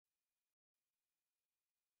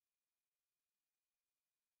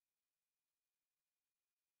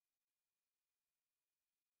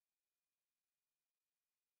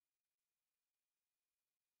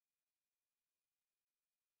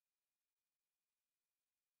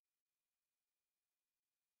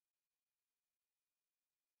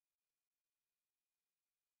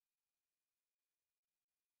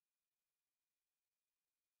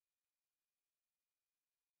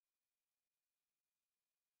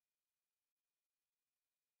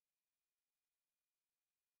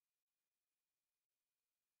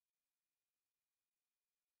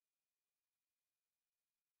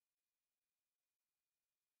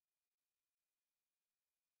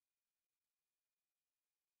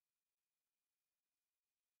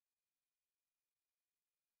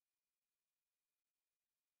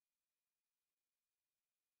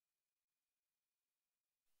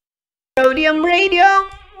Roadium Radio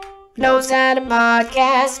knows how to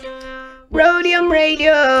podcast. Roadium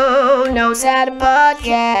Radio knows how to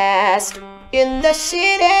podcast. In the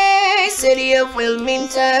city of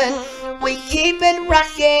Wilmington, we keep it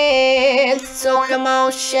rockin'. So come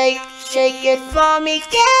on, shake it for me,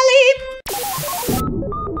 Kelly.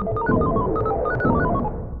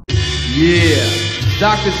 Yeah,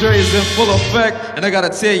 Dr. Dre is in full effect, and I gotta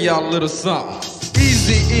tell y'all a little something.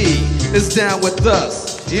 Eazy-E is down with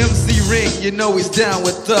us. MC Ring, you know he's down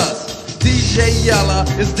with us. DJ Yella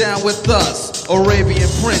is down with us. Arabian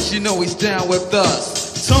Prince, you know he's down with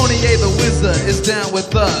us. Tony A. the Wizard is down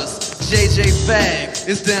with us. JJ Fag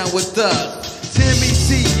is down with us. Timmy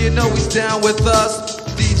T, you know he's down with us.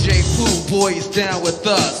 DJ Pooh Boy is down with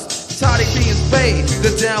us. Toddy B and Spade,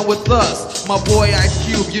 they're down with us. My boy Ice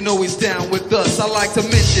Cube, you know he's down with us. I like to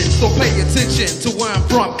mention, so pay attention to where I'm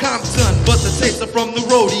from, Compton, but the tapes are from the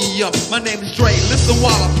Roadium. My name is Dre, listen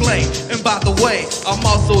while I play. And by the way, I'm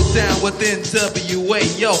also down with NWA.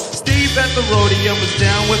 Yo, Steve at the Roadium is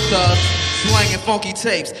down with us. Slanging funky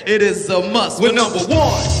tapes, it is a must. We're number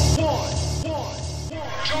one.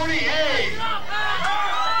 Tony A.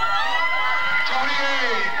 Tony A.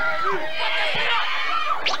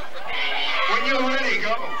 When you're ready,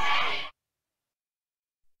 go.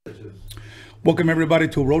 Welcome everybody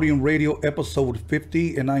to Roadium Radio episode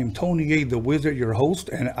 50, and I am Tony A. the Wizard, your host,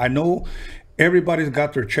 and I know everybody's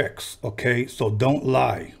got their checks, okay? So don't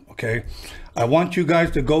lie, okay? I want you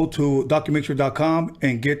guys to go to DOCUMIXERY.com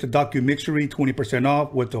and get the DOCUMIXERY 20%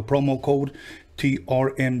 off with the promo code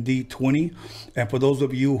TRMD20. And for those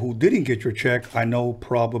of you who didn't get your check, I know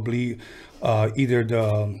probably either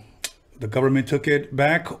the government took it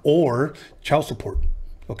back or child support.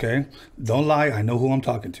 Okay, don't lie. I know who I'm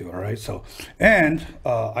talking to. All right. So, and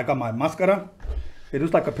I got my mascara. It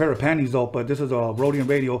looks like a pair of panties though, but this is a Roadium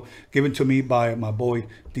Radio given to me by my boy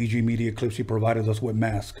DG Media Clips. He provided us with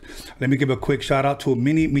masks. Let me give a quick shout out to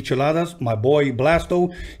Mini Micheladas, my boy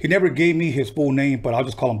Blasto. He never gave me his full name, but I'll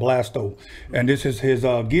just call him Blasto. And this is his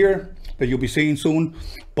gear that you'll be seeing soon.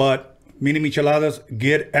 But Mini Micheladas,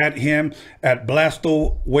 get at him at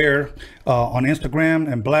Blasto Wear on Instagram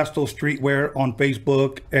and Blasto Streetwear on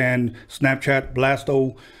Facebook and Snapchat,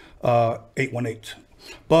 Blasto 818.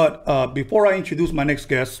 But before I introduce my next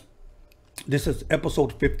guest, this is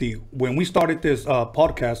episode 50. When we started this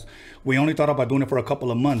podcast, we only thought about doing it for a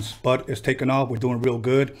couple of months, but it's taken off. We're doing real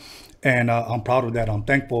good. And I'm proud of that. I'm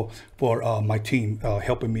thankful for my team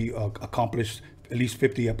helping me accomplish at least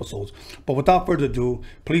 50 episodes. But without further ado,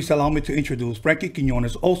 please allow me to introduce Frankie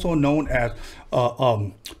Quinones, also known as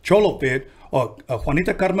Cholofit, or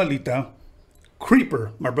Juanita Carmelita,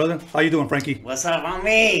 Creeper, my brother. How you doing, Frankie? What's up on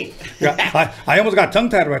me? Yeah, I almost got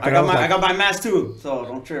tongue-tied right there. I got my mask too, so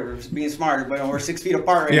don't trip. We're just being smart, but we're 6 feet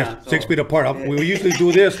apart right now. Yeah, 6 feet apart. Yeah. We usually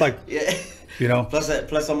do this like, yeah. You know. Plus a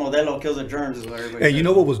Modelo kills the germs is what everybody Hey, says. you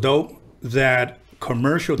know what was dope? That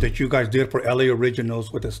commercial that you guys did for LA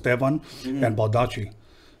Originals with Esteban and Baldacci.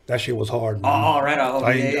 That shit was hard, man. Oh, right on.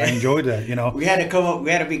 I enjoyed that, you know. We had to come up,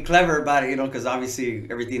 we had to be clever about it, you know, because obviously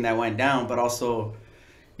everything that went down, but also,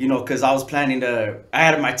 you know, because I was planning I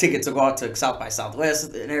had my ticket to go out to South by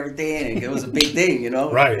Southwest and everything, and it was a big thing, you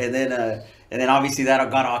know. Right. And then obviously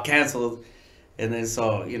that got all canceled. And then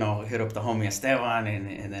so, you know, hit up the homie Esteban,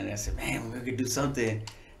 and then I said, man, we could do something.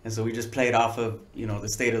 And so we just played off of, you know, the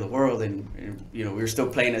state of the world, and you know, we were still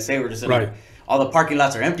playing it safe. We're just right. All the parking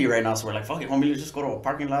lots are empty right now, so we're like, fuck it, homie, let's just go to a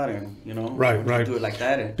parking lot and, you know, right. do it like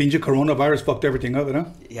that. And Pinche coronavirus fucked everything up, huh?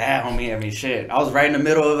 yeah, homie. I mean, shit. I was right in the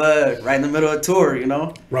middle of a tour, you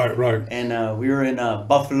know. Right. And we were in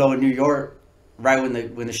Buffalo, New York, right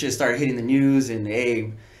when the shit started hitting the news,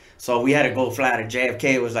 and so we had to go fly to JFK.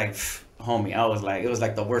 It was like, homie, it was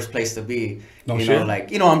like the worst place to be. No you shit. know,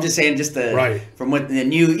 like, you know, I'm just saying, from what the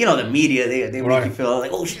news, you know, the media, they make you feel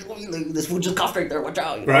like, oh shit, this food just coughed right there, watch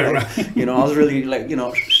out. You know, right. You know, I was really like, you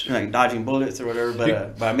know, like dodging bullets or whatever,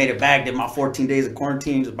 but I made it back, did my 14 days of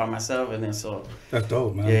quarantine just by myself, and then so. That's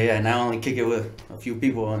dope, man. Yeah, and now I only kick it with a few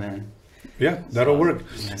people, and then. Yeah, that'll work.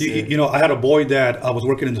 You know, I had a boy that I was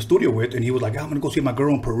working in the studio with, and he was like, I'm going to go see my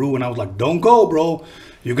girl in Peru. And I was like, don't go, bro.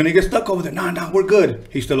 You're going to get stuck over there. Nah, we're good.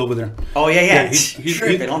 He's still over there. Oh, yeah. He's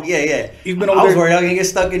tripping. Yeah. He's been over there. I was worried I was going to get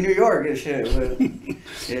stuck in New York and shit. But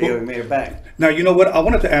yeah, we made it back. Now, you know what? I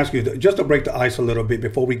wanted to ask you, just to break the ice a little bit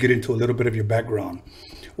before we get into a little bit of your background.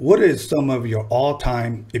 What is some of your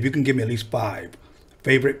all-time, if you can give me at least 5,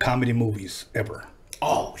 favorite comedy movies ever?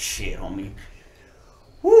 Oh, shit, homie.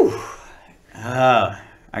 Whew.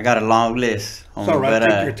 I got a long list. It's all right,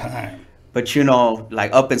 take your time. But you know,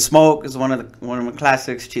 like Up in Smoke is one of my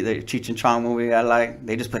classics. The Cheech and Chong movie I like.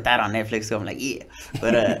 They just put that on Netflix, so I'm like, yeah.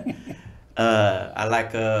 But I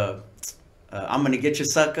like I'm Gonna Get You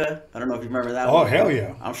Sucker. I don't know if you remember that Oh, one. hell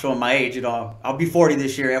yeah. I'm showing my age, you know. I'll be 40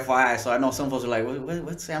 this year, FYI. So I know some folks are like,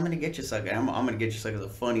 what's I'm Gonna Get You Sucker? I'm Gonna Get You Sucker is a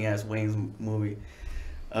funny ass Wayne's movie.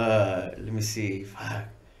 Let me see. Fuck.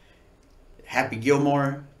 Happy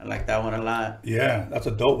Gilmore. I like that one a lot. Yeah, that's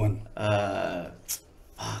a dope one.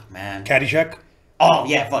 Fuck, man. Caddyshack. Oh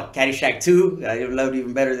yeah, fuck. Caddyshack 2. I loved it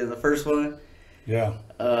even better than the first one. Yeah.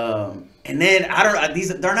 And then I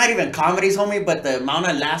don't. They're not even comedies, homie. But the amount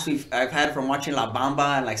of laughs I've had from watching La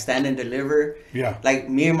Bamba and like Stand and Deliver. Yeah. Like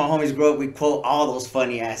me and my homies grew up, we quote all those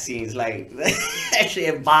funny ass scenes, like actually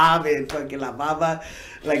and Bob and fucking La Bamba.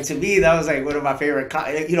 Like to me, that was like one of my favorite.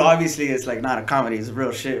 You know, obviously it's like not a comedy, it's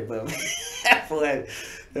real shit. But that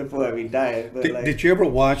fool had me dying. But Did you ever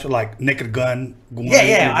watch like Naked Gun?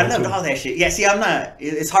 Yeah, I loved all that shit. Yeah, see, I'm not.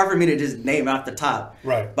 It's hard for me to just name off the top.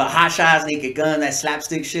 Right. But Hot Shots, Naked Gun, that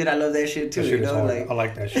slapstick shit, I love that shit too. That shit you is know, hard. like I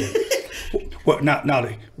like that shit. Well, now,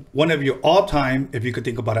 one of your all-time, if you could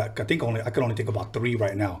think about it, I could only think about 3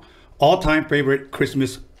 right now. All-time favorite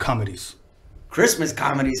Christmas comedies. Christmas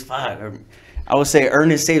comedies, fuck. I would say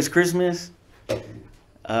Ernest Saves Christmas.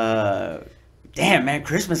 Damn, man,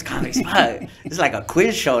 Christmas comedies, fuck. It's like a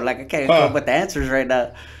quiz show. Like I can't come up with the answers right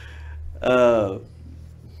now.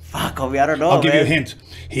 Fuck, homie, I don't know. I'll give you a hint.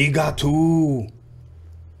 He got 2.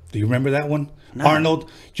 Do you remember that one? No. Arnold,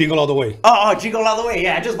 Jingle All the Way. Oh, Jingle All the Way.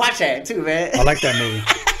 Yeah, I just watched that too, man. I like that movie.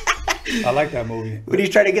 I like that movie. When he's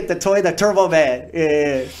trying to get the toy, the Turbo Man.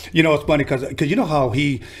 Yeah. You know, it's funny because you know how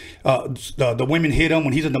he, the women hit him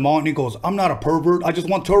when he's in the mall and he goes, "I'm not a pervert. I just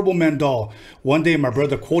want Turbo Man doll." One day my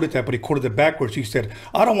brother quoted that, but he quoted it backwards. He said,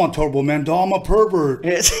 "I don't want Turbo Man doll. I'm a pervert."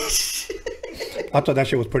 Yes. I thought that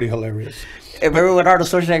shit was pretty hilarious. Remember when Arnold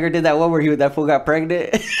Schwarzenegger did that one where that fool got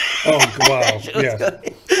pregnant? Oh, wow. Yeah.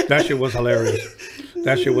 That shit was hilarious.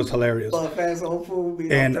 That shit was hilarious.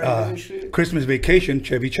 And Christmas Vacation,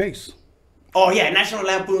 Chevy Chase. Oh, yeah. National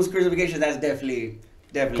Lampoon's Christmas Vacation. That's definitely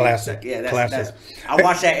classic. Yeah, classic. I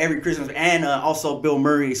watch that every Christmas. And also Bill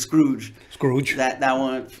Murray, Scrooge. That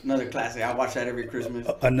one, another classic. I watch that every Christmas.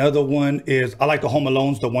 Another one is, I like the Home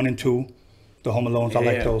Alones, the 1 and 2. The Home Alones, I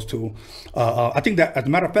like those too. I think that, as a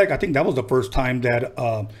matter of fact, I think that was the first time that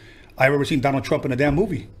I ever seen Donald Trump in a damn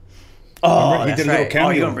movie. Oh, remember? He did a little cameo.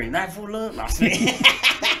 Oh, you gonna bring that fool up? No,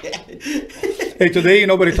 hey, today ain't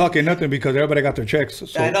nobody talking nothing because everybody got their checks.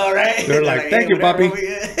 So I know, right? They're like, "Thank you, Poppy."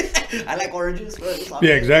 I like oranges.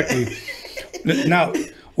 Yeah, exactly. Now,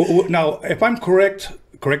 if I'm correct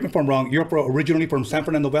me if I'm wrong. You're originally from San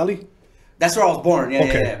Fernando Valley. That's where I was born.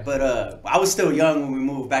 Yeah. But I was still young when we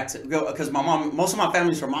moved back to, because most of my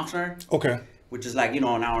family's from Oxnard. Okay. Which is like, an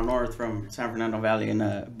hour north from San Fernando Valley,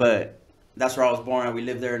 and but that's where I was born. And we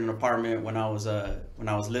lived there in an apartment when I was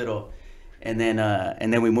little, and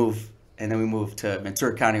then we moved to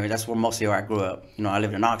Ventura County. That's where mostly where I grew up. I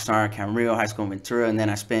lived in Oxnard, Camarillo, high school in Ventura, and then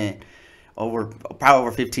I spent probably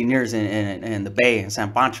over 15 years in the Bay, in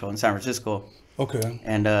San Pancho, in San Francisco. Okay.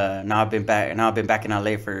 And now I've been back in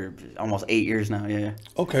LA for almost 8 years now. Yeah.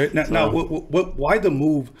 Okay. Now, why the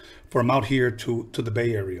move from out here to the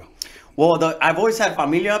Bay Area? Well, I've always had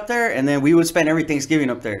familia up there, and then we would spend every Thanksgiving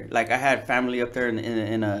up there. Like I had family up there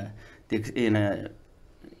in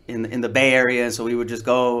the Bay Area, and so we would just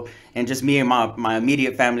go, and just me and my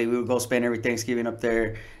immediate family, we would go spend every Thanksgiving up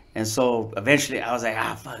there. And so eventually I was like,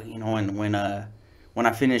 fuck, when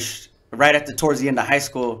I finished towards the end of high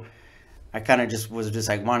school, I kind of was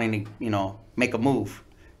like wanting to, make a move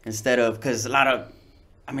instead of, because a lot of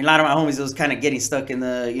my homies, it was kind of getting stuck in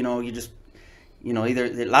the, either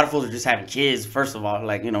a lot of fools are just having kids, first of all,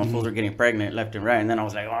 like, fools are getting pregnant left and right. And then I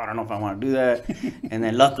was like, I don't know if I want to do that. And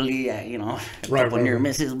then luckily, a couple near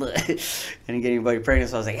misses, but I didn't get anybody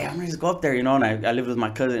pregnant. So I was like, I'm going to just go up there, and I lived with my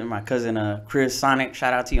cousin, Chris Sonic,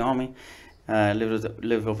 shout out to you, homie.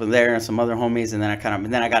 Lived over there and some other homies. And then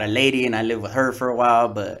I got a lady and I lived with her for a while,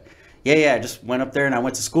 but I just went up there and I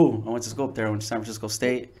went to school. Up there. I went to San Francisco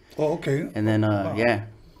State. Oh, okay. And then, yeah.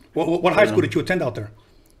 What high school did you attend out there?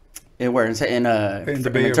 Where in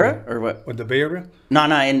the Bay Ventura, Area, or what? In the Bay Area? No.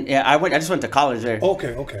 I just went to college there.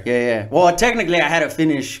 Okay. Yeah. Well, technically, I had to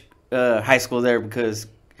finish high school there because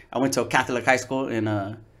I went to a Catholic high school in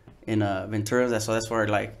Ventura. So that's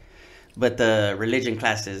where but the religion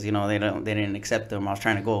classes, they didn't accept them. I was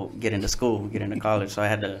trying to get into college, so I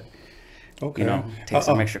had to. Okay. Take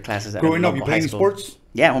some extra classes. Growing up, you played sports?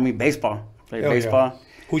 Yeah, homie, baseball. Played baseball. Yeah.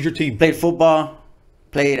 Who's your team? Played football.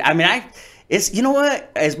 It's,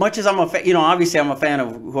 what? As much as I'm a fan, obviously I'm a fan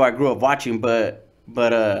of who I grew up watching, but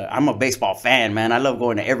I'm a baseball fan, man. I love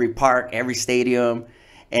going to every park, every stadium,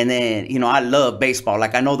 and then I love baseball.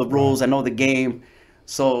 Like I know the rules, I know the game,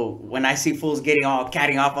 So when I see fools getting all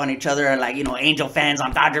catting off on each other, like, you know, Angel fans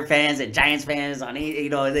on Dodger fans and Giants fans on, you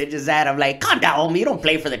know, they just that. I'm like, calm down, homie. You don't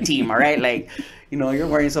play for the team, all right? Like, you know, you're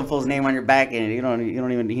wearing some fool's name on your back, and you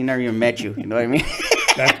don't even, he never even met you. You know what I mean?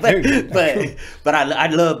 but I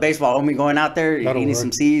love baseball, homie. Going out there, eating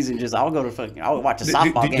some C's, and just I'll watch a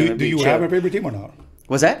softball game. Do you have a favorite team or not?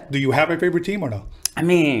 What's that? Do you have a favorite team or not? I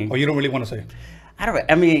mean, or you don't really want to say?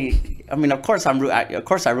 I mean, of course I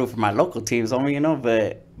root for my local teams, homie. You know,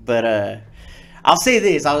 but I'll say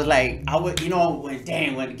this: you know,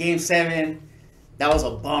 when Game 7, that was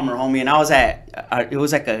a bummer, homie. And I was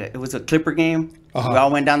it was a Clipper game. We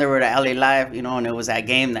all went down there with the LA Live, you know, and it was that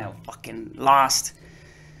game that fucking lost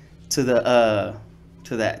to the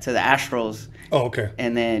Astros. Oh, okay.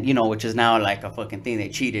 And then, you know, which is now like a fucking thing, they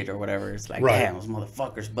cheated or whatever. It's like, damn, those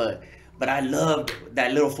motherfuckers. But I loved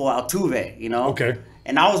that little fool Altuve, you know? Okay.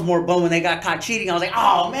 And I was more bummed when they got caught cheating. I was like,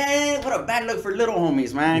 oh, man, what a bad look for little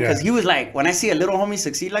homies, man. Because he was like, when I see a little homie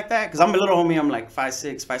succeed like that, because I'm a little homie, I'm like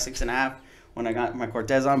 5'6" and a half when I got my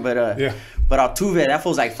Cortez on. But Altuve, that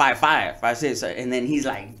fool's like 5'5", 5'6", and then he's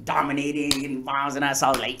like dominating, getting bombs and that. So I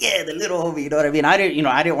was like, yeah, the little homie, you know what I mean? I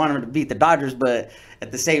didn't want him to beat the Dodgers, but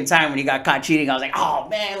at the same time, when he got caught cheating, I was like, oh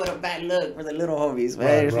man, what a bad look for the little homies, man.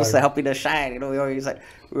 They're supposed to help me to shine, you know.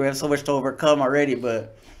 We have so much to overcome already,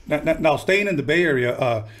 but now staying in the Bay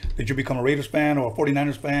Area, did you become a Raiders fan or a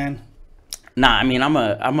 49ers fan? Nah, I mean,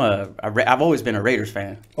 I've always been a Raiders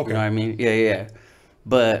fan. Okay. You know what I mean? Yeah.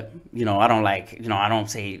 But, you know, I don't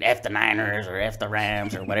say F the Niners or F the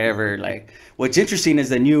Rams or whatever. Like, what's interesting is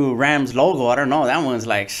the new Rams logo. I don't know. That one's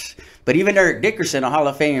like, but even Eric Dickerson, a Hall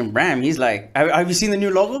of Fame Ram, he's like, have you seen the new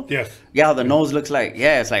logo? Yes. Yeah, how the nose looks like.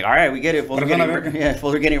 Yeah, it's like, all right, we get it. Fools are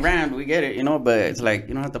getting rammed. We get it, you know, but it's like,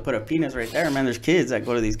 you don't have to put a penis right there, man. There's kids that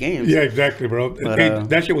go to these games. Yeah, exactly, bro. But,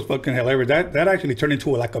 that shit was fucking hilarious. That actually turned into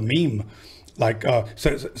like a meme. Like,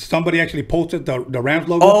 so somebody actually posted the Rams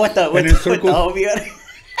logo. Oh, with the homie on it.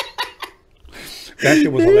 That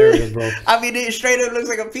shit was hilarious, bro. I mean, it straight up looks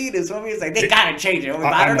like a penis. Homie. It's like, they gotta change it.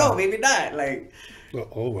 I don't know, maybe not. Like,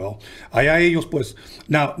 oh well. Allá ellos pues.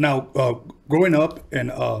 Now, growing up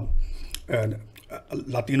in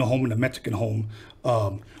Latino home and a Mexican home,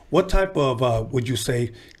 what type of would you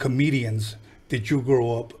say comedians did you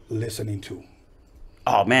grow up listening to?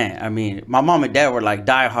 Oh man, I mean, my mom and dad were like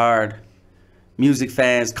diehard music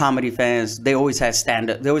fans, comedy fans. They always had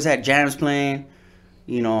stand-up. They always had jams playing.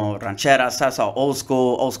 You know, ranchera, salsa, old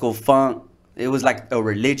school funk. It was like a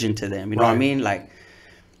religion to them. You know what I mean?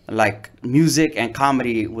 Like music and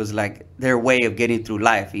comedy was like their way of getting through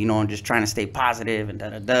life. You know, and just trying to stay positive and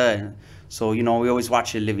And so, you know, we always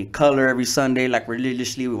watch Living Color every Sunday, like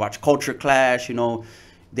religiously. We watch Culture Clash. You know,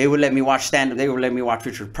 they would let me watch stand-up. They would let me watch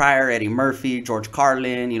Richard Pryor, Eddie Murphy, George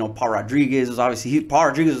Carlin. You know, Paul Rodriguez was obviously Paul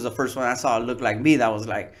Rodriguez was the first one I saw look like me. That was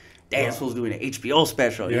like, damn, this fool's doing an HBO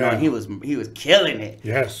special, you know, and he was killing it.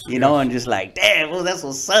 Yes. You know, and just like, damn, well, that's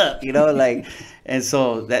what's up, you know, like, and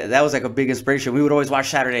so that was like a big inspiration. We would always watch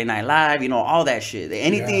Saturday Night Live, you know, all that shit.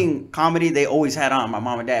 Anything comedy, they always had on. My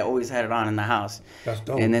mom and dad always had it on in the house. That's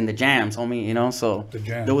dope. And then the jams, homie, you know, so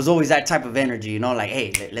there was always that type of energy, you know, like,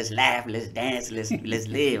 hey, let's laugh, let's dance, let's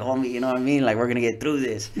live, homie, you know what I mean? Like, we're gonna get through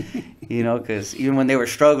this, you know, because even when they were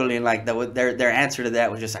struggling, like their answer to that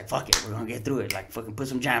was just like, fuck it, we're gonna get through it, like, fucking put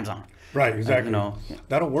some jams on. Right, exactly. You know,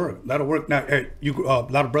 that'll work. Now, hey, you a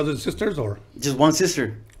lot of brothers and sisters, or just one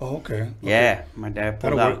sister? Oh, okay. Yeah, my dad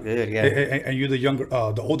pulled out good. Yeah, and you're the younger,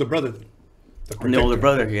 the older brother. I'm the older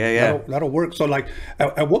brother. Yeah. That'll work. So, like,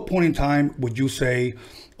 at what point in time would you say,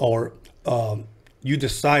 or you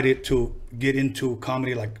decided to get into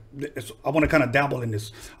comedy? Like, I want to kind of dabble in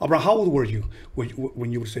this. Around how old were you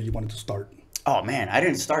when you would say you wanted to start? Oh man, I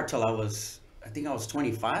didn't start till I think I was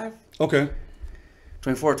 25. Okay.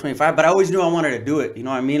 24, 25, but I always knew I wanted to do it. You know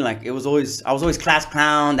what I mean? Like, I was always class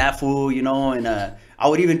clown, that fool, you know, and I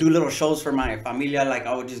would even do little shows for my familia. Like,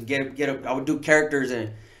 I would just I would do characters,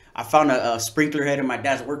 and I found a sprinkler head in my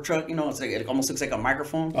dad's work truck, you know, it's like, it almost looks like a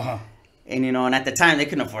microphone. And, you know, and at the time, they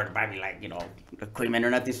couldn't afford to buy me, like, you know, equipment or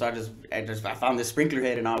nothing, so I found this sprinkler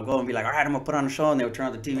head, and I would go and be like, all right, I'm gonna put on a show, and they would turn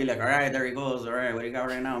on the TV, like, all right, there he goes, all right, what do you got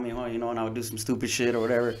right now, you know, and I would do some stupid shit or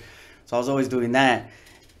whatever. So I was always doing that.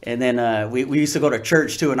 And then we used to go to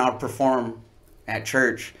church too, and I would perform at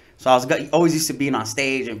church. So I was always used to being on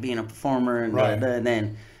stage and being a performer, and and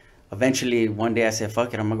then eventually one day I said,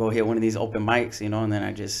 "Fuck it, I'm gonna go hit one of these open mics," you know. And then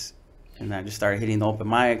I just started hitting the open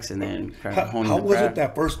mics, and then how was it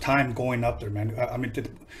that first time going up there, man? I mean,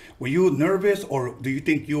 were you nervous, or do you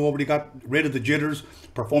think you already got rid of the jitters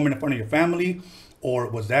performing in front of your family, or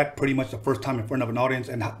was that pretty much the first time in front of an audience?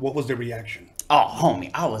 And what was the reaction? Oh, homie,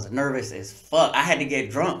 I was nervous as fuck. I had to get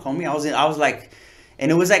drunk, homie. I was like,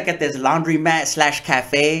 And it was like at this laundromat /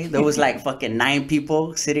 cafe. There was like fucking 9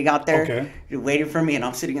 people sitting out there waiting for me, and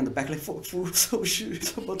I'm sitting in the back like, fuck, so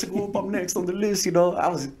shit, I'm about to go up. I'm next on the list, you know.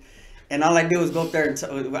 And all I did was go up there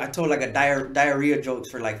and I told like a diarrhea jokes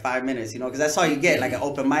for like 5 minutes, you know, because that's all you get. Like an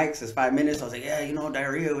open mics is 5 minutes. I was like, yeah, you know,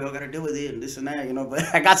 diarrhea, we all got to deal with it and this and that, you know.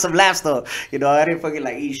 But I got some laughs though, you know. I didn't fucking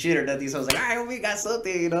like eat shit or nothing. So I was like, all right, we got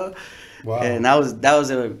something, you know. Wow. And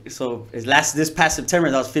this past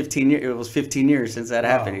September, that was 15 years. It was 15 years since that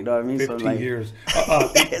happened. You know what I mean? 15 so, like, years.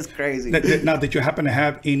 It's crazy. Now, did you happen to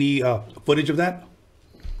have any footage of that?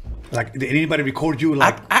 Like, did anybody record you?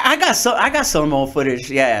 Like, I got some old footage,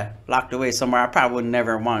 yeah, locked away somewhere. I probably would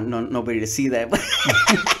never want nobody to see that.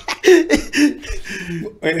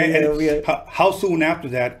 How soon after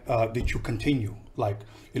that did you continue? Like,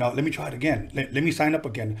 you know, let me try it again. Let me sign up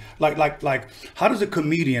again. Like, how does a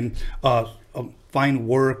comedian find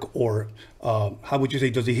work, or how would you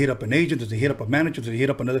say? Does he hit up an agent? Does he hit up a manager? Does he hit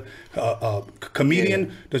up another comedian?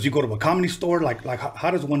 Yeah. Does he go to a comedy store? Like how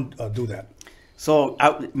does one do that? So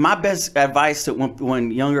my best advice to when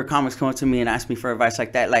younger comics come up to me and ask me for advice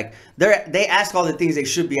like that, like they ask all the things they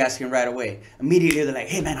should be asking right away. Immediately they're like,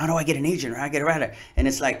 hey man, how do I get an agent, or how do I get a writer? And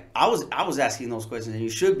it's like I was asking those questions, and you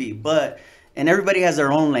should be, and everybody has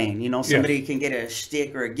their own lane, you know. Somebody can get a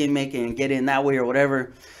shtick or a gimmick and get in that way or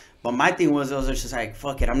whatever. But my thing was just like,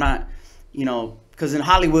 fuck it, I'm not, you know, because in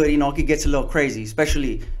Hollywood, you know, it gets a little crazy,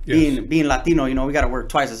 especially being Latino. You know, we got to work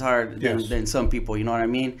twice as hard than some people. You know what I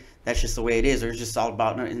mean? That's just the way it is. Or it's just all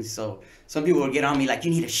about. And so some people would get on me like,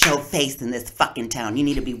 you need to show face in this fucking town. You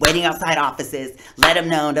need to be waiting outside offices. Let them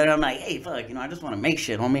know. And I'm like, hey, fuck, you know, I just want to make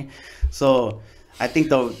shit, homie. So I think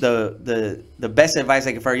the best advice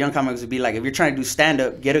like for our young comics would be like, if you're trying to do stand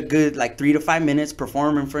up, get a good like 3 to 5 minutes,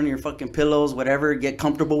 perform in front of your fucking pillows, whatever, get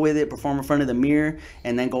comfortable with it, perform in front of the mirror,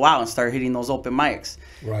 and then go out and start hitting those open mics.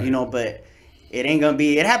 Right. You know, but it ain't gonna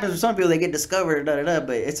be. It happens for some people. They get discovered,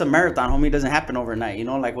 but it's a marathon, homie. It doesn't happen overnight. You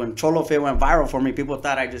know, like when Cholofit went viral for me, people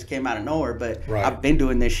thought I just came out of nowhere, but I've been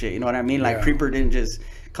doing this shit. You know what I mean? Like Creeper didn't just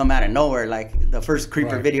come out of nowhere. Like the first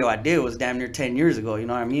Creeper video I did was damn near 10 years ago. You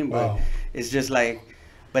know what I mean? But it's just like,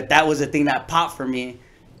 but that was the thing that popped for me,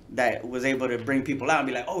 that was able to bring people out and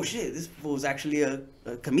be like, oh shit, this fool's actually a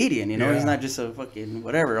comedian, you know. He's not just a fucking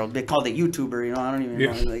whatever. They called it YouTuber, you know. I don't even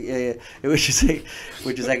know. Like, it was just like,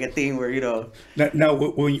 which is like a thing where, you know. Now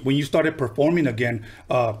when you started performing again,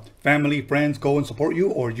 family, friends go and support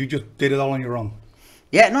you, or you just did it all on your own?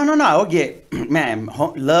 Yeah, no. I would get, man,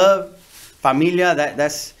 love, familia.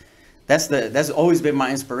 That's always been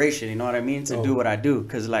my inspiration. You know what I mean? To do what I do,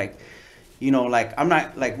 because like, you know, like I'm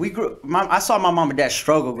not like I saw my mom and dad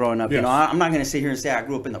struggle growing up. You know, I'm not gonna sit here and say I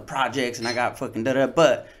grew up in the projects and I got fucking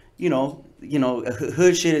but you know,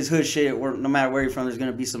 hood shit is hood shit. No matter where you're from, there's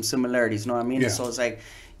gonna be some similarities. You know what I mean? And so it's like,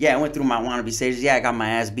 I went through my wannabe stages. I got my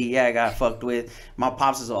ass beat. I got fucked with. My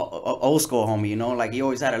pops is a old school homie. You know, like he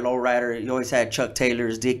always had a lowrider. He always had Chuck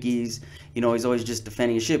Taylors, Dickies. You know, he's always just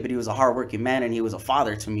defending his shit. But he was a hardworking man, and he was a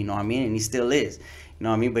father to me. You know what I mean? And he still is. You know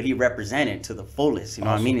what I mean? But he represented to the fullest. You know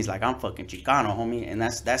what I mean? He's like, I'm fucking Chicano, homie. And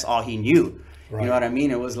that's all he knew. Right. You know what I mean?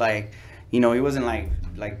 It was like, you know, he wasn't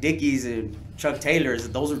like Dickies and Chuck Taylors.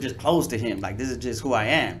 Those were just close to him. Like, this is just who I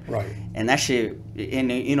am. Right. And that shit,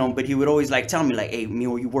 and you know, but he would always like tell me like, hey, you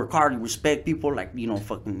know, you work hard, you respect people, like, you know,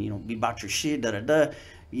 fucking, you know, be about your shit, da-da-da.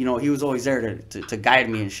 You know, he was always there to guide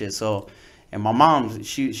me and shit. So, and my mom,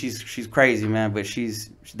 she's crazy, man, but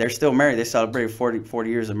they're still married. They celebrated 40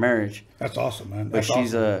 years of marriage. That's awesome, man. But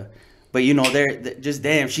she's but you know, they're just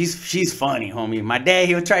damn, she's funny, homie. My dad,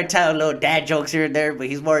 he would try to tell little dad jokes here and there, but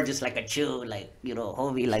he's more just like a chill, like, you know,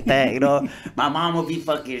 homie like that, you know. My mom would be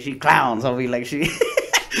fucking, she clowns, homie, like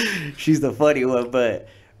she's the funny one, but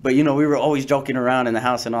you know, we were always joking around in the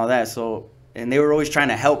house and all that. So, and they were always trying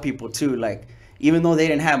to help people too, like, even though they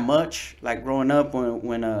didn't have much, like growing up when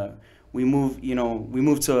we moved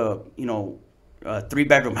to a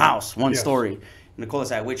 3-bedroom house, one story in the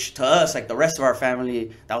cul-de-sac, which to us, like the rest of our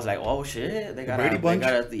family, that was like, oh shit, they got a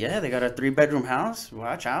 3-bedroom house.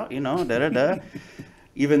 Watch out, you know, da-da-da.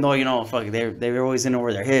 Even though, you know, fuck, they were always in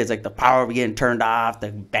over their heads. Like the power would be getting turned off.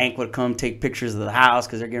 The bank would come take pictures of the house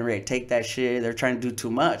because they're getting ready to take that shit. They're trying to do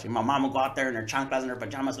too much. And my mom would go out there in her chanclas and her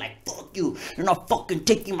pajamas like, fuck you. You're not fucking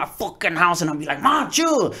taking my fucking house. And I'd be like, Mom,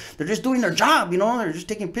 chill. They're just doing their job, you know. They're just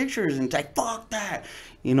taking pictures. And it's like, fuck that.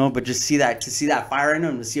 You know, but just to see that fire in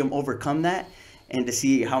them, to see them overcome that. And to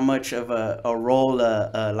see how much of a role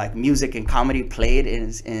like music and comedy played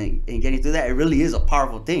in getting through that, it really is a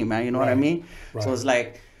powerful thing, man. You know what I mean? Right. So it's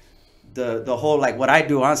like the whole, like, what I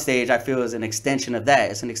do on stage, I feel is an extension of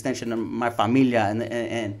that. It's an extension of my familia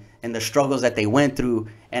and the struggles that they went through,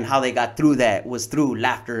 and how they got through that was through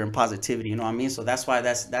laughter and positivity, you know what I mean? So that's why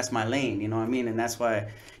that's my lane, you know what I mean? And that's why,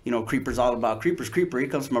 you know, Creeper's all about Creeper. He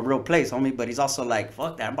comes from a real place, homie, but he's also like,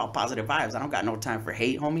 fuck that, I'm about positive vibes. I don't got no time for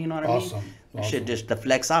hate, homie, you know what I mean? That shit just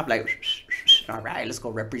deflects off like, all right, let's go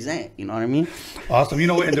represent, you know what I mean? Awesome. You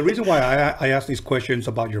know, and the reason why I ask these questions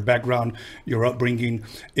about your background, your upbringing,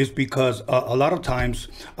 is because a lot of times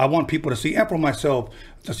I want people to see, and for myself,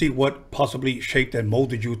 to see what possibly shaped and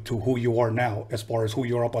molded you to who you are now, as far as who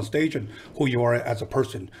you are up on stage and who you are as a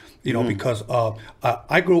person. You know, because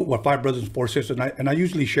I grew up with 5 brothers and 4 sisters, and I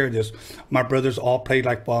usually share this. My brothers all played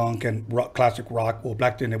like funk and rock, classic rock. Well,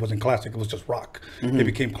 back then it wasn't classic; it was just rock. It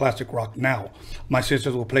became classic rock now. My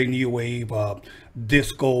sisters will play new wave,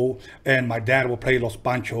 disco, and my dad will play Los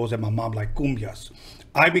Panchos, and my mom like cumbias.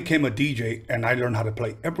 I became a DJ and I learned how to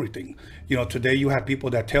play everything. You know, today you have people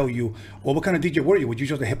that tell you, well, what kind of DJ were you? Would you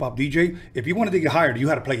just a hip hop DJ? If you wanted to get hired, you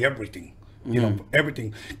had to play everything. You know,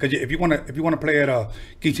 everything. Because if you want to play at a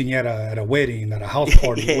quinceañera, at a wedding, at a house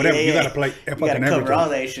party, whatever, you got to play fucking everything. Cover all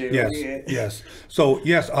that shit. Yes. So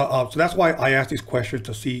yes, so that's why I ask these questions,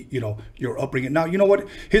 to see, you know, your upbringing. Now, you know what?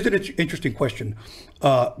 Here's an interesting question.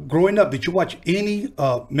 Growing up, did you watch any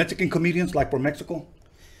Mexican comedians like from Mexico?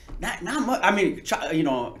 Not much. I mean, you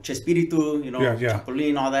know, Chespiritu, you know,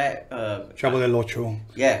 Chapulín, all that. Chavo del Ocho.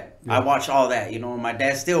 Yeah, I watch all that. You know, my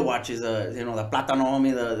dad still watches, you know, the Plátano,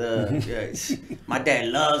 homie. My dad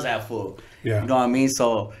loves that fool. Yeah. You know what I mean?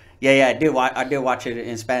 So yeah, I did watch it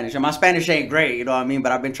in Spanish. And my Spanish ain't great, you know what I mean?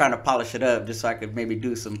 But I've been trying to polish it up just so I could maybe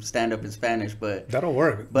do some stand up in Spanish. But that'll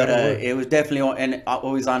work. But it was definitely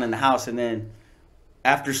always on in the house, and then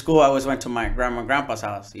after school, I always went to my grandma and grandpa's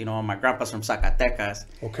house. You know, my grandpa's from Zacatecas.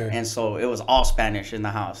 Okay. And so it was all Spanish in the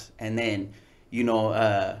house. And then, you know,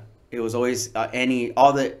 it was always anything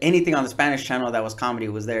on the Spanish channel that was comedy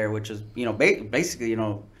was there, which was, you know, basically, you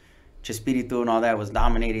know, Chespiritu and all that was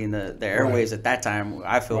dominating the airwaves at that time,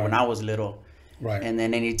 I feel, when I was little. Right. And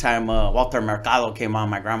then anytime Walter Mercado came on,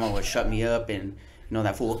 my grandma would shut me up, and, you know,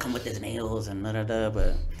 that fool would come with his nails and da-da-da,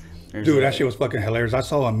 but... Dude, that shit was fucking hilarious. I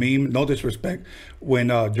saw a meme, no disrespect, when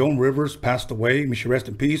Joan Rivers passed away, may she rest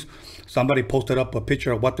in peace. Somebody posted up a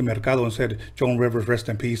picture of Walter Mercado and said, Joan Rivers, rest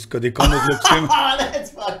in peace, because they almost looked similar. Oh,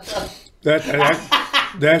 that's fucked up.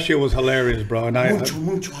 That shit was hilarious, bro. And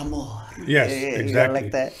mucho amor. Yes, yeah, exactly.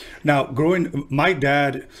 Like that. Now, my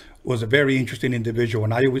dad was a very interesting individual,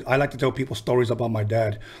 and I like to tell people stories about my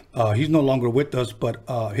dad. He's no longer with us, but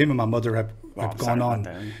him and my mother have gone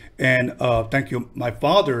on. And thank you. My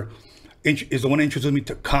father is the one that introduced me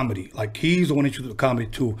to comedy. Like, he's the one that introduced me to comedy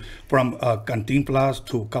too, from Cantinflas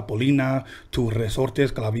to Capolina to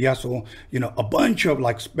Resortes, Clavillazo, you know, a bunch of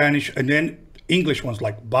like Spanish and then English ones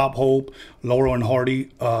like Bob Hope, Laurel and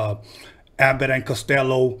Hardy, Abbott and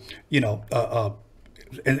Costello, you know,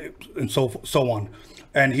 and so on.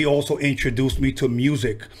 And he also introduced me to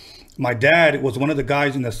music. My dad was one of the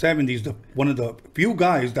guys in the 70s, one of the few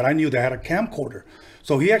guys that I knew that had a camcorder.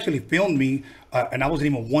 So he actually filmed me, and I wasn't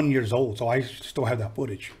even 1 year old, so I still have that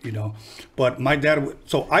footage, you know. But my dad,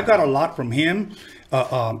 so I got a lot from him,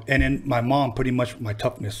 and then my mom, pretty much my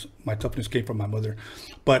toughness came from my mother.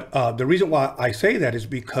 But the reason why I say that is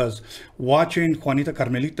because watching Juanita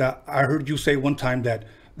Carmelita, I heard you say one time that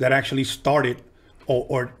actually started,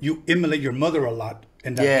 or you emulate your mother a lot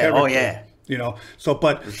in that character. Oh yeah. You know, so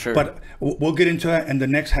but we'll get into that in the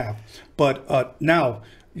next half. But now,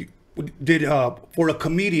 did for a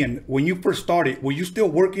comedian, when you first started, were you still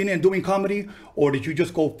working and doing comedy, or did you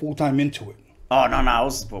just go full time into it? Oh no, I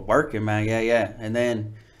was working, man. Yeah. And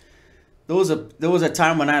then there was a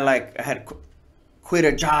time when I had quit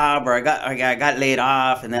a job, or I got laid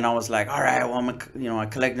off, and then I was like, all right, well, I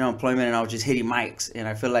collected unemployment, and I was just hitting mics, and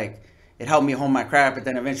I feel like it helped me hold my crap, but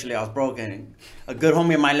then eventually I was broken. A good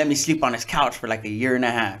homie of mine let me sleep on his couch for like a year and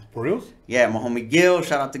a half. For real? Yeah, my homie Gil.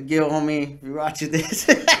 Shout out to Gil, homie, if you're watching this.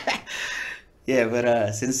 Yeah,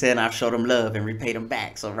 but since then I've showed him love and repaid him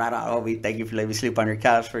back. So right on, homie, thank you for letting me sleep on your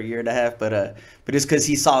couch for a year and a half. But it's because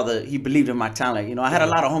he believed in my talent. You know, I had a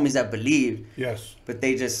lot of homies that believed. Yes. But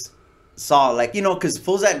they just saw, like, you know, because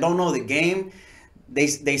fools that don't know the game, they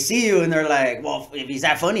see you and they're like, well, if he's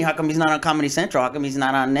that funny, how come he's not on Comedy Central? How come he's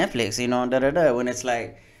not on Netflix? You know, When it's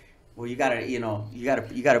like, well, you gotta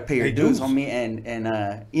pay your dues, homie,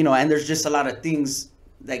 and you know, and there's just a lot of things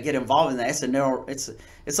that get involved in that.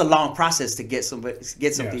 It's a long process to get something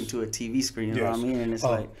to a TV screen. You know what I mean? And it's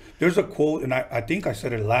like, there's a quote, and I think I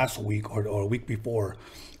said it last week or a week before,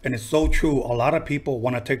 and it's so true. A lot of people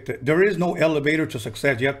want to there is no elevator to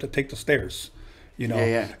success. You have to take the stairs. You know,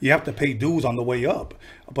 Yeah. you have to pay dues on the way up.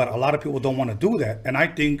 But a lot of people don't want to do that. And I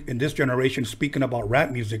think in this generation, speaking about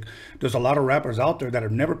rap music, there's a lot of rappers out there that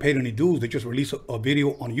have never paid any dues. They just release a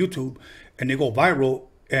video on YouTube and they go viral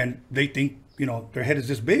and they think, you know, their head is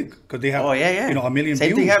this big because they have, you know, a million Same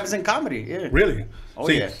views. thing happens in comedy. Yeah. Really? Oh,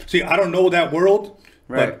 see, yeah. See, I don't know that world,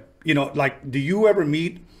 Right. but, you know, like, do you ever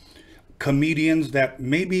meet comedians that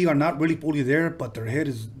maybe are not really fully there, but their head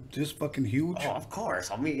is this fucking huge? Oh, of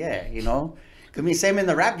course. I mean, yeah, you know. I mean, same in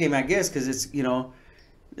the rap game, I guess, because it's, you know,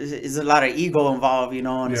 it's a lot of ego involved, you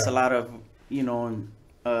know, and it's a lot of, you know,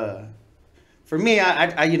 for me,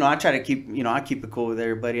 I you know, I try to keep, you know, I keep it cool with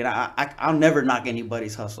everybody, and I'll never knock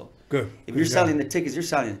anybody's hustle. Good. If you're selling the tickets, you're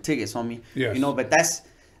selling the tickets, homie. Yes. You know, but that's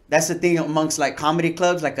the thing amongst like comedy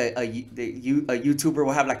clubs, like a YouTuber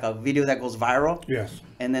will have like a video that goes viral. Yes.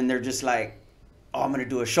 And then they're just like, oh, I'm gonna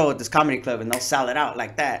do a show at this comedy club, and they'll sell it out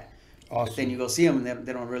like that. Awesome. But then you go see them, and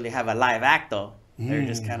they don't really have a live act though. They're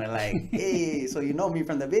just kind of like, hey, so you know me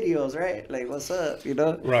from the videos, right? Like, what's up, you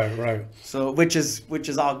know? Right. So, which is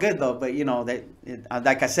all good though. But you know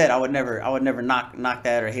like I said, I would never knock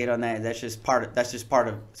that or hate on that. That's just part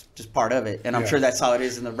of it. And I'm sure that's how it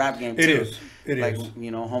is in the rap game too. It like, is.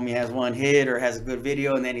 you know, homie has one hit or has a good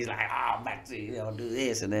video, and then he's like, oh, I'm back to, you know, do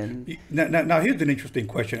this, and then. Now here's an interesting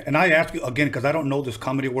question, and I ask you again because I don't know this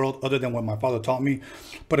comedy world other than what my father taught me.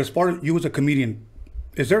 But as far as you as a comedian,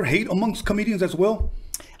 is there hate amongst comedians as well?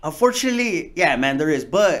 Unfortunately, yeah, man, there is.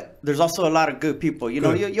 But there's also a lot of good people. You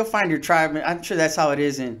know, you'll find your tribe. I'm sure that's how it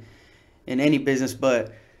is in any business.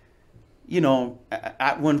 But, you know,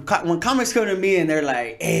 when comics come to me and they're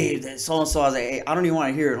like, hey, so-and-so, I was like, hey, I don't even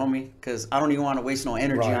want to hear it, homie. Because I don't even want to waste no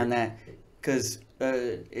energy on that. Because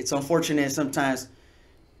it's unfortunate sometimes,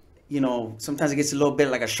 you know, sometimes it gets a little bit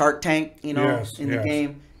like a Shark Tank, you know, in the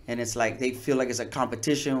game. And it's like they feel like it's a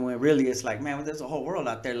competition when really it's like, man, there's a whole world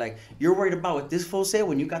out there. Like, you're worried about what this fool said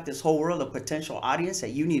when you got this whole world of potential audience that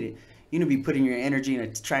you need to be putting your energy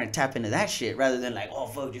into trying to tap into that shit rather than like, oh,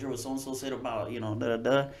 fuck, did you hear what so-and-so said about, you know,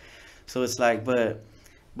 da-da-da. So it's like, but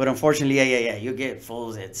unfortunately, yeah, you'll get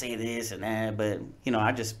fools that say this and that. But, you know,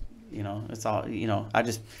 I just, you know, it's all, you know,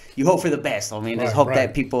 you hope for the best. I mean, just hope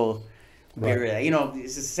that people... Right. You know,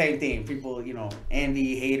 it's the same thing. People, you know,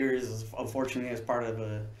 envy, haters. Unfortunately, it's part of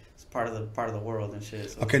the world and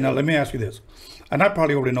shit. So okay, now let me ask you this, and I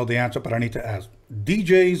probably already know the answer, but I need to ask.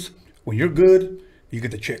 DJs, when you're good, you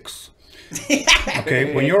get the chicks.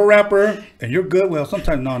 Okay, when you're a rapper and you're good, well,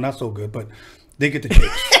 sometimes no, not so good, but they get the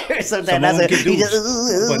chicks. Sometimes that's get dudes.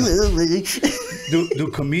 Do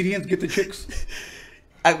comedians get the chicks?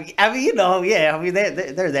 I mean, you know, yeah. I mean,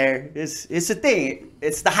 they're there. It's a thing.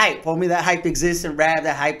 It's the hype, homie. That hype exists in rap.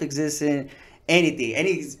 That hype exists in anything.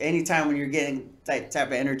 Any time when you're getting that type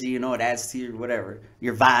of energy, you know, it adds to your whatever,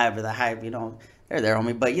 your vibe or the hype. You know, they're there,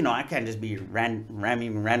 homie. But you know, I can't just be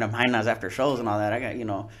ramming random high-notes after shows and all that. I got, you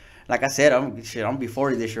know, like I said, I'm be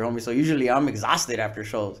 40 this year, homie. So usually I'm exhausted after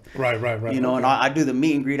shows. Right. You know, and I do the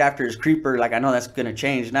meet and greet after his creeper. Like I know that's gonna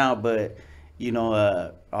change now, but. You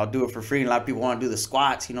know, I'll do it for free. And a lot of people want to do the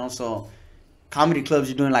squats, you know. So comedy clubs,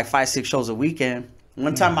 you're doing like 5-6 shows a weekend.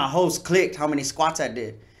 One time my host clicked how many squats I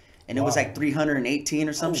did. And it was like 318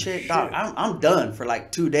 or some shit. Dog, I'm done for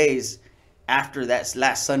like 2 days after that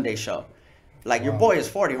last Sunday show. Like your boy is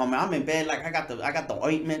 40, homie. I'm in bed. Like I got the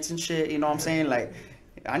ointments and shit. You know what I'm saying? Like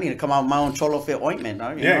I need to come out with my own Cholofit ointment.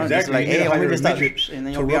 You know? Exactly. Just like, hey, homie, just and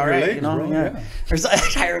then you'll be all right. Legs, you know? Bro, yeah.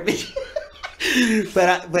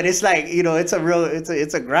 But it's like, you know, it's a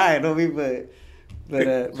grind, homie.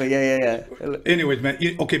 But yeah. Anyways, man.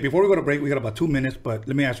 Okay, before we go to break, we got about 2 minutes. But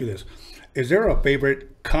let me ask you this: is there a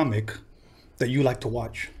favorite comic that you like to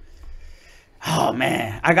watch? Oh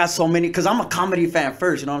man, I got so many because I'm a comedy fan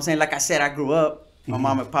first. You know what I'm saying? Like I said, I grew up. My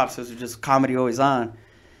mom and pops was just comedy always on.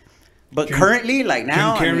 But currently, like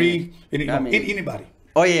now, Jim Carrey, anybody.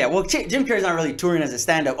 Oh yeah, well Jim Carrey's not really touring as a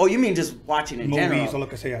stand-up. Oh, you mean just watching in Movies, general? So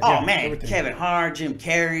look, I say, oh yeah, man, everything. Kevin Hart, Jim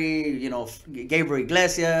Carrey, you know, Gabriel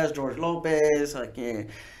Iglesias, George Lopez, like you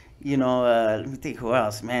know, let me think who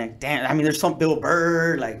else, man. Damn, I mean, there's some Bill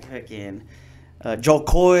Burr, like fucking Joe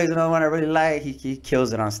Coy is another one I really like. He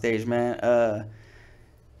kills it on stage, man.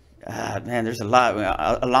 Man, there's a lot.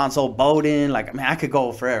 Alonzo Bowden, like man, I could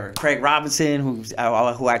go forever. Craig Robinson, who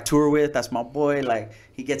I tour with, that's my boy. Like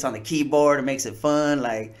he gets on the keyboard and makes it fun.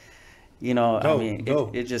 Like you know, I mean,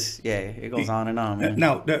 it just it goes on and on, man.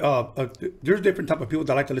 Now, there's different type of people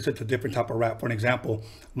that like to listen to different type of rap. For an example,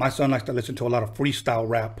 my son likes to listen to a lot of freestyle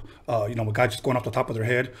rap. You know, with guys just going off the top of their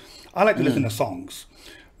head. I like to listen to songs.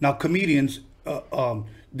 Now, comedians,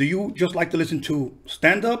 do you just like to listen to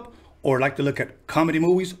stand up? Or like to look at comedy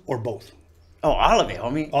movies, or both? Oh, all of it,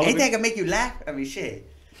 homie. Anything that can make you laugh. I mean,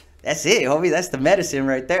 shit. that's it, homie. That's the medicine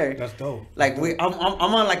right there. That's dope. Like I'm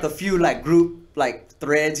on like a few like group like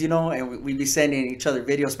threads, you know, and we be sending each other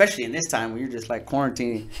videos, especially in this time when you're just like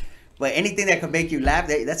quarantining. But anything that could make you laugh,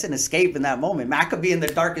 that's an escape in that moment. Man, I could be in the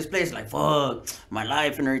darkest place, like, fuck, my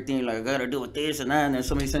life and everything. Like, I got to do with this and that. And then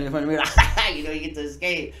somebody sending in front of me, like, you know, you get to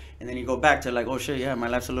escape. And then you go back to, like, oh, shit, yeah, my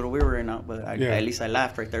life's a little weird right now. But at least I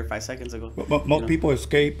laughed right there 5 seconds ago. But most people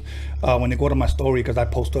escape when they go to my story because I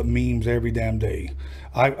post up memes every damn day.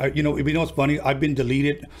 You know what's funny? I've been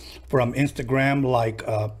deleted from Instagram, like,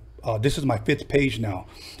 this is my 5th page now.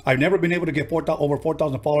 I've never been able to get over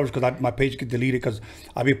 4,000 followers because my page get deleted because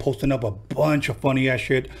I've been posting up a bunch of funny ass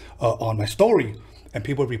shit on my story, and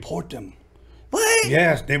people report them. What?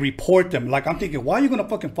 Yes, they report them. Like, I'm thinking, why are you gonna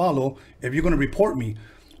fucking follow if you're gonna report me?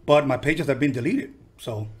 But my pages have been deleted,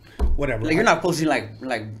 so whatever. Like, you're not posting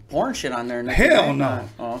like porn shit on there. Hell no.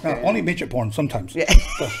 Oh, okay. No, only midget porn sometimes. Yeah.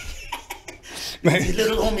 These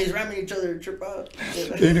little homies ramming each other, trip out.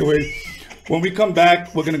 Anyway. When we come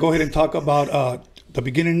back, we're going to go ahead and talk about the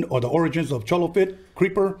beginning or the origins of Cholofit,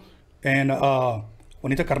 Creeper, and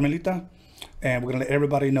Juanita Carmelita. And we're going to let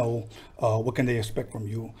everybody know what can they expect from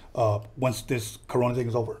you once this Corona thing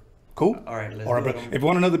is over. Cool? All right, let's do it. If you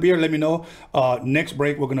want another beer, let me know. Next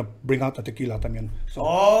break, we're going to bring out the tequila también. So,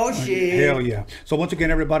 oh, shit. Hell yeah. So once again,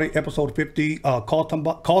 everybody, episode 50,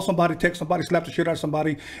 call somebody, text somebody, slap the shit out of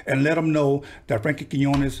somebody, and let them know that Frankie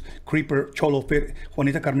Quinones, Creeper, Cholofit,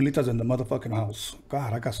 Juanita Carmelita's in the motherfucking house.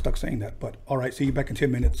 God, I got stuck saying that. But all right, see you back in 10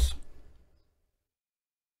 minutes.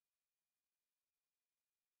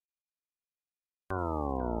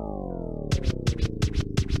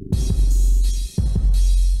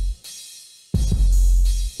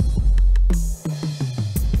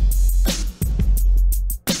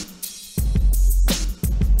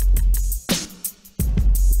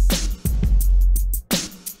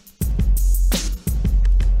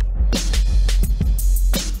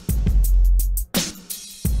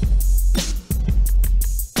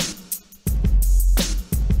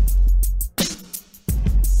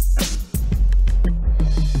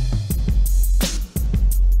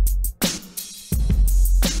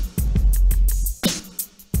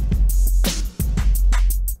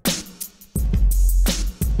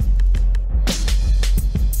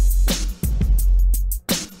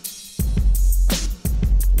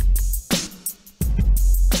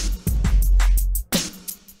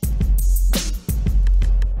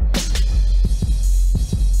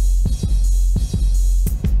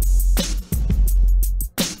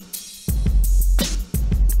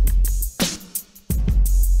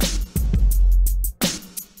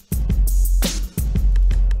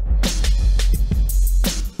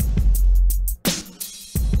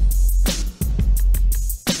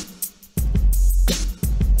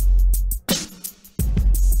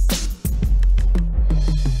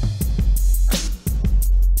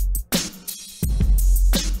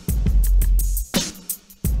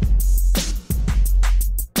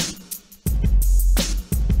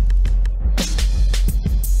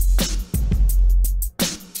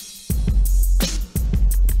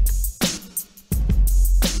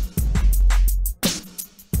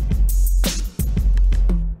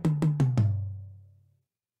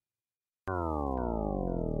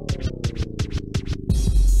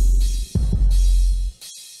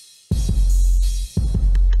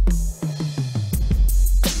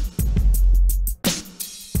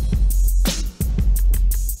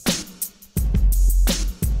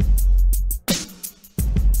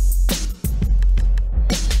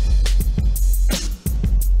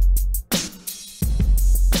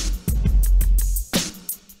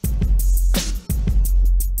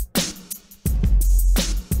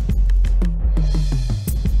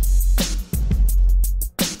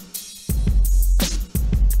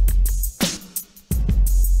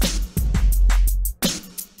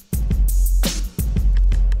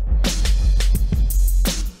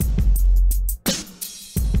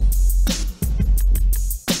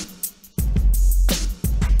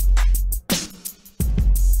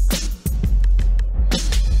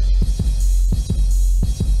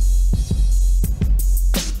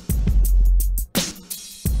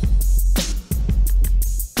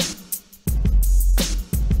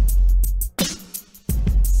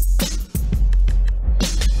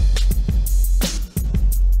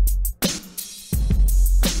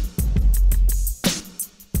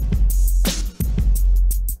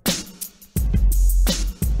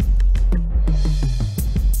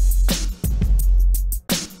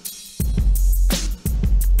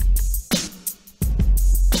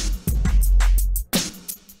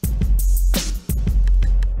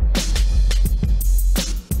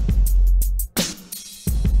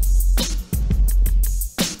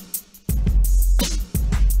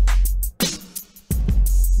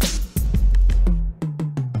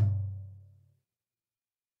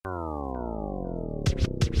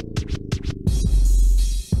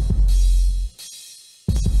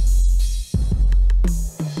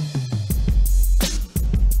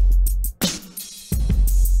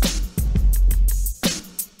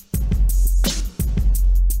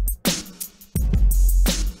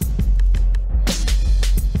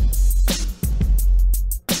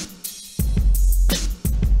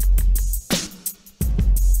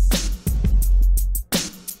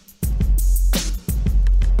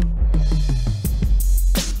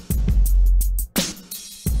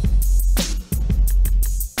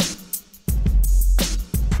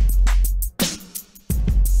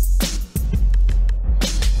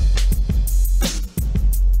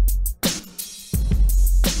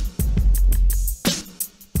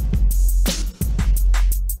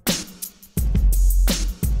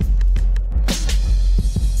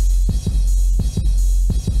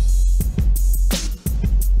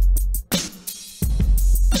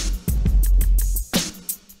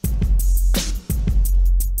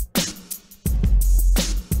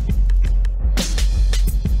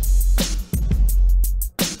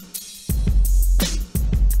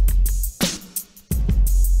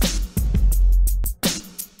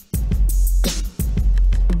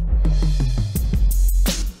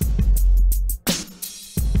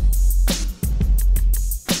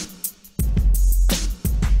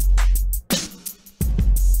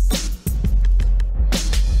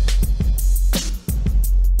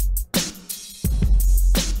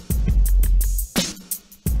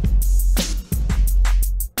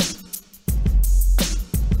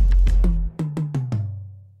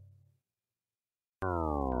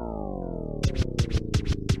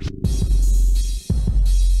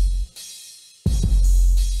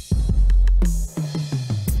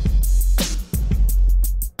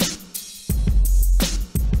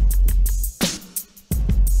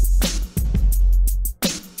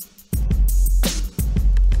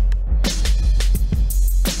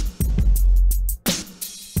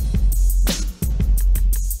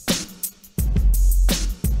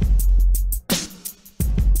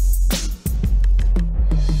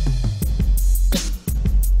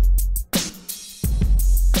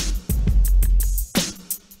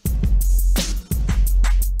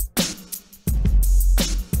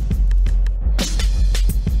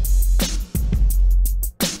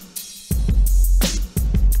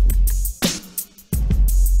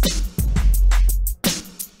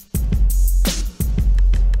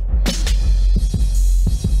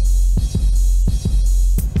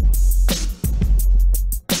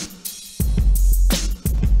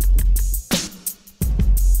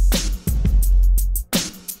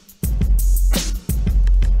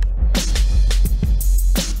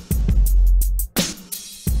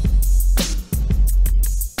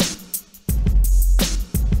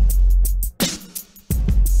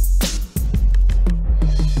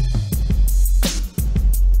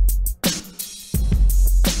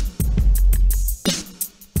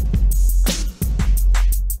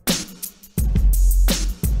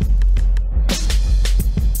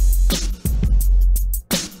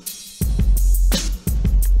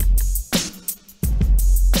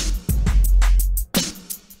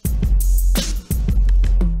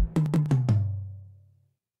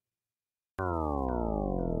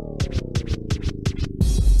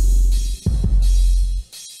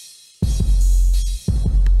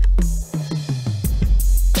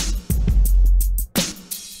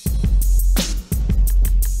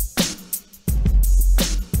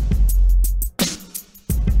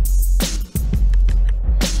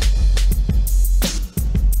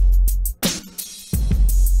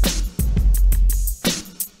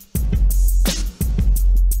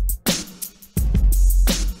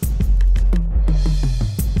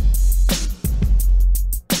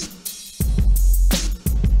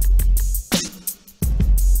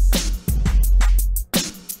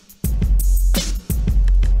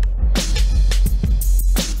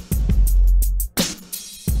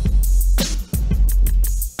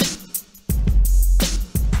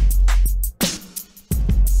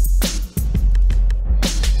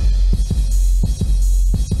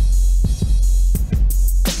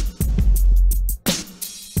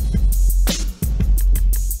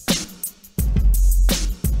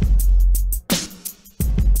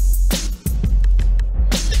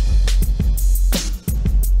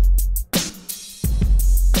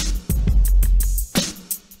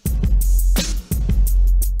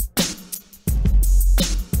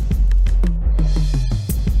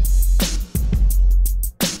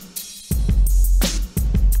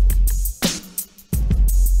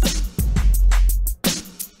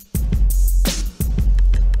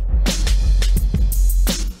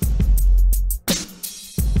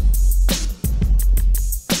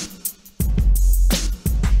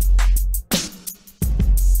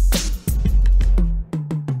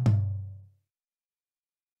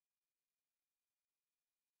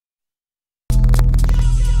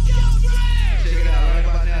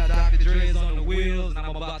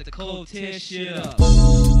 about to cold tear shit up.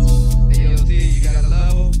 Hey, yo, D, you got a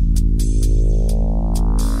level?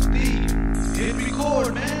 Steve, hit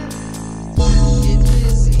record, man. Get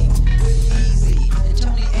busy, easy, and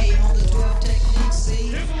Tony A on the 12 technique, see?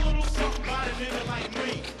 Here's a little something about a nigga like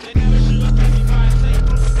me. They never should have 55 cents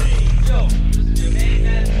from the stage. Yo, this is your main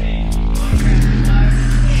man, Steve.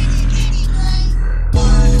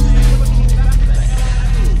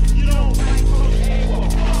 You don't like Coach A, well,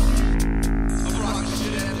 fuck I'm rocking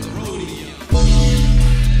shit out of the Roadium.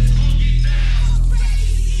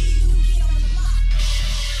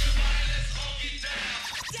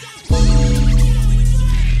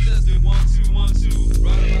 Let's do 1, 2, 1, 2.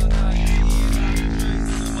 Right about now, you need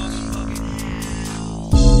the motherfucking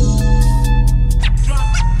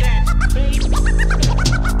drop that bass.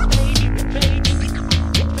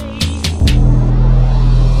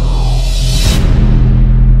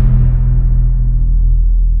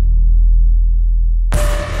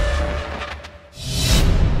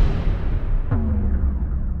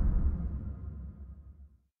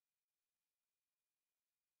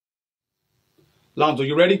 Lonzo,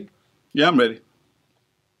 you ready? Yeah, I'm ready.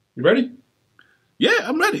 You ready? Yeah,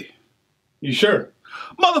 I'm ready. You sure?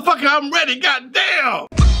 Motherfucker, I'm ready, goddamn!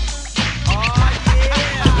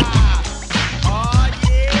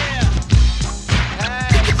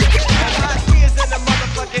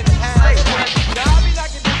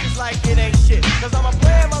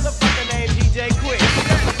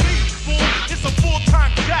 It's a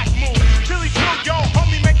full-time jack move. Till he kill yo,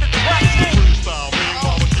 homie, make the crack move.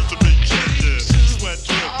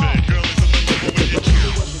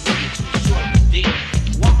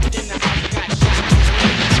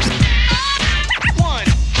 One,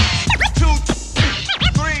 two,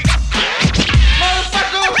 three.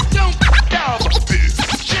 Motherfucker, don't down.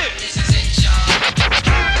 Shit.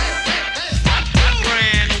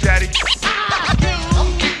 Granddaddy. I'm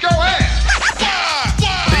kick your ass.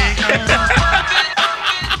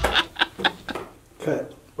 Cut.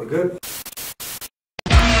 We're good?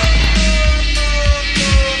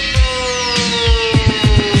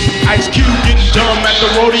 Ice Cube getting dumb at the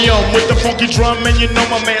Roadium with the funky drum, and you know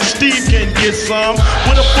my man Steve can get some.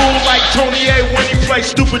 With a fool like Tony A when he plays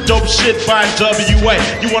stupid dope shit by WA.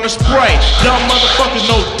 You wanna spray? Dumb motherfuckers,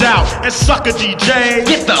 no doubt. And sucker DJ.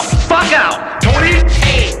 Get the fuck out! Tony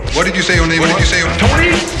A. What did you say your name was? What did you say your name? Tony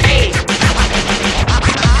A.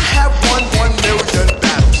 I have won 1 million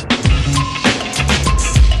battles.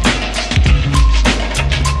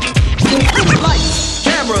 Lights,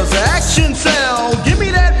 cameras, action sound. Give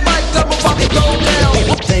me that mic, I'm about to go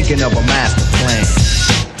down. Thinking of a master plan.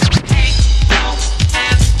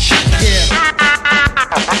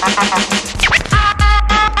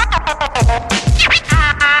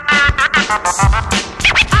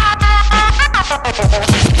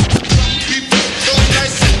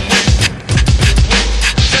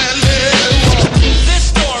 This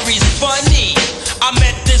story's funny. I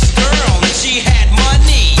met this girl and she had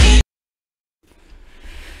money.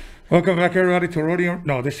 Welcome back, everybody, to Roadium.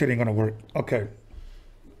 No, this shit ain't gonna work. Okay.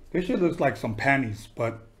 This shit looks like some panties,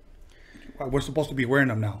 but we're supposed to be wearing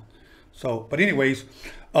them now. So, but anyways,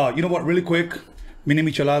 you know what? Really quick, Mini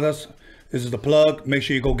Micheladas. This is the plug. Make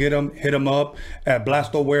sure you go get them. Hit them up at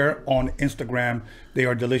Blastoware on Instagram. They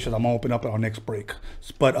are delicious. I'm gonna open up at our next break.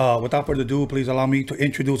 But without further ado, please allow me to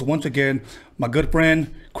introduce once again my good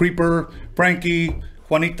friend Creeper, Frankie,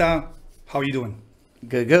 Juanita. How are you doing?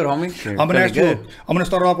 Good, homie. I'm gonna ask you. I'm gonna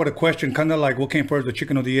start off with a question, kind of like what came first, the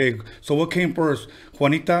chicken or the egg. So what came first,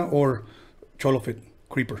 Juanita or Cholofit,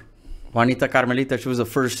 Creeper? Juanita Carmelita, she was the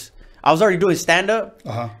first. I was already doing stand-up,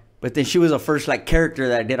 but then she was the first like character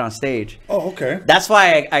that I did on stage. Oh, okay. That's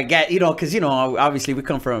why I get, because obviously we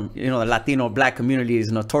come from the Latino black community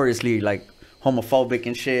is notoriously like homophobic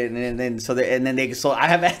and shit, and then so I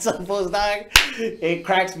have had some folks, dog. It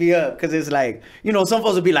cracks me up because it's like some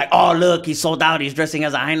folks will be like, oh look, he's sold out, he's dressing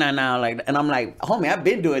as a hyena now, like, and I'm like, homie, I've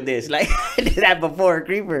been doing this, like I did that before,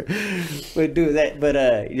 Creeper would do that, but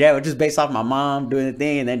yeah, it was just based off my mom doing the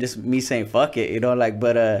thing, and then just me saying fuck it,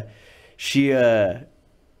 but she yeah,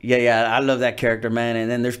 I love that character, man.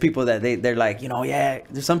 And then there's people that they're like,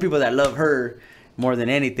 there's some people that love her more than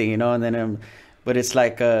anything, and then but it's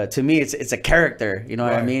like to me it's a character, you know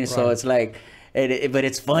what I mean? Right. So it's like but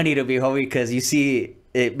it's funny to be homie because you see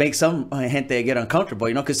it makes some gente get uncomfortable,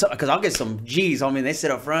 because I'll get some G's, homie, they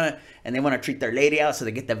sit up front and they want to treat their lady out, so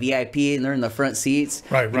they get the VIP and they're in the front seats.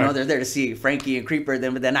 Right. They're there to see Frankie and Creeper.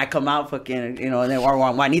 Then I come out fucking, and then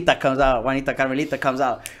Juanita comes out, Juanita Carmelita comes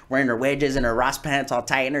out wearing her wedges and her Ross pants all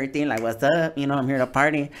tight and everything. Like, what's up? I'm here to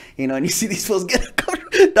party. And you see these fools get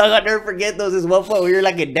uncomfortable. Dog, I'll never forget those. This one fool, we were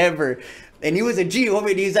like in Denver. And he was a G,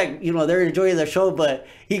 homie. And he's like, you know, they're enjoying the show, but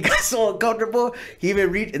he got so uncomfortable. He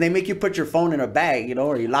even reached, and they make you put your phone in a bag, you know,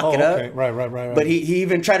 or you lock it up. Right. But he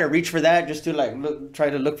even tried to reach for that just to like try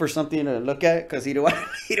to look for something to look at because he didn't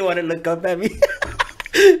want to look up at me.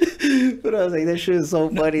 But I was like, that shit is so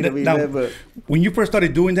funny to me, now, man. But when you first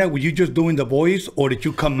started doing that, were you just doing the voice, or did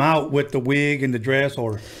you come out with the wig and the dress,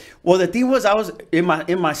 or? Well, the thing was, I was in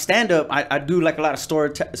my stand up. I do like a lot of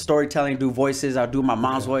storytelling, do voices. I do my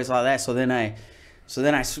mom's voice, all that. So then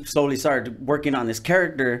I slowly started working on this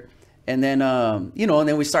character, and then you know, and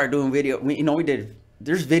then we started doing video.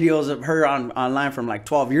 There's videos of her online from like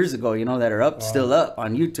 12 years ago, you know, that are up still up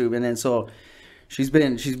on YouTube, and then so she's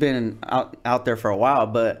been out there for a while.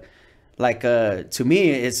 But like to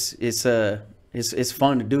me, it's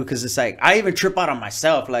fun to do because it's like I even trip out on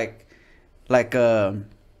myself, like.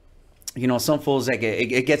 You know, some fools like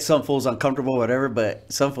it gets some fools uncomfortable, whatever.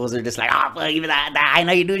 But some fools are just like, oh, fuck, even that I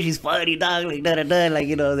know you do. She's funny, dog. Like da da da. Like,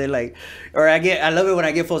 you know, they're like, or I love it when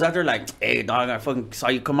I get fools after like, hey, dog, I fucking saw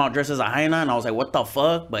you come out dressed as a hyena, and I was like, what the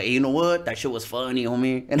fuck? But you know what? That shit was funny,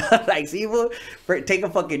 homie. And I'm like, see, fool, take a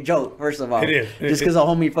fucking joke first of all. It is. Just because a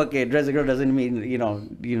homie fucking dress a girl doesn't mean you know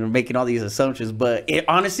making all these assumptions. But it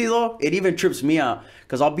honestly though, it even trips me out.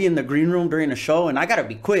 Because I'll be in the green room during the show, and I got to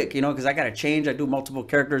be quick, you know, because I got to change. I do multiple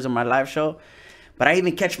characters in my live show. But I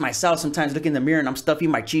even catch myself sometimes looking in the mirror, and I'm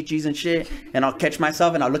stuffing my chichis and shit. And I'll catch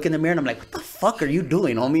myself, and I'll look in the mirror, and I'm like, what the fuck are you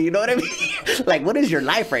doing, homie? You know what I mean? Like, what is your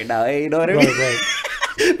life right now? Hey, you know what I mean?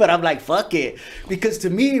 Right. But I'm like, fuck it. Because to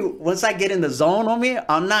me, once I get in the zone, homie,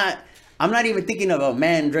 I'm not even thinking of a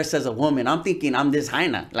man dressed as a woman. I'm thinking I'm this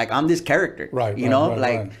hyena. Like, I'm this character. Right. You know?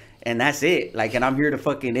 Like... And that's it. Like, and I'm here to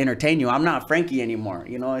fucking entertain you. I'm not Frankie anymore.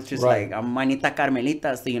 You know, it's just like I'm Manita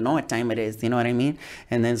Carmelita, so you know what time it is. You know what I mean?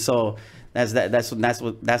 And then so that's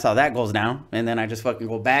how that goes down. And then I just fucking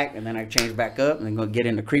go back, and then I change back up, and then go get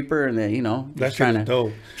into Creeper, and then you know, that's trying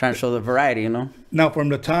dope. Trying to show the variety. You know. Now, from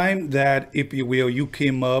the time that, if you will, you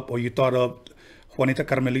came up or you thought of Juanita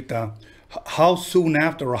Carmelita, how soon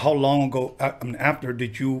after or how long ago after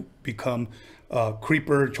did you become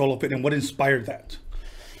Creeper, Cholofit, and what inspired that?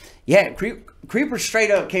 Yeah, Creeper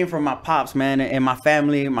straight up came from my pops, man, and my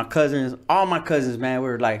family, my cousins, all my cousins, man. We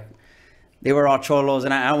were like, they were all cholos,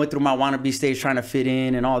 and I went through my wannabe stage trying to fit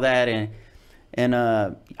in and all that, and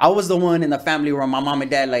I was the one in the family where my mom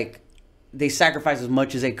and dad, like, they sacrificed as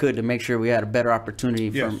much as they could to make sure we had a better opportunity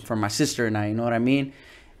for my sister and I, you know what I mean?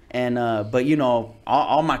 And but you know,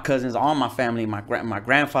 all my cousins, all my family, my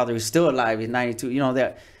grandfather who's still alive, he's 92. You know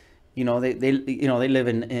that, you know they live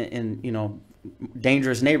in you know,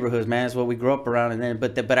 dangerous neighborhoods, man. That's what we grew up around. And then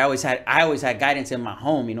but I always had guidance in my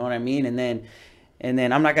home, you know what I mean? And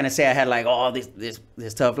then I'm not gonna say I had like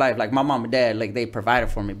this tough life. Like my mom and dad, like they provided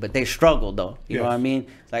for me, but they struggled though. You know what I mean?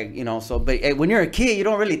 Like, you know, so but when you're a kid, you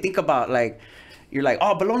don't really think about like, you're like,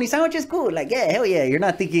 oh, bologna sandwich is cool. Like, yeah, hell yeah. You're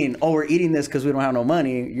not thinking, oh, we're eating this because we don't have no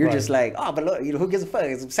money. You're just like, oh, bologna, you know, who gives a fuck?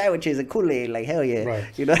 It's sandwiches and Kool-Aid. Like, hell yeah. Right.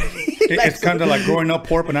 You know what I mean? Like, it's kind of like growing up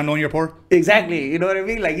poor but not knowing you're poor. Exactly. You know what I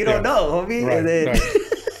mean? Like, you don't know, homie. Right, and then...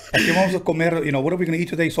 Aquí vamos a comer, you know, what are we going to eat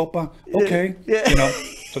today? Sopa? Okay. Yeah. You know,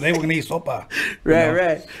 today we're going to eat sopa.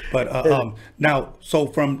 Right. But now, so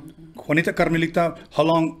from Juanita Carmelita, how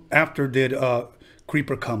long after did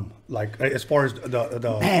Creeper come? Like, as far as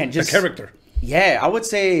the character? Yeah, I would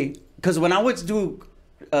say, because when I was doing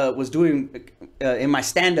in my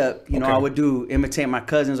stand-up, you know, I would imitate my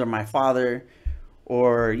cousins or my father,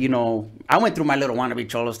 or, you know, I went through my little wannabe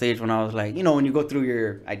cholo stage when I was like, you know, when you go through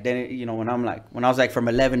your identity, you know, when I was like from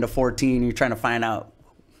 11 to 14, you're trying to find out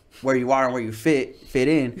where you are and where you fit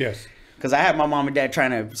in. Yes. Because I had my mom and dad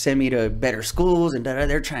trying to send me to better schools, and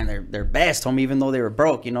they're trying their best, homie, even though they were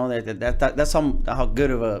broke. You know, that's how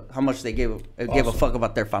good of how much they gave a fuck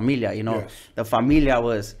about their familia. You know, yes. The familia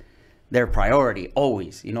was their priority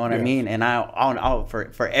always. You know what I mean? And I'll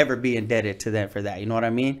forever be indebted to them for that. You know what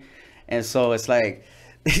I mean? And so it's like,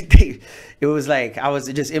 it was like I was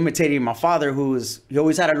just imitating my father, he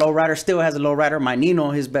always had a lowrider, still has a lowrider. My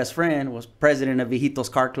Nino, his best friend, was president of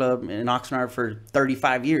Viejitos Car Club in Oxnard for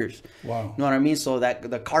 35 years. Wow. You know what I mean? So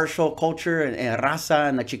that the car show culture and raza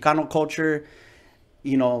and the Chicano culture,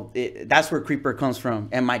 you know, that's where Creeper comes from.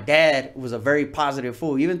 And my dad was a very positive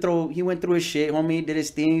fool. Even though he went through his shit, homie, did his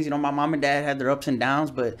things. You know, my mom and dad had their ups and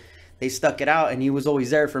downs, but they stuck it out, and he was always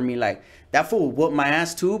there for me. Like, that fool whooped my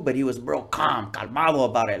ass too, but he was real calm, calmado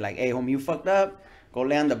about it. Like, hey, homie, you fucked up. Go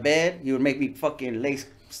lay on the bed. He would make me fucking lay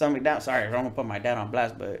stomach down. Sorry, I don't want to put my dad on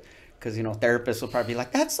blast, but because, you know, therapists will probably be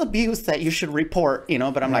like, that's abuse that you should report, you know.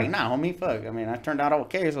 But I'm like, nah, homie, fuck. I mean, I turned out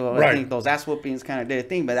okay, so I think those ass whoopings kind of did a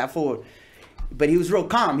thing. But that fool, but he was real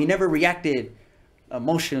calm. He never reacted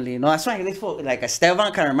emotionally. No, that's why they feel like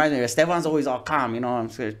Esteban kind of reminds me. Esteban's always all calm, you know. I'm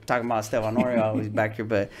talking about Esteban Noria always back here,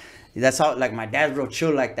 but that's how, like, my dad's real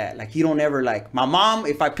chill like that. Like, he don't ever, like, my mom,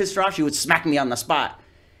 if I pissed her off, she would smack me on the spot.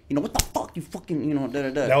 You know, what the fuck, you fucking, you know,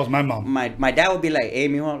 da-da-da. That was my mom. My dad would be like, hey,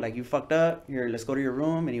 mijo, like, you fucked up. Here, let's go to your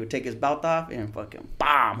room. And he would take his belt off and fucking,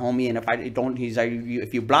 bam, homie. And if I don't, he's like,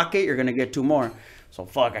 if you block it, you're going to get 2 more. So,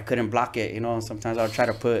 fuck, I couldn't block it, you know. Sometimes I would try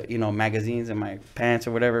to put, you know, magazines in my pants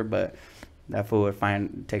or whatever, but that fool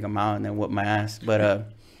would take them out and then whoop my ass. But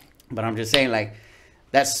I'm just saying, like,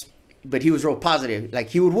 but he was real positive. Like,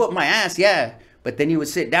 he would whoop my ass, yeah. But then he would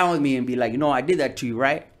sit down with me and be like, you know, I did that to you,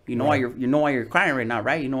 right? You know why you're crying right now,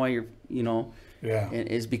 right? You know why you're, you know. Yeah. And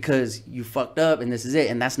it's because you fucked up and this is it.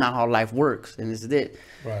 And that's not how life works. And this is it.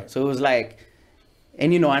 Right. So it was like,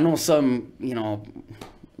 and, you know, I know some, you know,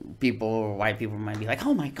 people or white people might be like,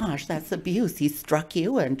 oh my gosh, that's abuse. He struck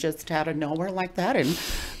you and just out of nowhere like that. And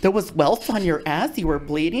there was welts on your ass. You were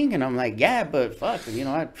bleeding. And I'm like, yeah, but fuck, you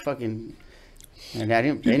know, I fucking... And I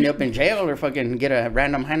didn't end up in jail or fucking get a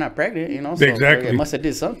random hyena pregnant, you know. So exactly. It must have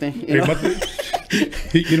did something. You know?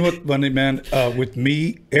 You know what, funny man? With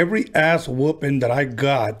me, every ass whooping that I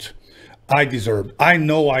got, I deserved. I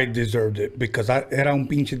know I deserved it because I era un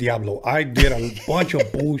pinche diablo. I did a bunch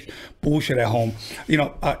of bullshit at home. You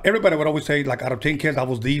know, everybody would always say, like, out of 10 kids, I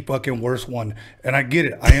was the fucking worst one. And I get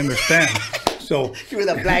it. I understand. So you were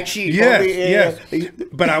the black sheep. Yes, yes.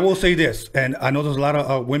 But I will say this, and I know there's a lot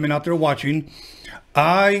of women out there watching.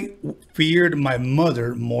 I feared my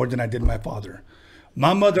mother more than I did my father.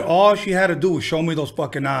 My mother, all she had to do was show me those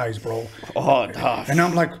fucking eyes, bro. Oh, gosh. And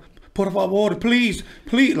I'm like, por favor, please,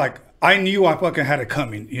 please. Like, I knew I fucking had it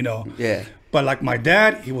coming, you know. Yeah. But like my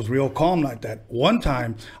dad, he was real calm like that. One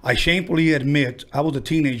time, I shamefully admit, I was a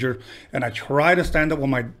teenager, and I tried to stand up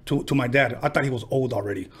with to my dad. I thought he was old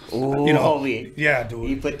already. Oh, you know, homie. Yeah, dude.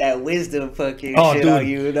 He put that wisdom fucking dude. shit on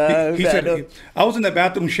you. Dog. He said, I was in the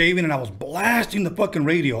bathroom shaving, and I was blasting the fucking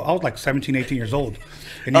radio. I was like 17, 18 years old.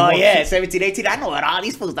 And oh, yeah, 17, 18. I know what all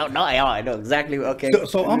these fools don't know. I know exactly. Okay.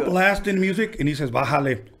 So I'm blasting music, and he says,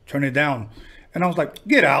 bájale, turn it down. And I was like,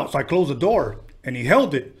 get out. So I closed the door, and he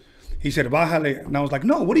held it. He said, bájale. And I was like,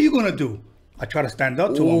 no, what are you going to do? I tried to stand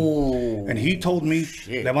up to him. And he told me,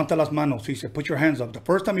 levanta las manos. He said, put your hands up. The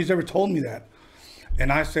first time he's ever told me that.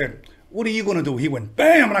 And I said, what are you going to do? He went,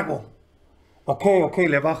 bam. And I go, okay,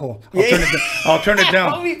 le bajo. I'll turn it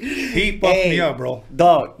down. He fucked me up, bro.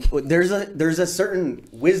 Dog, there's a certain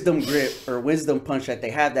wisdom grip or wisdom punch that they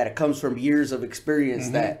have that it comes from years of experience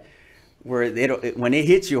that where when it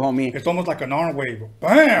hits you, homie, it's almost like an arm wave.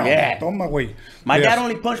 Bam! Yeah. On my way. My dad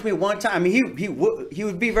only punched me one time. I mean, he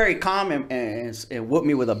would be very calm and whoop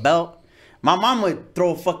me with a belt. My mom would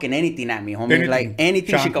throw fucking anything at me, homie. Like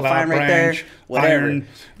anything she could find right there, whatever. Iron,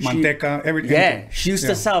 manteca, everything. Yeah, she used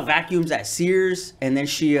to sell vacuums at Sears, and then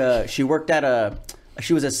she worked at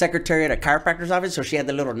she was a secretary at a chiropractor's office, so she had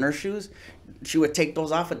the little nurse shoes. She would take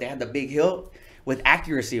those off, but they had the big hilt. With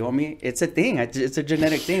accuracy, homie, it's a thing. It's a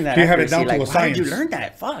genetic thing. That you had it down like, to a science. Why did you learn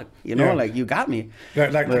that? Fuck, you know, like you got me.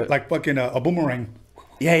 Like fucking a boomerang.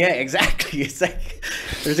 Yeah, exactly. It's like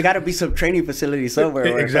there's got to be some training facility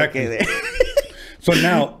somewhere. Exactly. So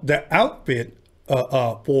now the outfit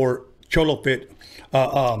for Cholofit,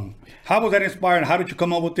 how was that inspired? How did you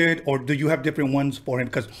come up with it, or do you have different ones for him?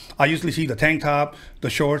 Because I usually see the tank top, the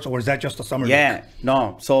shorts, or is that just the summer? Yeah,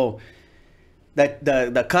 no. So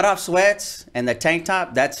the cutoff sweats and the tank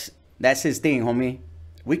top, that's his thing, homie.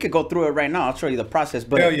 We could go through it right now. I'll show you the process.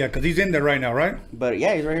 But hell yeah, because he's in there right now, right? But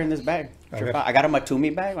yeah, he's right here in this bag. Okay. I got him a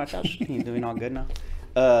Toomey bag. Watch out, he's doing all good now.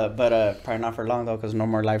 But probably not for long though, because no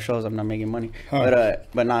more live shows. I'm not making money. But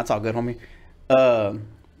no, it's all good, homie.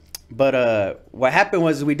 But what happened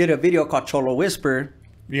was we did a video called Cholo Whisper.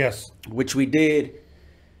 Yes. Which we did.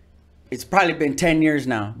 It's probably been 10 years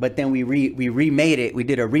now, but then we remade it. We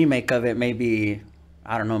did a remake of it maybe,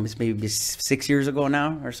 I don't know, maybe 6 years ago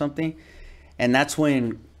now or something. And that's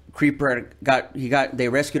when Creeper they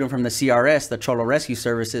rescued him from the CRS, the Cholo Rescue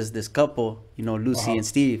Services, this couple, you know, Lucy and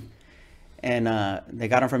Steve. And they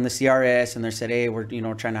got him from the CRS, and they said, hey, we're, you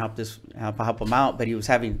know, trying to help him out. But he was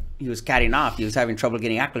catting off. He was having trouble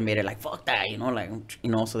getting acclimated. Like, fuck that, you know, like, you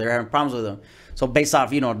know, so they were having problems with him. So based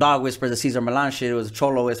off, you know, Dog Whisper, the Cesar Milan shit, it was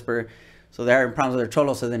Cholo Whisper. So they're having problems with their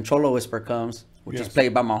Cholo. So then Cholo Whisper comes, which is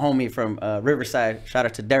played by my homie from Riverside. Shout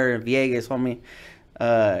out to Darren Villegas, homie.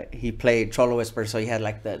 He played Cholo Whisper, so he had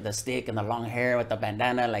like the stick and the long hair with the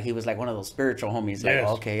bandana. Like he was like one of those spiritual homies. Like,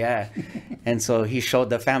 okay, yeah. And so he showed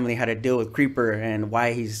the family how to deal with Creeper and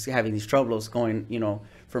why he's having these troubles going, you know,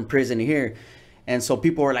 from prison to here. And so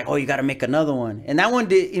people were like, oh, you got to make another one. And that one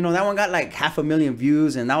did, you know, that one got like 500,000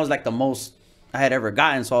 views, and that was like the most ever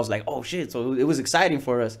gotten. So I was like, oh shit. So it was exciting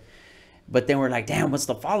for us. But then we're like, damn, what's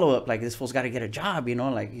the follow-up? Like, this fool's got to get a job, you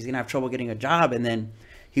know? Like, he's going to have trouble getting a job. And then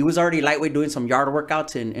he was already lightweight doing some yard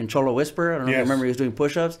workouts in Cholo Whisper. I don't know if you remember, he was doing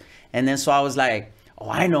push-ups. And then so I was like, oh,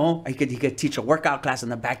 I know. He could teach a workout class in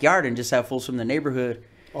the backyard and just have fools from the neighborhood.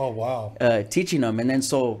 Oh, wow. Teaching them. And then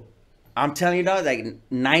so I'm telling you, dog, like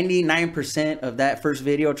 99% of that first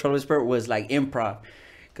video, Cholo Whisper, was like improv.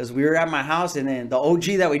 Because we were at my house, and then the OG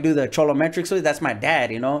that we do the Cholometrics with, that's my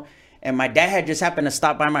dad, you know? And my dad had just happened to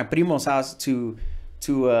stop by my primo's house to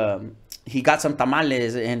he got some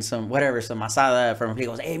tamales and some asada from him. He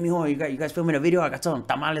goes, hey, mijo, you guys filming a video? I got some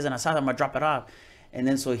tamales and asada. I'm going to drop it off. And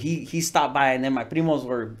then so he stopped by, and then my primos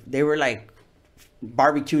were like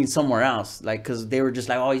barbecuing somewhere else. Like, because they were just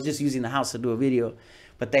like, oh, he's just using the house to do a video.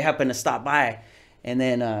 But they happened to stop by. And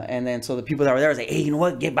then so the people that were there was like, hey, you know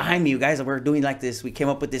what? Get behind me, you guys. We're doing like this. We came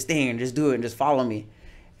up with this thing, and just do it and just follow me.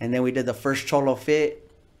 And then we did the first Cholofit.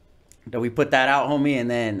 That we put that out, homie, and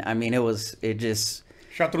then I mean it just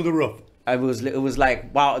shot through the roof. It was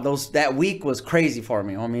like, wow, that week was crazy for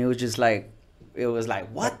me, homie. It was like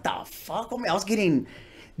what the fuck, homie? I was getting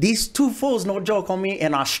these two fools, no joke, homie,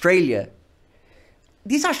 in Australia.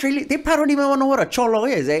 These Australians, they probably don't even know what a cholo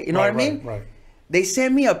is, eh? You know what I mean? Right. They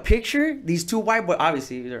sent me a picture. These two white boys,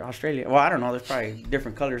 obviously they're Australian. Well, I don't know. There's probably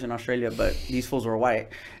different colors in Australia, but these fools were white.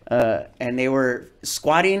 And they were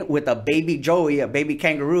squatting with a baby Joey, a baby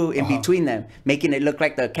kangaroo in between them, making it look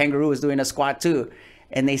like the kangaroo was doing a squat too.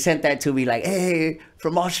 And they sent that to me like, hey,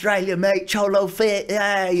 from Australia, mate, Cholo Fit.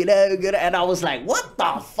 Yeah, you know, good. And I was like, what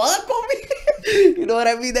the fuck, homie? You know what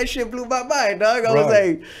I mean? That shit blew my mind, dog. I was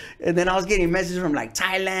like, and then I was getting messages from like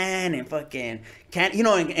Thailand and fucking, you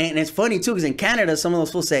know, and it's funny too, because in Canada, some of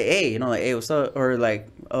those fools say, hey, you know, like, hey, what's up? Or like,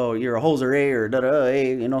 oh, you're a hoser, eh? Or da-da, hey,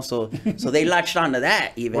 you know, so they latched onto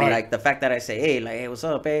that even. Like the fact that I say, hey, like, hey, what's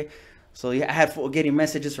up, eh? So yeah, I had getting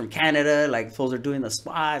messages from Canada, like fools are doing the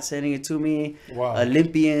spot, sending it to me. Wow.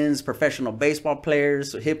 Olympians, professional baseball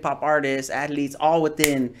players, hip hop artists, athletes, all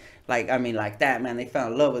within, like, I mean, like that, man. They fell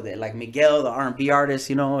in love with it. Like Miguel, the R&B artist,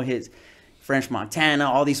 you know, his French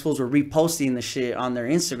Montana, all these fools were reposting the shit on their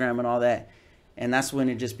Instagram and all that. And that's when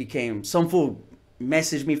it just became, some fool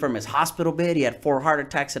messaged me from his hospital bed. He had 4 heart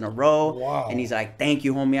attacks in a row. Wow. And he's like, thank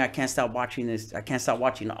you, homie. I can't stop watching this. I can't stop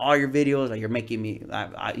watching all your videos. Like, you're making me,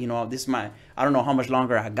 you know, this is my, I don't know how much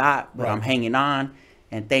longer I got, but I'm hanging on.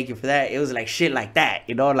 And thank you for that. It was like shit like that,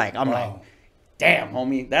 you know, like, I'm like, damn,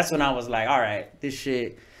 homie. That's when I was like, all right, this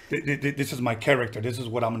shit. This is my character. This is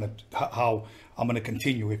what how I'm going to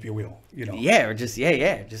continue, if you will, you know. Yeah, or just,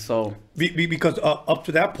 just so. Because up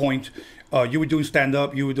to that point, you were doing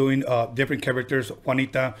stand-up, you were doing different characters,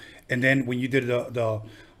 Juanita, and then when you did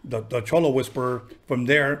the Cholo Whisperer, from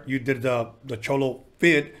there, you did the Cholo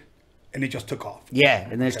Fit, and it just took off. Yeah,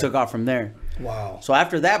 and then it took off from there. Wow. So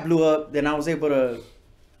after that blew up, then I was able to,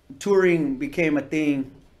 touring became a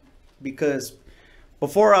thing, because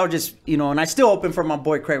before I was just, you know, and I still open for my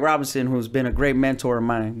boy Craig Robinson, who's been a great mentor of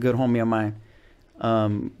mine, good homie of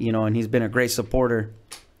mine, you know, and he's been a great supporter.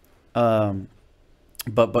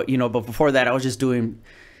 But you know, but before that, I was just doing,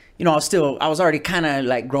 you know, I was already kind of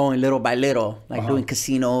like growing little by little, like doing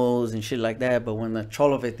casinos and shit like that. But when the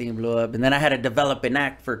Cholofit thing blew up, and then I had to develop an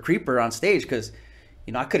act for Creeper on stage, because,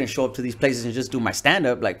 you know, I couldn't show up to these places and just do my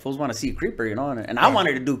stand-up. Like, fools want to see Creeper, you know, and I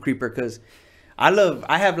wanted to do Creeper because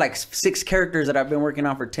I have like 6 characters that I've been working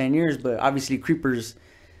on for 10 years, but obviously Creeper's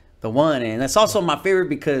the one, and that's also my favorite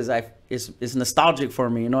because it's nostalgic for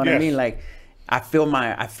me, you know what I mean? Like, I feel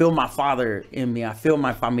my father in me. I feel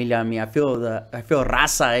my familia in me. I feel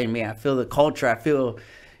raza in me. I feel the culture. I feel,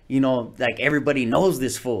 you know, like everybody knows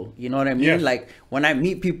this fool. You know what I mean? Yes. Like, when I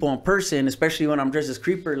meet people in person, especially when I'm dressed as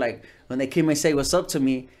Creeper, like when they came and say what's up to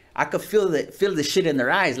me, I could feel the shit in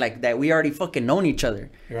their eyes, like that we already fucking known each other.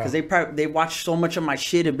 Because they watched so much of my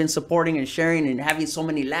shit, have been supporting and sharing and having so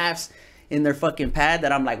many laughs in their fucking pad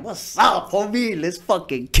that I'm like, what's up, homie? Let's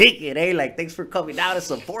fucking kick it, eh? Like, thanks for coming out and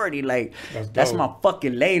supporting. Like, that's my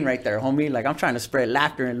fucking lane right there, homie. Like, I'm trying to spread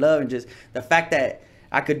laughter and love, and just the fact that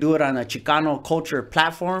I could do it on a Chicano culture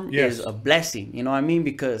platform is a blessing. You know what I mean?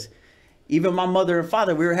 Because even my mother and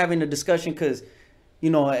father, we were having a discussion because, you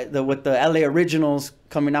know, with the LA Originals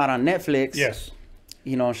coming out on Netflix. Yes.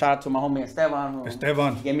 You know, shout out to my homie Esteban.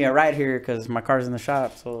 Esteban gave me a ride here because my car's in the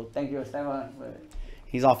shop. So thank you, Esteban. But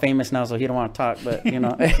he's all famous now, so he don't want to talk. But, you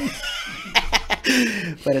know. But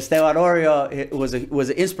Esteban Oreo was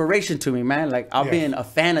an inspiration to me, man. Like, I've been a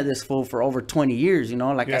fan of this fool for over 20 years, you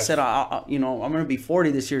know. Like I said, you know, I'm going to be 40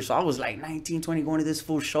 this year. So I was like 19, 20 going to this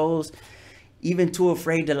fool shows. Even too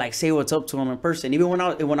afraid to like say what's up to him in person. Even when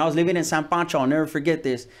I was living in San Pancho, I'll never forget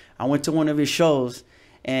this. I went to one of his shows,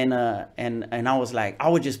 and I was like, I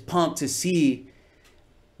was just pumped to see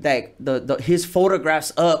like his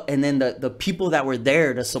photographs up, and then the people that were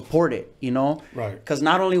there to support it, you know? Right. Because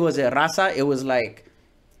not only was it Raza, it was like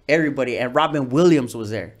everybody, and Robin Williams was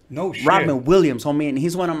there. No shit. Robin Williams, homie, and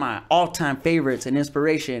he's one of my all-time favorites and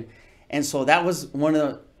inspiration. And so that was one of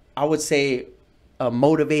the, I would say, a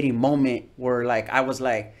motivating moment where like I was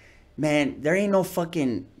like, man, there ain't no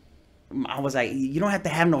fucking, I was like, you don't have to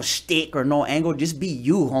have no stick or no angle, just be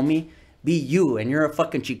you, homie. Be you, and you're a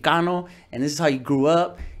fucking Chicano, and this is how you grew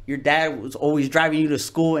up. Your dad was always driving you to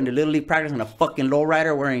school and to Little League practice in a fucking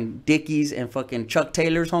lowrider wearing Dickies and fucking Chuck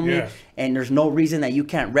Taylors, homie. Yeah. And there's no reason that you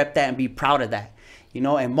can't rep that and be proud of that. You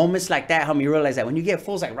know, and moments like that help me realize that when you get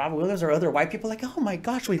fools like Robert Williams or other white people, like, oh my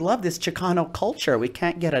gosh, we love this Chicano culture. We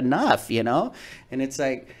can't get enough, you know? And it's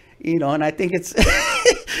like, you know, and I think it's,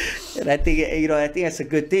 and I think, you know, I think that's a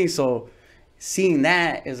good thing. So seeing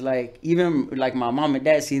that is like, even like my mom and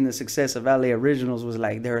dad seeing the success of LA Originals was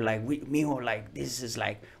like, they were like, we were like, this is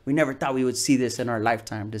like, we never thought we would see this in our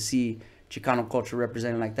lifetime, to see Chicano culture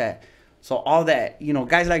represented like that. So all that, you know,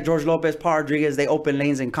 guys like George Lopez, Paul Rodriguez, they open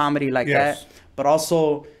lanes in comedy like that. But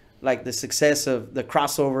also like the success of the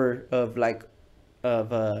crossover of like,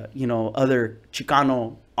 you know, other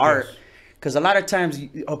Chicano art. Yes. Because a lot of times,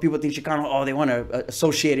 people think Chicano, oh, they want to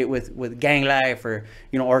associate it with gang life, or,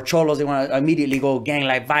 you know, or cholos, they want to immediately go gang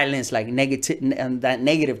life violence, like negative, and that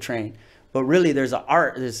negative train. But really, there's an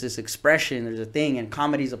art, there's this expression, there's a thing, and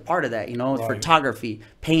comedy's a part of that, you know, photography,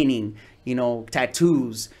 painting, you know,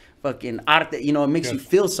 tattoos, fucking art, you know, it makes you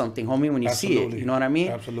feel something, homie, when you see it, you know what I mean?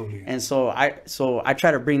 Absolutely. And so I try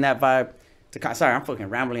to bring that vibe. Sorry, I'm fucking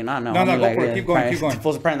rambling on now. No, like, go for it. Keep going.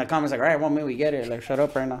 Supposed to put in the comments like, all right, well, maybe we get it. Like, shut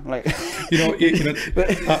up right now. Like, you know,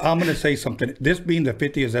 I'm going to say something. This being the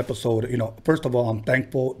 50th episode, you know, first of all, I'm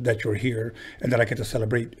thankful that you're here and that I get to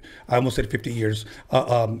celebrate. I almost said 50 years,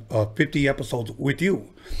 50 episodes with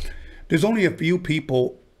you. There's only a few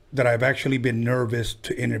people that I've actually been nervous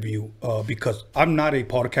to interview because I'm not a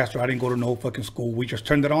podcaster. I didn't go to no fucking school. We just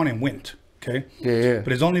turned it on and went. Okay. Yeah. But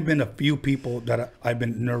there's only been a few people that I've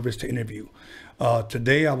been nervous to interview.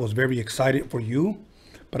 Today I was very excited for you,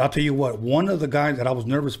 but I'll tell you what, one of the guys that I was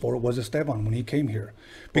nervous for was Esteban when he came here,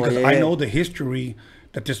 because I know the history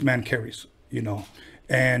that this man carries, you know,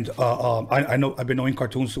 and I know I've been knowing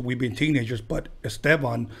cartoons since we've been teenagers, but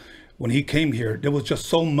Esteban, when he came here, there was just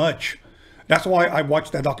so much. That's why I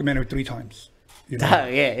watched that documentary 3 times. You know?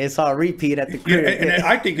 Yeah, it's all repeat at the crib. And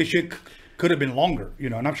I think it could have been longer, you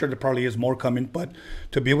know, and I'm sure there probably is more coming, but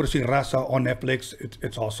to be able to see Raza on Netflix,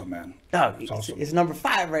 it's awesome, man. Oh, it's awesome. It's number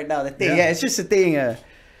 5 right now. The thing, it's just a thing. Yeah,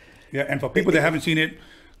 and for people that haven't seen it,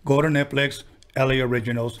 go to Netflix, LA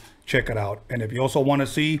Originals, check it out. And if you also want to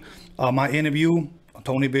see my interview,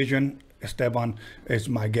 Tony Vision, Esteban is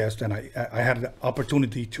my guest, and I had the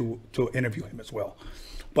opportunity to interview him as well.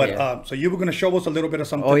 But so you were going to show us a little bit of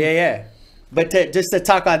something. Oh yeah. But just to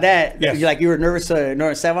talk on that, like you were nervous to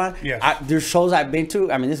North Sevan. Yes. There's shows I've been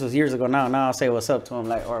to. I mean, this was years ago now. Now I'll say what's up to him,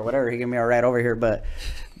 like, or whatever. He gave me a ride over here. But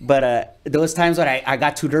those times when I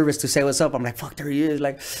got too nervous to say what's up, I'm like, fuck, there he is.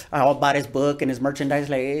 Like, I all bought his book and his merchandise,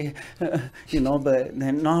 like, you know. But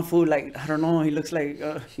then no food, like, I don't know. He looks like,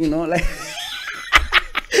 you know, like.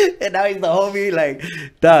 And now he's the homie, like,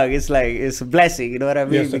 dog. It's like, it's a blessing, you know what I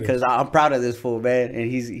mean? Yes, because I'm proud of this fool, man, and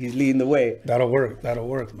he's leading the way. That'll work,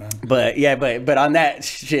 man. But yeah, but on that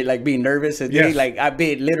shit, like being nervous and things, like I've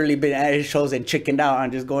literally been at his shows and chickened out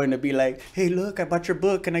on just going to be like, hey, look, I bought your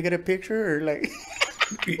book. Can I get a picture? Or like,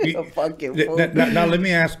 a fucking fool. Now let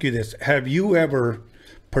me ask you this: have you ever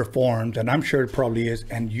performed? And I'm sure it probably is,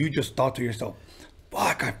 and you just thought to yourself,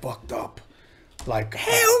 "Fuck, I fucked up." Like,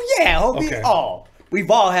 hell yeah, homie. Okay. Oh. We've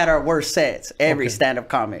all had our worst sets, every stand-up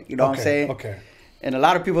comic, you know what I'm saying? Okay. And a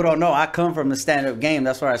lot of people don't know, I come from the stand-up game.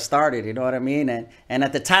 That's where I started, you know what I mean? And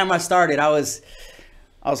at the time I started, I was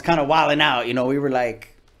kind of wilding out, you know. We were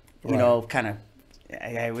like, you know, kind of,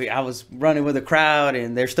 I was running with the crowd,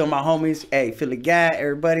 and they're still my homies. Hey, Philly Gat,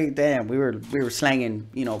 everybody, damn, we were slanging,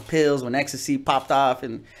 you know, pills when ecstasy popped off,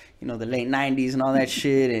 and, you know, the late 90s and all that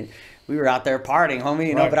shit, and we were out there partying, homie,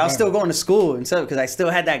 you know, but I was still going to school and stuff because I still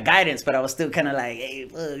had that guidance, but I was still kind of like, hey,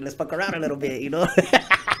 look, let's fuck around a little bit, you know?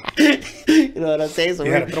 You know what I'm saying? So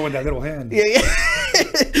you had to throw in that little hand. Yeah.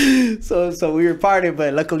 So we were partying,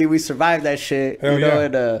 but luckily we survived that shit. Hell you know, yeah.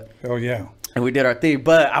 and, hell yeah. And we did our thing.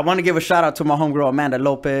 But I want to give a shout out to my homegirl, Amanda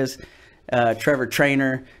Lopez, Trevor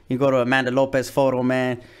Trainer. You go to Amanda Lopez photo,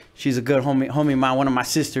 man. She's a good homie of mine, one of my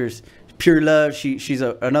sisters. Pure love. She's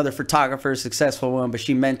another photographer, successful one, but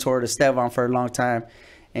she mentored Esteban for a long time.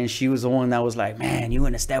 And she was the one that was like, man, you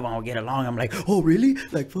and Esteban will get along. I'm like, oh really?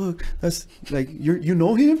 Like, fuck, that's like, you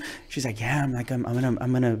know him? She's like, yeah. I'm like, I'm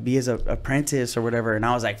gonna be his apprentice or whatever. And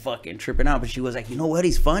I was like, fucking tripping out. But she was like, you know what?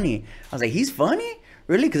 He's funny. I was like, he's funny?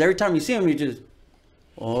 Really? Because every time you see him, you just,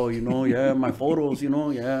 oh, you know, yeah, my photos, you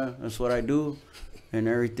know, yeah, that's what I do and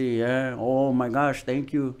everything. Yeah. Oh my gosh,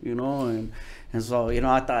 thank you, you know. And so, you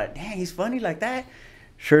know, I thought, dang, he's funny like that.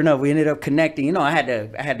 Sure enough, we ended up connecting. You know, I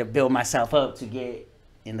had to build myself up to get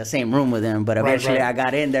in the same room with him, but eventually I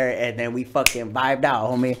got in there and then we fucking vibed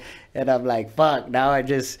out, homie. And I'm like, fuck, now I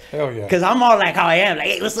just, hell yeah, because I'm all like how I am, like,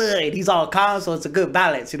 hey, what's up? And he's all calm, so it's a good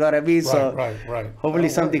balance, you know what I mean? So right. Hopefully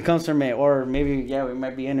something comes from it, or maybe, yeah, we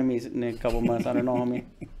might be enemies in a couple months. I don't know, homie.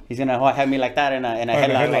 He's gonna have me like that in a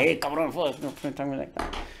headlock, like, hey, cabrón, fuck, don't talk me like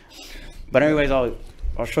that. But anyways, I'll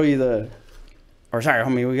show you the, or sorry,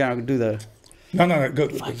 homie, we gotta do the. No,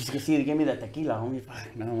 good. See, give me the tequila, homie.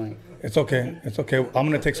 No, like, it's okay. I'm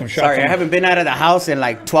gonna take some shots. Sorry, I haven't been out of the house in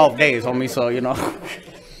like 12 days, homie. So you know.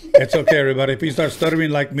 It's okay, everybody. If you start stuttering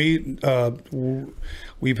like me,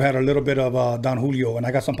 we've had a little bit of Don Julio, and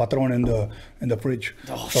I got some Patron in the fridge.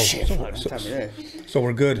 Oh shit! So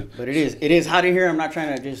we're good. But it is hot in here. I'm not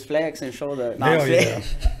trying to just flex and show the. Hell yeah.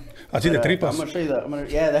 I see the tripas. I'm gonna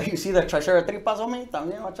show you you see the trasera tripas, homie.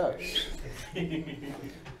 También, watch out.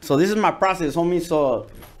 So this is my process, homie. So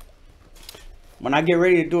when I get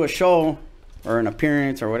ready to do a show or an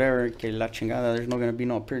appearance or whatever, que la chingada, there's not gonna be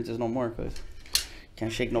no appearances no more because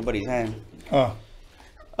can't shake nobody's hand. You're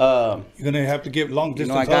gonna have to give long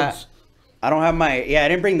distance hugs. I don't have I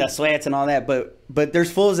didn't bring the sweats and all that, but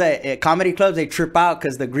there's fools at comedy clubs, they trip out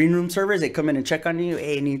because the green room servers, they come in and check on you,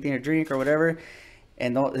 hey, anything to drink or whatever,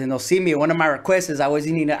 and they'll see me. One of my requests is I always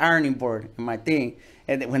need an ironing board in my thing.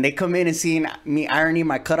 And when they come in and see me ironing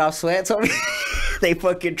my cutoff sweats, they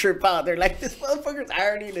fucking trip out. They're like, this motherfucker's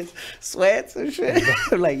ironing his sweats and shit.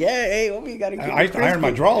 I'm like, yeah, hey, homie, you gotta get I iron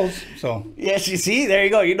my drawers, so. Yes, you see, there you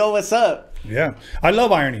go. You know what's up. Yeah, I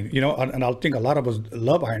love ironing, you know, and I think a lot of us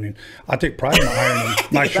love ironing. I take pride in ironing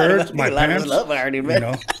my shirts, my pants. I love ironing, man. You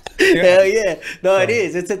know? Yeah. Hell yeah. No, it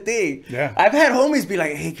is. It's a thing. Yeah. I've had homies be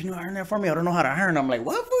like, hey, can you iron that for me? I don't know how to iron. I'm like,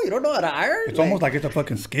 what, fool? You don't know how to iron? It's almost like it's a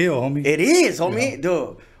fucking skill, homie. It is, homie. You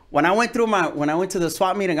know? Dude, when I went to the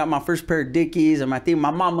swap meet and got my first pair of Dickies and my thing,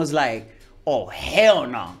 my mom was like, oh, hell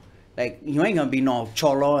no. Like, you ain't gonna be no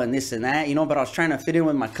cholo and this and that, you know, but I was trying to fit in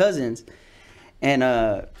with my cousins. And,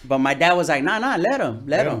 but my dad was like, nah, let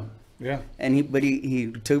him. Yeah. And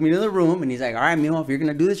he took me to the room and he's like, all right, Mimo, if you're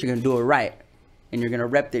gonna do this, you're gonna do it right. And you're gonna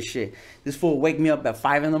rep this shit. This fool would wake me up at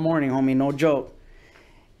 5 in the morning, homie, no joke.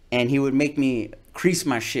 And he would make me crease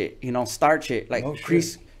my shit, you know, starch it. Like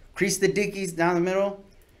crease the Dickies down the middle,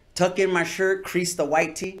 tuck in my shirt, crease the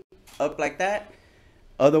white tee up like that.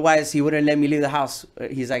 Otherwise, he wouldn't let me leave the house.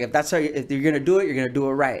 He's like, if you're gonna do it, you're gonna do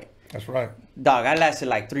it right. That's right. Dog, I lasted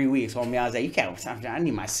like 3 weeks, homie. I was like, you can't, I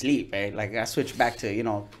need my sleep, eh? Like, I switched back to, you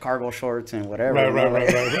know, cargo shorts and whatever. Right.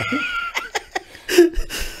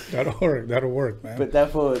 That'll work, man. But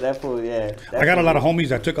that fool, yeah. I got a lot of homies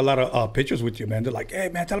that took a lot of pictures with you, man. They're like, hey,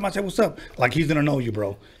 man, tell him I said what's up. Like, he's gonna know you,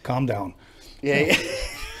 bro. Calm down. Yeah.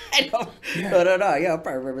 I know. Yeah. No. Yeah, I'll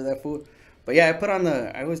probably remember that fool. But yeah,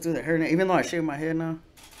 I always do the hair, even though I shave my head now.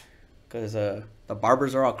 Because the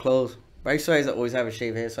barbers are all closed. But I used to always have a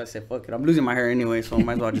shaved head, so I said, fuck it. I'm losing my hair anyway, so I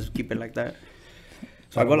might as well just keep it like that.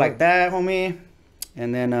 So I go like that, homie.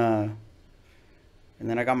 And then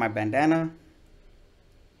I got my bandana.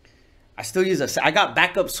 I still use I got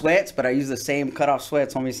backup sweats, but I use the same cutoff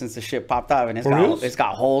sweats, homie, since the shit popped off. And it's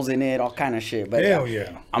got holes in it, all kind of shit. But hell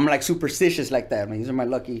yeah. I'm like superstitious like that, man. These are my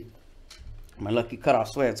lucky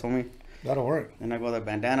cutoff sweats, homie. That'll work. And I go the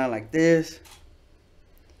bandana like this.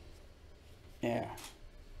 Yeah.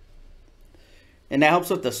 And that helps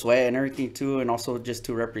with the sweat and everything too, and also just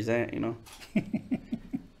to represent, you know.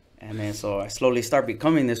 And then so I slowly start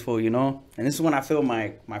becoming this fool, you know. And this is when I feel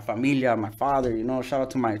my familia, my father, you know. Shout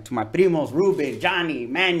out to my primos, Ruben, Johnny,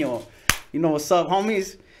 Manuel. You know what's up,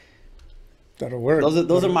 homies? That'll work.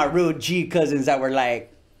 Those are my real G cousins that were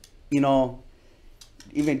like, you know,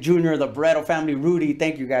 even Junior, the Barreto family, Rudy.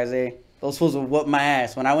 Thank you guys, eh? Those fools would whoop my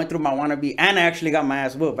ass when I went through my wannabe, and I actually got my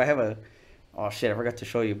ass whooped. I have oh shit, I forgot to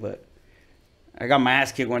show you, but I got my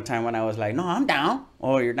ass kicked one time when I was like, no, I'm down.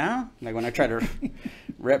 Oh, you're down? Like when I tried to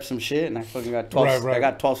rep some shit and I fucking got 12, I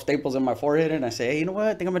got 12 staples in my forehead and I say, hey, you know what?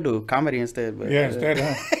 I think I'm gonna do comedy instead. But, yeah, instead,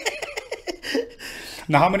 huh?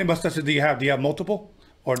 Now, how many mustaches do you have? Do you have multiple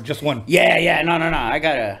or just one? Yeah. No. I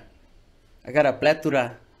got a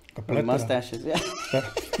plethora. Mustaches, yeah.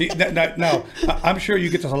 Now, I'm sure you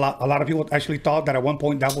get this a lot. A lot of people actually thought that at one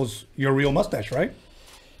point that was your real mustache, right?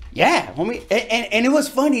 Yeah, homie, and it was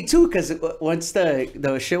funny too, cause once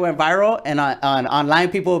the shit went viral, and on online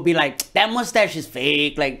people would be like, "That mustache is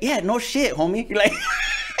fake." Like, yeah, no shit, homie. Like,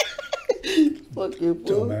 fuck you,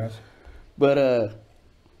 fool. But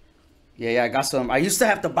yeah, I got some. I used to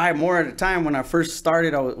have to buy more at a time when I first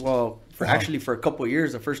started. Actually for a couple of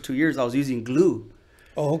years, the first 2 years, I was using glue.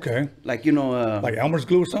 Oh, okay. Like, you know, like Elmer's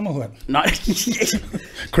glue or something. What? Not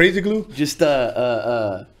crazy glue. Just like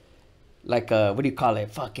what do you call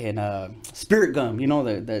it? Fucking spirit gum. You know,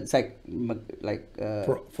 it's like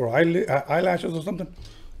for eyelashes or something.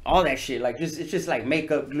 All that shit. Like it's just like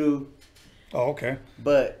makeup glue. Oh, okay.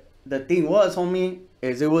 But the thing was, homie,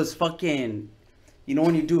 is it was fucking. You know,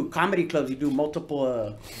 when you do comedy clubs, you do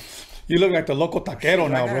multiple. You look like the local taquero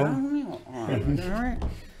now, bro. All right.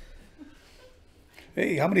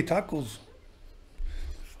 Hey, how many tacos?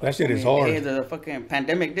 That shit is hard. Hey, the fucking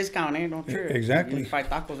pandemic discount, ain't no trip. Exactly. 5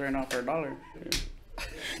 tacos right now for $1.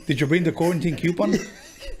 Did you bring the quarantine coupon?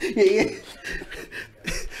 Yeah.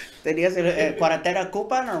 ¿Tenías el cuarentena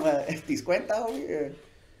coupon or descuenta?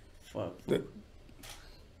 Fuck.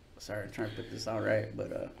 Sorry, I'm trying to put this out right,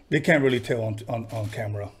 but they can't really tell on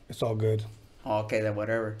camera. It's all good. Oh, okay, then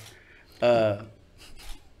whatever. But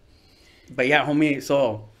yeah, homie.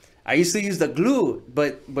 So I used to use the glue,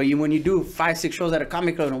 but when you do 5-6 shows at a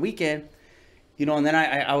comic club on a weekend, you know, and then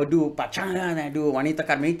I would do Pachanga, and I do Juanita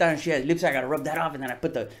Carmenita, and she has lips. I gotta rub that off, and then I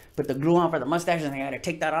put the glue on for the mustache, and I gotta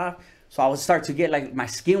take that off. So I would start to get like my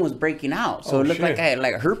skin was breaking out, so it looked like I had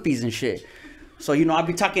like herpes and shit. So, you know, I'd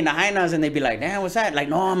be talking to hyenas and they'd be like, damn, what's that? Like,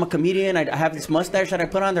 no, I'm a comedian. I have this mustache that I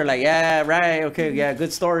put on. They're like, yeah, right. Okay, yeah,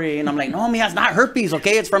 good story. And I'm like, no, me, that's not herpes,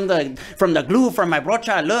 okay? It's from the glue from my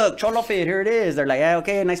brocha. Look, Cholofit, here it is. They're like, yeah,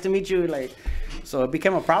 okay, nice to meet you. Like, so it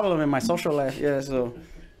became a problem in my social life. Yeah, so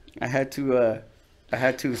I had to, but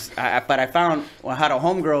I found I had a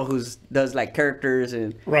homegirl who does like characters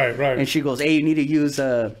and right. And she goes, hey, you need to use,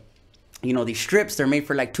 you know, these strips. They're made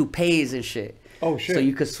for like toupees and shit. Oh shit! So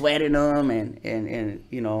you could sweat in them and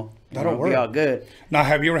you know that'll work. Be all good. Now,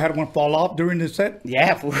 have you ever had one fall off during the set?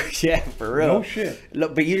 Yeah, for real. No shit.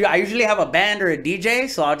 Look, but I usually have a band or a DJ,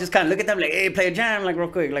 so I'll just kind of look at them like, hey, play a jam, like real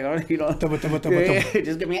quick, like you know,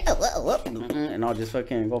 just give me and I'll just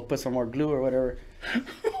fucking go put some more glue or whatever.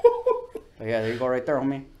 But yeah, there you go, right there,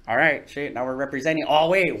 homie. All right, shit. Now we're representing. Oh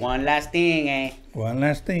wait, one last thing, eh? One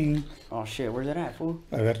last thing. Oh shit, where's it at, fool?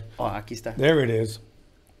 A ver. Oh, aquí está. There it is.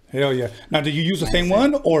 Hell yeah. Now, did you use the same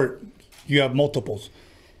one or you have multiples?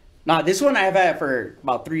 Nah, this one I've had for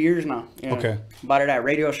about 3 years now. Yeah. Okay. Bought it at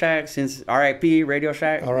Radio Shack since RIP, Radio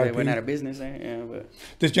Shack. RIP. They went out of business. Yeah, but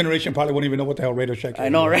this generation probably won't even know what the hell Radio Shack is. I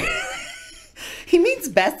know, right? He means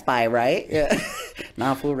Best Buy, right? Yeah.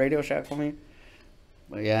 Nah, full Radio Shack for me.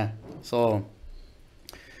 But yeah, so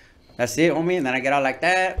that's it, homie. And then I get out like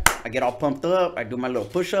that. I get all pumped up. I do my little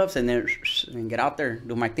push-ups and then get out there,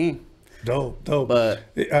 do my thing. Dope.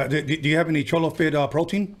 But do you have any Cholofit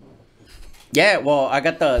protein? Yeah, well, I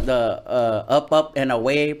got the up and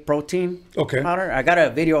away protein powder. I got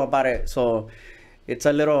a video about it. So it's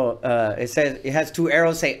a little it says it has 2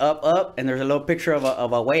 arrows say up, and there's a little picture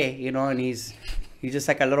of away, you know, and he's just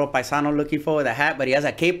like a little paisano looking for with a hat, but he has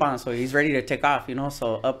a cape on, so he's ready to take off, you know.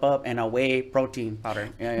 So up and away protein powder.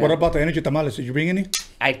 Yeah. What about the energy tamales? Did you bring any?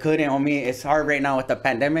 I couldn't, homie. It's hard right now with the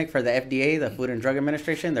pandemic for the FDA, the Food and Drug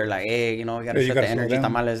Administration. They're like, hey, you know, we gotta shut the energy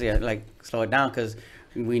tamales, like slow it down, because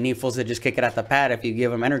we need fools to just kick it at the pad. If you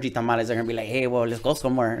give them energy tamales, they're gonna be like, hey, well, let's go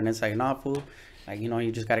somewhere. And it's like, nah, fool. Like, you know,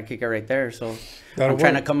 you just gotta kick it right there. So I'm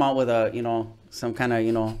trying to come out with a, you know, some kind of,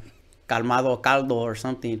 you know, calmado caldo or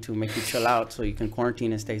something to make you chill out so you can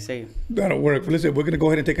quarantine and stay safe. That'll work. Listen, we're going to go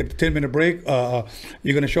ahead and take a 10-minute break. You're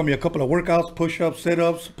going to show me a couple of workouts, push-ups,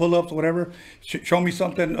 sit-ups, pull-ups, whatever. Show me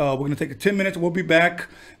something. We're going to take 10 minutes. We'll be back.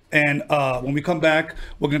 And when we come back,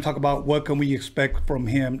 we're going to talk about what can we expect from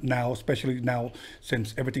him now, especially now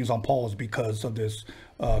since everything's on pause because of this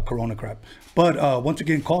corona crap. But once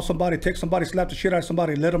again, call somebody, text somebody, slap the shit out of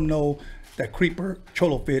somebody, let them know that Creeper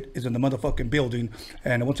Cholofit is in the motherfucking building.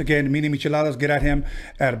 And once again, Mini Micheladas, get at him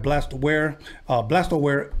at Blastaware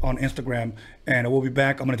on Instagram. And we'll be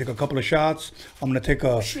back. I'm going to take a couple of shots. I'm going to take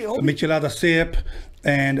a Michelada sip.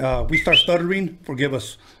 And we start stuttering, forgive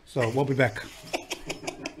us. So we'll be back.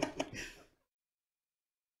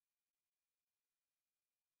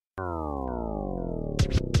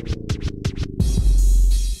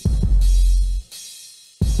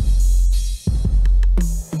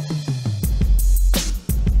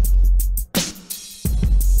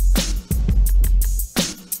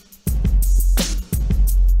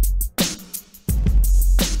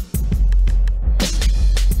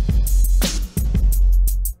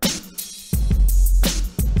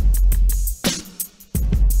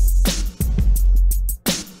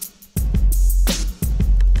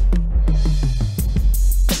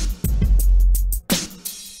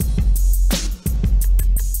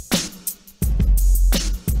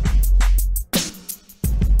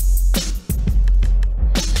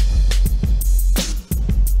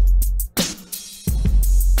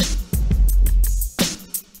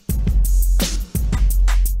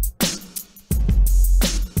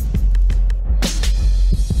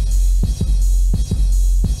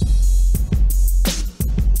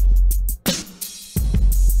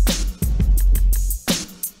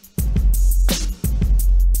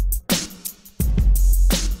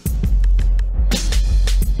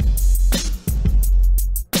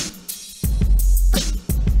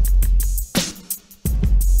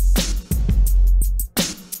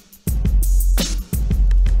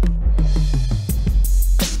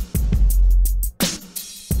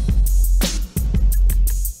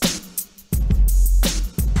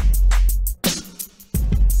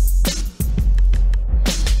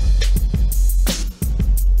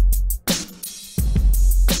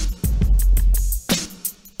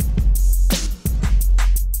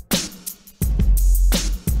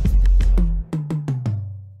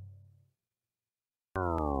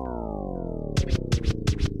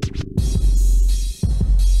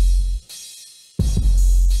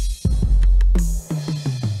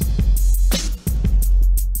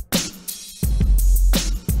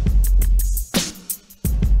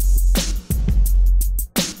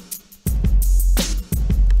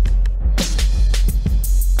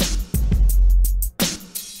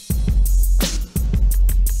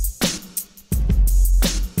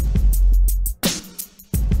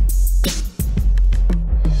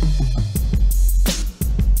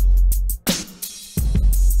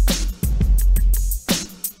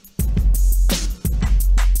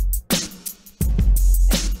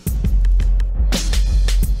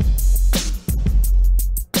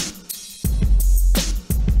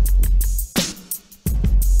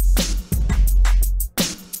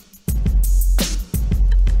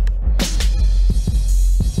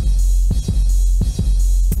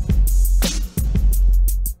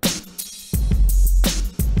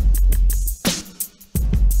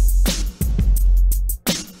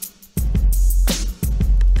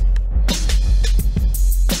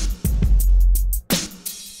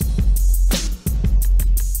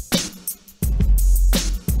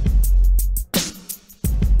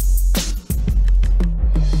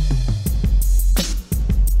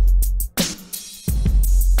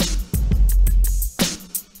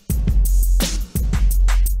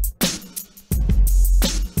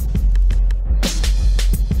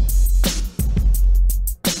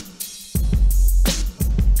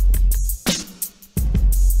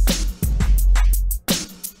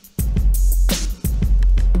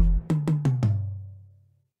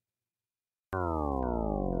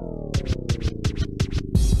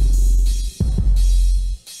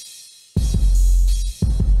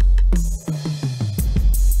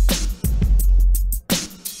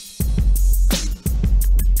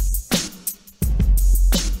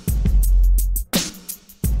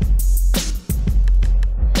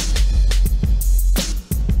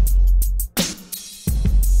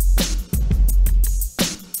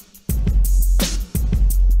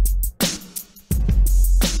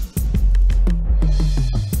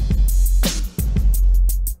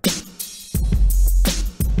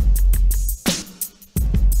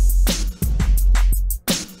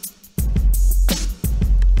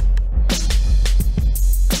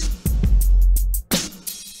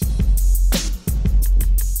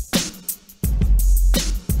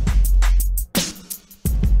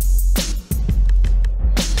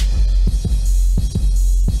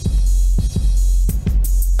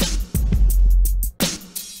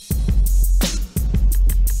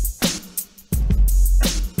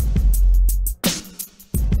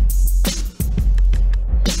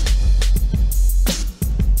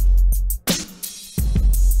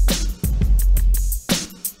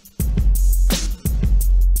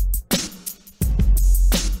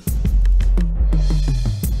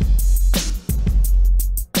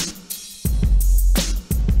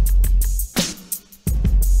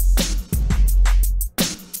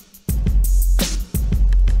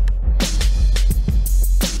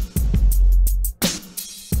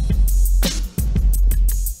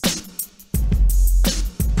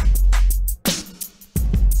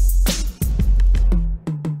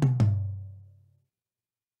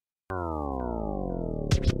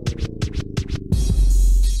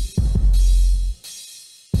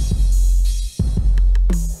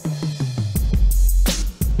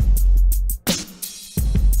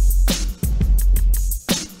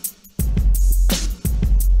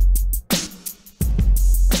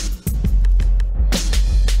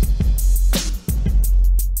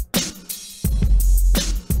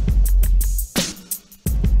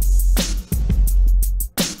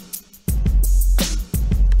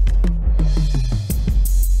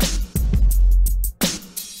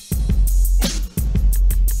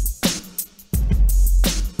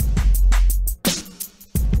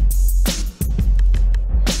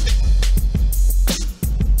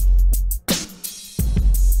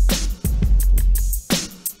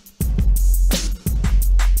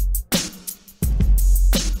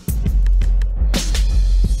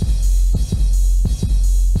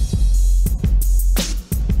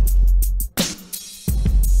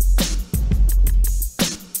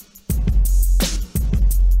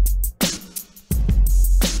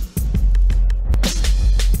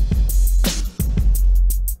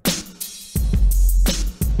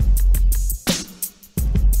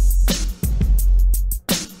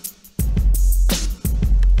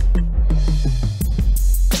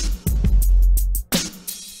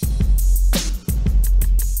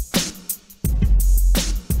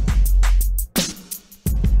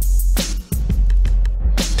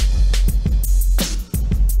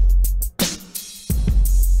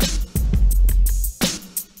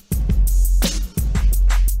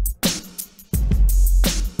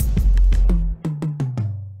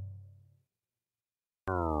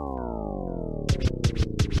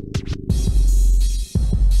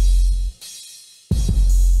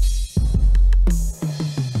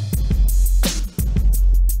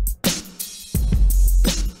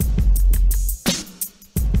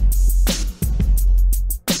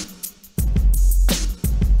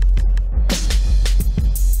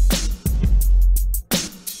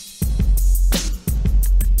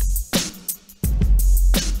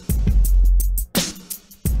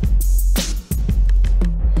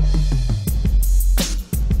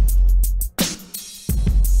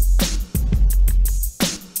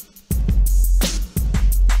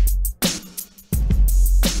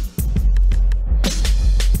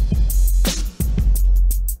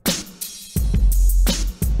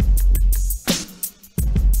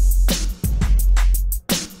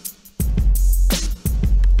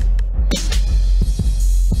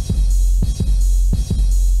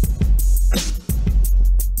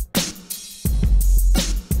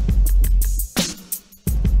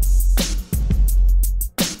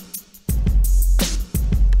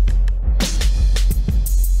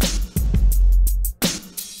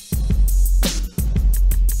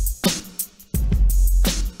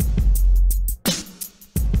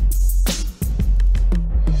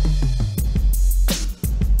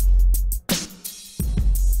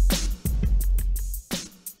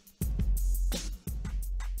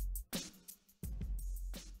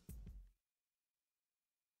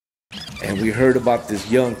 And we heard about this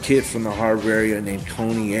young kid from the Harbor area named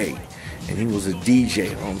Tony A. And he was a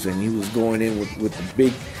DJ, Holmes, and he was going in with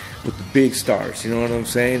the big stars, you know what I'm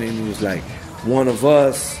saying? And he was like one of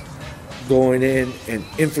us going in and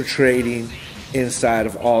infiltrating inside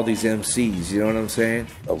of all these MCs, you know what I'm saying?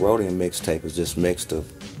 A Roadium mixtape is just mixed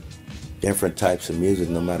of different types of music,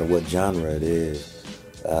 no matter what genre it is.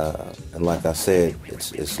 And like I said,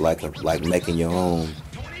 it's like making your own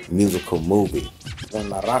musical movie. When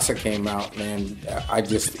La Raza came out, man,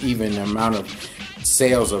 even the amount of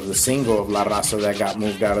sales of the single of La Raza that got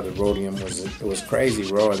moved out of the Roadium was crazy,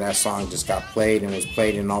 bro. And that song just got played and was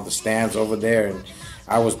played in all the stands over there. And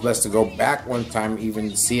I was blessed to go back one time even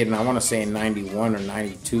to see it, and I want to say in 91 or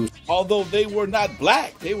 92. Although they were not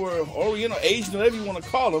black, they were Oriental, Asian, whatever you want to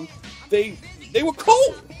call them, they were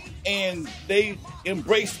cool. And they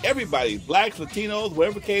embraced everybody, blacks, Latinos,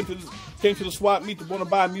 whoever came to the swap meet to want to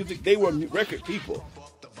buy music, they were record people.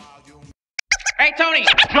 Hey, Tony,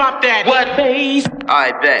 drop that. What, please?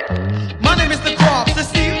 I bet. My name is the Croft, the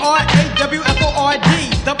C-R-A-W-F-O-R-D,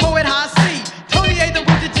 the poet high C. Tony A, the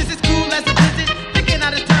wizard, just as cool as a visit. Thinking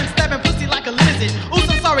out of turn, stabbing pussy like a lizard. Ooh,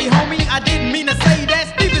 so sorry, homie, I didn't mean to say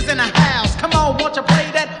that. Steve is in the house. Come on, won't you play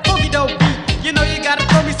that funky dope beat? You know you gotta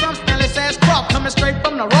throw me some Stanley's ass Croft coming straight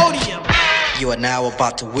from the Roadium. You are now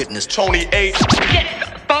about to witness Tony A. Get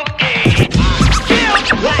funky.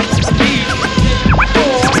 Black speed.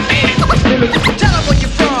 Tell her where you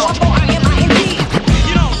from.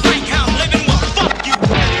 You don't think how I'm living, well, fuck you.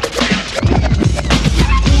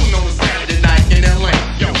 Who's on a Saturday night in LA?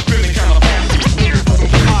 Yo, feeling kind of fancy.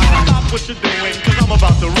 Stop what you're doing, cause I'm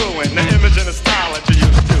about to ruin the image and the style that you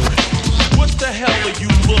used to. What the hell are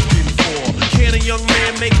you looking for? Can a young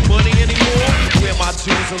man make money anymore? Wear my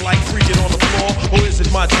jeans and like freaking on the floor? Or is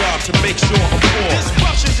it my job to make sure I'm poor?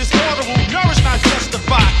 Disruptions is horrible, nourish not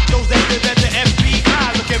justify. Those that live at the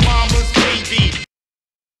FBI, look at mama's baby.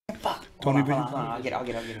 Tony B. I'll get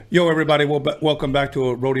it. Yo, everybody, welcome back to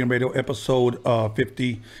Roadium Radio episode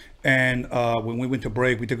 50. And when we went to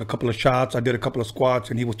break, we took a couple of shots. I did a couple of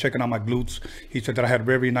squats, and he was checking out my glutes. He said that I had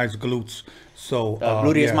very nice glutes. So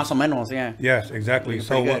gluteus yeah. más o menos, yeah. Yes, exactly.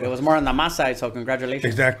 So it was more on the más side, so congratulations.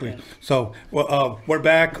 Exactly. Yeah. So we're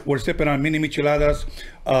back. We're sipping on mini micheladas.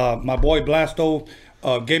 My boy Blasto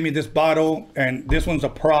gave me this bottle, and this one's a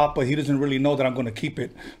prop, but he doesn't really know that I'm going to keep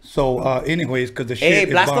it. So anyways, because the shit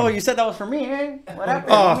is Blasto, bomb. you said that was for me, eh? What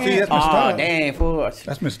happened? Oh, see, that's messed up. Oh, dang, fool.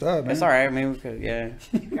 That's messed up, man. It's all right. I mean, yeah.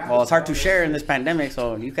 Well, it's hard to share in this pandemic,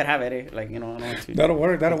 so you could have it, eh? Like, you know. I don't want to, that'll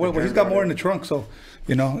work. That'll work. Well, he's got more in the trunk, so,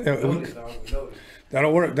 you know.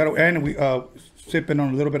 That'll work. And we sipping on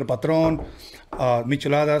a little bit of Patron,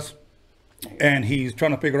 micheladas. And he's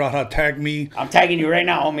trying to figure out how to tag me. I'm tagging you right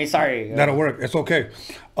now, homie. Sorry. That'll work. It's okay.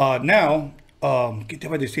 Now, ¿qué te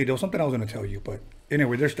iba a decir? There was something I was going to tell you, but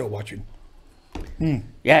anyway, they're still watching.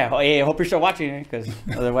 Yeah, I hope you're still watching, because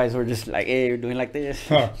otherwise we're just like, hey, you're doing like this.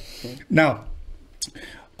 Now,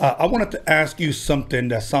 I wanted to ask you something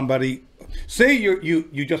that somebody, say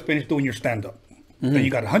you just finished doing your stand-up, and you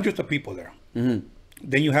got hundreds of people there. Then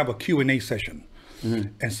you have a Q&A session,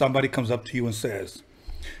 and somebody comes up to you and says,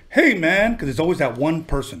 hey, man, because it's always that one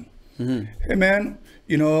person. Hey, man,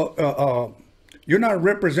 you know, you're not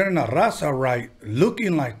representing a raza right,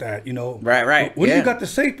 looking like that, you know. Right. What do you got to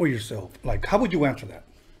say for yourself? Like, how would you answer that?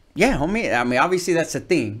 Yeah, homie. I mean, obviously, that's the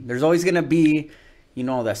thing. There's always going to be, you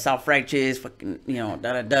know, the self-righteous, fucking, you know,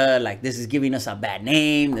 like, this is giving us a bad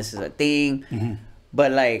name. This is a thing.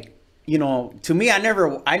 But, like, you know, to me, that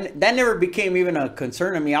never became even a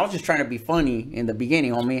concern to me. I was just trying to be funny in the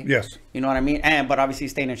beginning, homie. Yes. You know what I mean? But obviously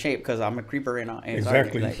staying in shape, because I'm a creeper right now.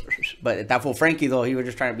 Exactly. But that fool Frankie, though, he was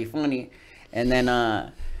just trying to be funny. And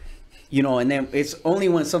then, you know, and then it's only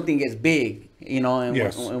when something gets big, you know, and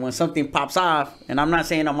yes. when something pops off, and I'm not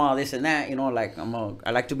saying I'm all this and that, you know, like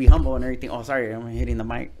I like to be humble and everything. Oh, sorry, I'm hitting the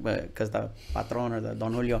mic, but because the patron or the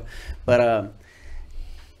Don Julio. But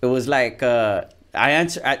it was like, the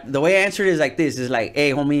way I answered it is like this, is like,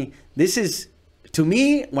 hey, homie, this is, to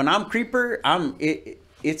me, when I'm creeper,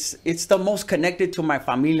 it's the most connected to my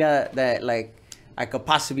familia that, like, I could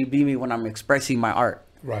possibly be me when I'm expressing my art.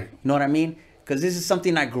 Right. You know what I mean? Because this is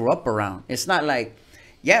something I grew up around. It's not like,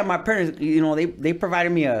 yeah, my parents, you know, they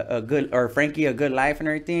provided me a good, or Frankie, a good life and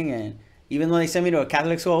everything. And even though they sent me to a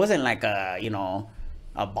Catholic school, it wasn't like a, you know,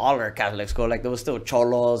 a baller Catholic school. Like, there was still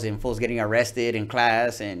cholos and fools getting arrested in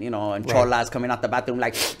class, and, you know, and cholas coming out the bathroom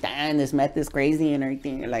like, damn, this meth is crazy and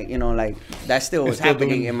everything. Like, you know, like, that still was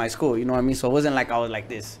happening in my school. You know what I mean? So it wasn't like I was like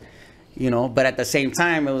this, you know. But at the same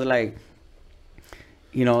time, it was like,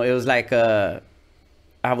 you know, it was like,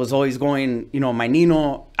 I was always going, you know, my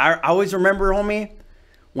Nino. I always remember, homie,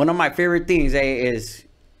 one of my favorite things is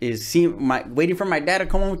waiting for my dad to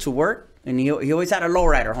come home to work. And he always had a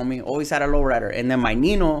lowrider, homie. Always had a lowrider. And then my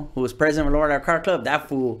Nino, who was president of Lowrider Car Club, that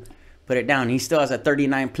fool put it down. He still has a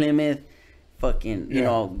 39 Plymouth, fucking, you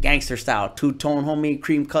know, gangster style. Two-tone, homie,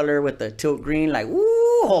 cream color with the tilt green. Like,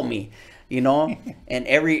 woo, homie. You know? And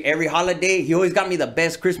every holiday, he always got me the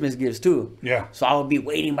best Christmas gifts, too. Yeah. So I would be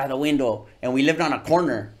waiting by the window. And we lived on a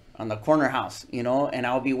corner, on the corner house, you know? And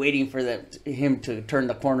I would be waiting for him to turn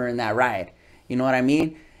the corner in that ride. You know what I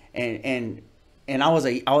mean? And I was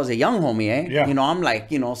a young homie, eh? Yeah. You know, I'm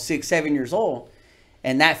like, you know, 6, 7 years old.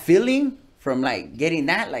 And that feeling from like getting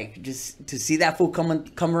that, like just to see that fool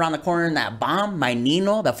come around the corner in that bomb, my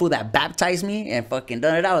Nino, that fool that baptized me and fucking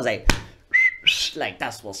done it, I was like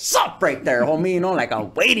that's what's up right there, homie. You know, like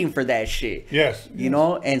I'm waiting for that shit. Yes. You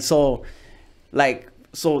know, and so the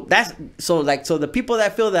people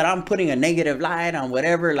that feel that I'm putting a negative light on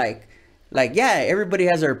whatever, like yeah, everybody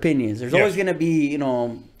has their opinions. There's always gonna be, you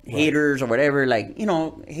know, haters or whatever, like, you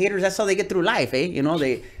know, haters, that's how they get through life, eh? You know,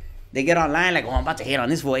 they get online like, oh, I'm about to hate on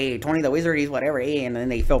this way, Tony the Wizard, he's whatever, eh? And then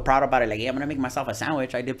they feel proud about it, like, yeah, I'm gonna make myself a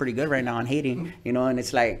sandwich, I did pretty good right now on hating, you know. And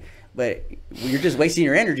it's like, but you're just wasting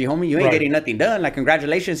your energy, homie. You ain't getting nothing done. Like,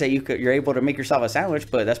 congratulations that you're able to make yourself a sandwich,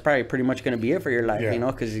 but that's probably pretty much gonna be it for your life, you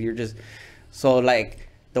know, because you're just, so like,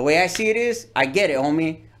 the way I see it is, I get it,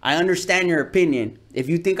 homie. I understand your opinion. If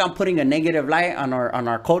you think I'm putting a negative light on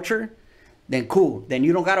our culture, then cool. Then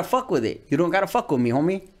you don't gotta fuck with it. You don't gotta fuck with me,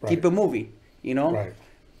 homie. Right. Keep it moving. You know. Right.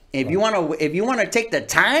 If you wanna take the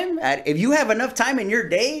time, if you have enough time in your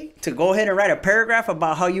day to go ahead and write a paragraph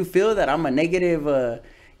about how you feel that I'm a negative,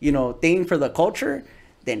 you know, thing for the culture,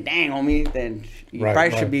 then dang, homie, then you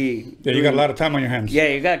probably should be. Yeah, you got a lot of time on your hands. Yeah,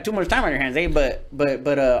 you got too much time on your hands, eh?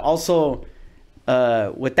 But also,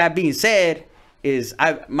 with that being said, is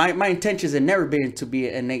my intentions have never been to be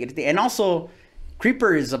a negative thing, and also.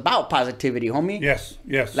 Creeper is about positivity, homie. Yes,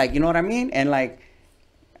 yes. Like, you know what I mean? And like,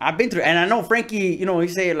 I've been through, and I know Frankie, you know, he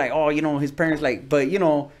say like, oh, you know, his parents like, but you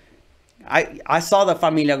know, I saw the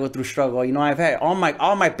familia go through struggle. You know, I've had all my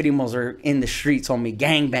primos are in the streets, homie,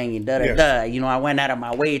 gang banging, You know, I went out of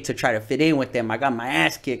my way to try to fit in with them. I got my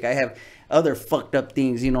ass kicked. I have other fucked up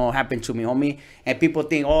things, you know, happen to me, homie. And people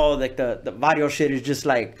think, oh, like the barrio shit is just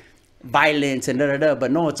like violence and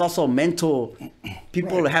but no, it's also mental.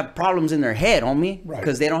 People have problems in their head, homie,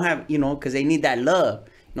 because they don't have, you know, because they need that love,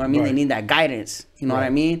 you know what I mean? They need that guidance, you know what I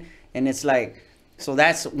mean? And it's like, so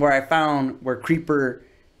that's where I found where Creeper,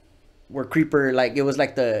 like, it was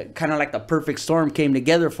like the kind of like the perfect storm came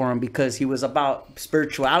together for him, because he was about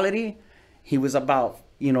spirituality, he was about,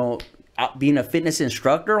 you know, being a fitness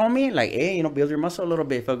instructor, homie, like, hey, you know, build your muscle a little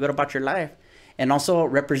bit, feel good about your life. And also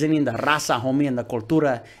representing the raza, homie, and the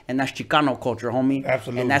cultura, and that's Chicano culture, homie.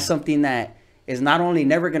 Absolutely. And that's something that is not only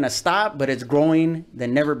never going to stop, but it's growing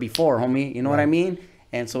than never before, homie. You know what I mean?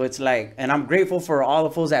 And so it's like, and I'm grateful for all the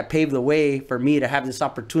fools that paved the way for me to have this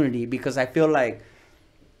opportunity, because I feel like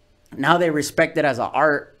now they respect it as an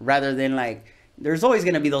art rather than like, there's always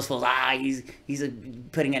going to be those fools, he's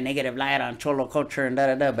putting a negative light on Cholo culture and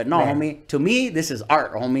da-da-da. But no, homie, to me, this is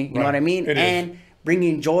art, homie. You know what I mean? It is.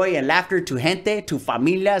 Bringing joy and laughter to gente, to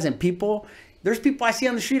familias and people. There's people I see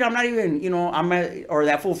on the street, I'm not even, you know, or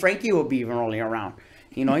that fool Frankie will be even rolling around.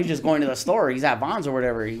 You know, he's just going to the store, he's at Vons or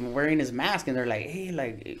whatever, he's wearing his mask, and they're like, hey,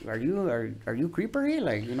 like, are you Creeper here?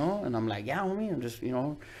 Like, you know, and I'm like, yeah, homie, I'm just, you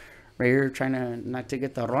know, right here trying to not to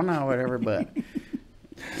get the rona or whatever, but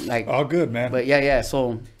like. All good, man. But yeah,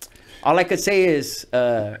 so all I could say is,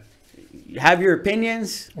 have your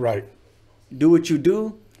opinions. Right. Do what you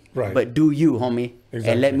do. Right. But do you, homie.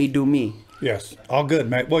 Exactly. And let me do me. Yes. All good,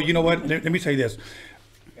 man. Well, you know what? Let me say this.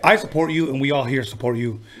 I support you, and we all here support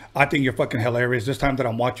you. I think you're fucking hilarious. This time that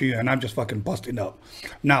I'm watching you, and I'm just fucking busting up.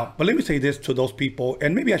 Now, but let me say this to those people,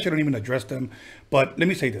 and maybe I shouldn't even address them, but let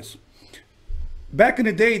me say this. Back in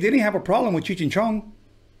the day, they didn't have a problem with Cheech and Chong.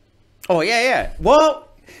 Oh, yeah. Well,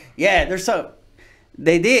 yeah, there's some.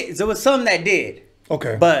 They did. There was some that did.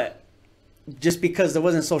 Okay. But just because there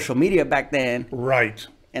wasn't social media back then. Right.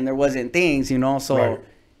 And there wasn't things, you know, so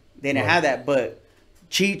they didn't have that. But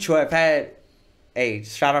Cheech, who I've had, hey,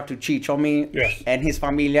 shout out to Cheech, homie, and his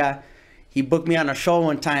familia. He booked me on a show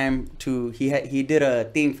one time he did a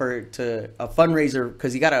thing to a fundraiser,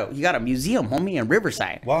 because he got a museum, homie, in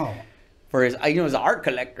Riverside. Wow. For his, you know, he's an art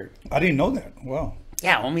collector. I didn't know that. Wow.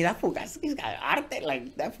 Yeah, homie, that fool, he's got arte,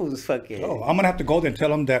 like, that fool's fucking. Oh, I'm gonna have to go there and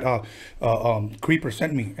tell him that Creeper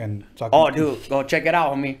sent me and talk. Oh, dude, go check it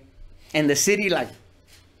out, homie. And the city, like,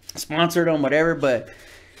 sponsored him, whatever, but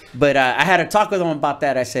But I had a talk with him about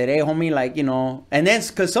that. I said, hey, homie, like, you know, and then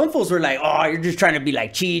because some fools were like, oh, you're just trying to be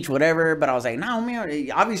like Cheech, whatever. But I was like, nah,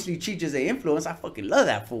 homie, obviously Cheech is an influence. I fucking love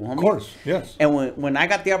that fool, homie. Of course, yes. And when I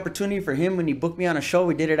got the opportunity for him, when he booked me on a show,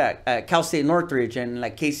 we did it at Cal State Northridge and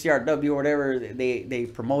like KCRW or whatever, they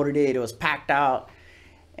promoted it. It was packed out.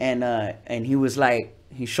 And he was like,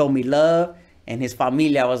 he showed me love. And his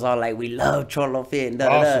familia was all like, we love Cholofit and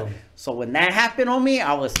da-da-da. Awesome. So when that happened on me,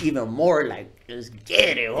 I was even more like, let's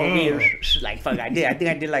get it, homie. Like, fuck, I think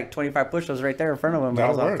I did like 25 push-ups right there in front of him. I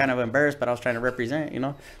was all kind of embarrassed, but I was trying to represent, you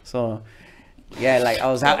know? So, yeah, like, I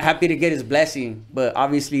was happy to get his blessing. But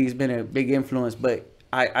obviously, he's been a big influence. But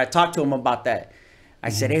I talked to him about that. I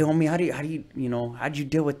said, hey, homie, how do you, you know, how'd you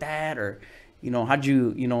deal with that? Or, you know, how'd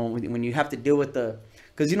you, you know, when you have to deal with the...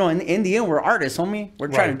 Because, you know, in the end, we're artists, homie. We're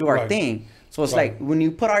trying to do our thing. So it's like when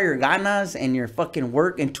you put all your ganas and your fucking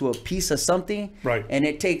work into a piece of something, and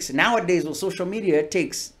it takes, nowadays with social media, it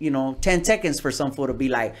takes, you know, 10 seconds for some fool to be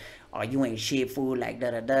like, oh, you ain't shit, fool, like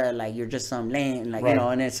da-da-da, like you're just some lame, like, you know,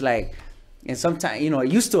 and it's like, and sometimes, you know,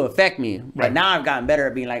 it used to affect me, but now I've gotten better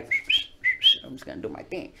at being like, I'm just gonna do my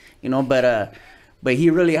thing, you know, but he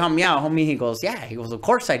really helped me out, homie. He goes, yeah, he goes, of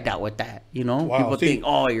course I dealt with that, you know. People think,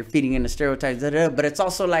 oh, you're feeding into stereotypes, da-da-da, but it's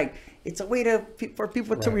also like, it's a way for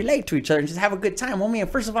people to relate to each other and just have a good time, homie. And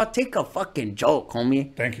first of all, take a fucking joke,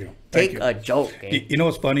 homie. Thank you. Take a joke. You know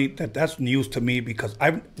what's funny? That's news to me because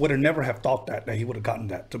I would have never have thought that he would have gotten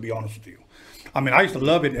that, to be honest with you. I mean, I used to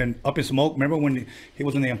love it. And Up in Smoke, remember when he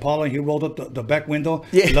was in the Impala and he rolled up the back window?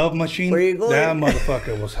 Yeah. Love Machine? Where you going? That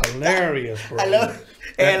motherfucker was hilarious, bro. I love it.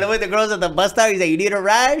 And I love the girls at the bus stop. He's like, you need a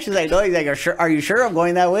ride? She's like, no. He's like, are you sure I'm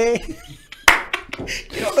going that way?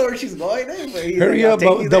 You don't know where she's going, Hurry up,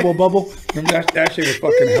 double bubble. Remember that shit was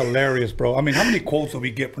fucking hilarious, bro. I mean, how many quotes do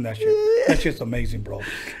we get from that shit? That shit's amazing, bro.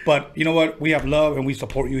 But you know what? We have love and we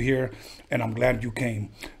support you here, and I'm glad you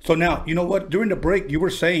came. So now, you know what? During the break, you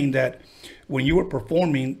were saying that when you were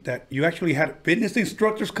performing, that you actually had fitness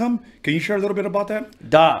instructors come. Can you share a little bit about that?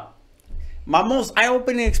 Dog, my most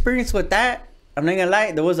eye-opening experience with that, I'm not gonna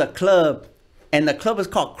lie, there was a club, and the club is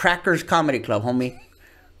called Crackers Comedy Club, homie.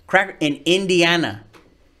 In Indiana.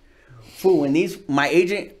 Fool, when my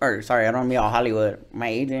agent, or sorry, I don't mean all Hollywood. My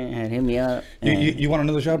agent had hit me up. You want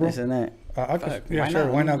another shot, bro? This and that. Yeah, sure.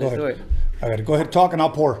 Why not? Go ahead. I got to go ahead, talk, and I'll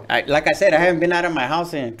pour. Like I said, I haven't been out of my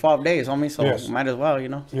house in 12 days, homie, so might as well, you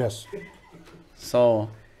know? Yes. So,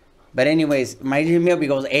 but anyways, my agent hit me up. He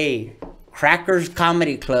goes, hey, Crackers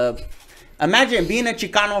Comedy Club. Imagine being a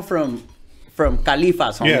Chicano from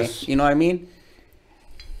Califas, homie. Yes. You know what I mean?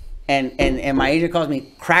 And my agent calls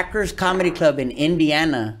me, Crackers Comedy Club in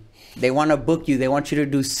Indiana. They want to book you. They want you to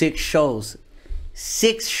do 6 shows.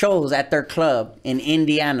 6 shows at their club in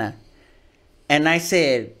Indiana. And I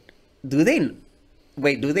said, do they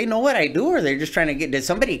know what I do? Or they're just trying to did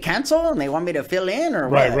somebody cancel and they want me to fill in or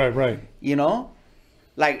what? Right. You know?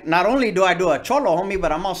 Like, not only do I do a cholo, homie,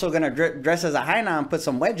 but I'm also going to dress as a hyena and put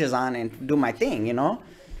some wedges on and do my thing, you know?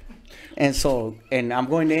 And so, and I'm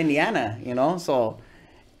going to Indiana, you know? So...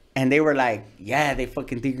 And they were like, yeah, they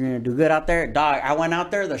fucking think you're going to do good out there. Dog, I went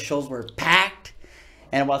out there. The shows were packed.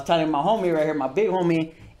 And I was telling my homie right here, my big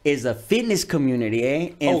homie, is a fitness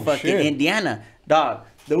community, in fucking Indiana. Dog,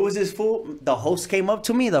 there was this fool. The host came up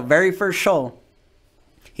to me the very first show.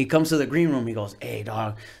 He comes to the green room. He goes, hey,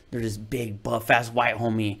 dog, there's this big buff-ass white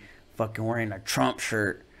homie fucking wearing a Trump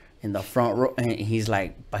shirt in the front row. And he's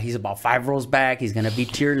like, he's about 5 rows back. He's going to be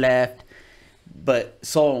to your left. But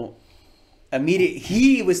so...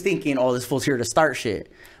 he was thinking, oh, this fool's here to start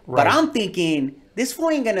shit. Right. But I'm thinking, this fool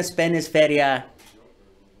ain't gonna spend his feria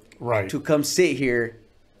to come sit here.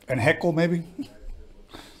 And heckle, maybe?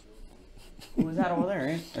 Who was that over there,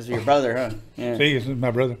 right? That's your brother, huh? Yeah. See, this is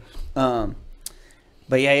my brother.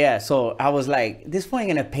 But yeah. So I was like, this fool ain't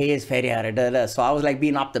gonna pay his feria. Da-da-da. So I was like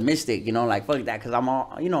being optimistic, you know, like, fuck that. Because I'm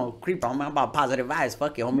all, you know, creeper. I'm about positive vibes.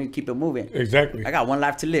 Fuck it, homie. Keep it moving. Exactly. I got one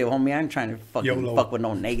life to live, homie. I ain't trying to fuck with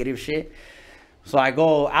no negative shit. So I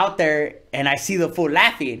go out there and I see the fool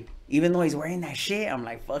laughing, even though he's wearing that shit. I'm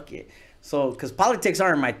like, fuck it. So, because politics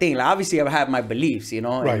aren't my thing. Like, obviously, I have my beliefs, you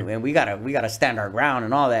know, and we gotta stand our ground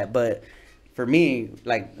and all that. But for me,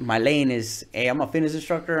 like, my lane is, hey, I'm a fitness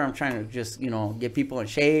instructor. I'm trying to just, you know, get people in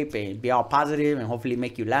shape and be all positive and hopefully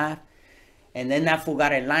make you laugh. And then that fool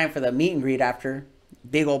got in line for the meet and greet after.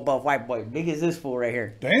 Big old buff white boy, big as this fool right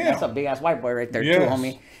here. Damn, that's a big ass white boy right there too,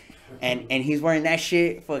 homie. And he's wearing that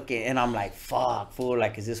shit, fucking, and I'm like, fuck, fool,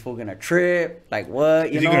 like, is this fool gonna trip? Like, what,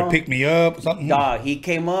 is he gonna pick me up or something? Dog, he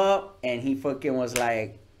came up, and he fucking was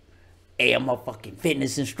like, hey, I'm a fucking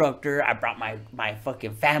fitness instructor. I brought my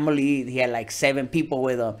fucking family. He had like 7 people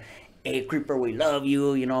with him. hey, Creeper, we love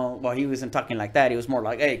you, you know. Well, he wasn't talking like that. He was more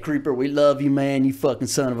like, hey, Creeper, we love you, man. You fucking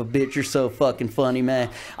son of a bitch. You're so fucking funny, man.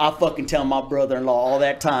 I fucking tell my brother-in-law all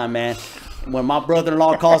that time, man. When my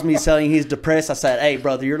brother-in-law calls me saying he's depressed, I said, hey,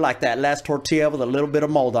 brother, you're like that last tortilla with a little bit of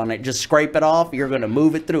mold on it. Just scrape it off. You're going to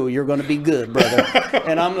move it through. You're going to be good, brother.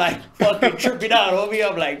 And I'm like fucking tripping out, homie.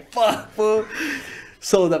 I'm like, fuck, fool.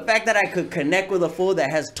 So the fact that I could connect with a fool that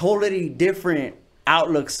has totally different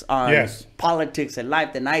outlooks on politics and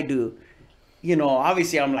life than I do, you know,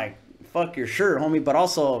 obviously I'm like, fuck your shirt, homie. But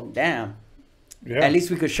also, damn, at least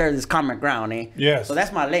we could share this common ground, eh? Yes. So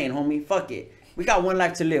that's my lane, homie. Fuck it. We got one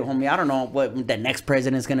life to live, homie. I don't know what the next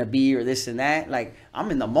president's gonna be or this and that. Like, I'm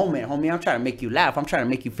in the moment, homie. I'm trying to make you laugh. I'm trying to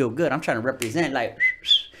make you feel good. I'm trying to represent, like,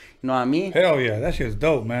 you know what I mean? Hell yeah, that shit's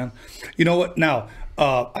dope, man. You know what? Now,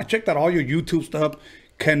 I checked out all your YouTube stuff.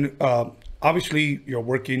 Can obviously you're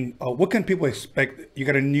working. What can people expect? You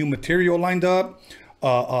got a new material lined up?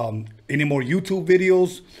 Any more YouTube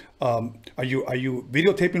videos? Are you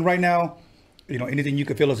videotaping right now? You know, anything you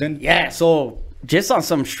could fill us in? Yeah. So just on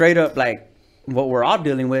some straight up like. What we're all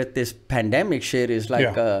dealing with, this pandemic shit, is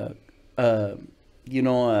like you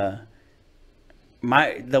know,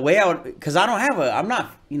 the way I would, because I don't have I'm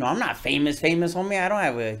not famous, homie. I don't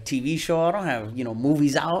have a TV show. I don't have, you know,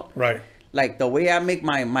 movies out. Right. Like, the way I make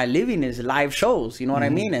my living is live shows, you know what I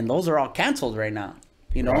mean? And those are all canceled right now,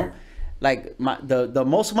 you know? Right. Like, the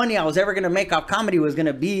most money I was ever going to make off comedy was going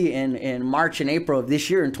to be in March and April of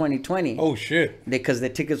this year in 2020. Oh, shit. Because the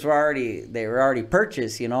tickets were already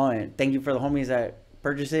purchased, you know? And thank you for the homies that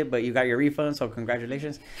purchased it, but you got your refund, so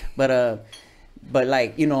congratulations. But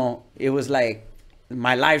like, you know, it was like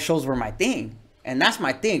my live shows were my thing. And that's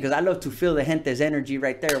my thing, because I love to feel the gente's energy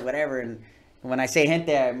right there, whatever. And when I say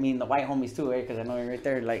gente, I mean the white homies too, right? Because I know you're right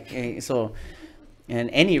there. Like, so... in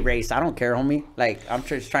any race, I don't care, homie. Like, I'm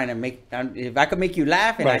just trying to make, if I could make you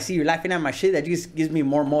laugh and I see you laughing at my shit, that just gives me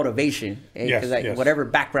more motivation. Because like, whatever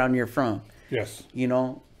background you're from. Yes. You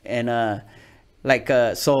know? And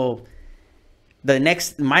so my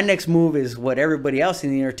next move is what everybody else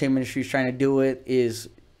in the entertainment industry is trying to do with is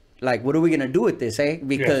like, what are we going to do with this, eh?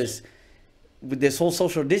 Because with this whole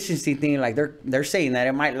social distancing thing, like they're saying that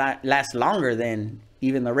it might last longer than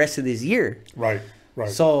even the rest of this year. Right.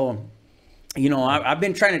 So, you know, I've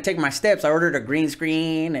been trying to take my steps. I ordered a green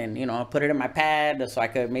screen and, you know, I put it in my pad so I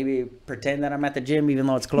could maybe pretend that I'm at the gym even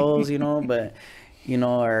though it's closed, you know, but, you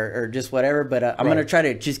know, or just whatever. But I'm going to try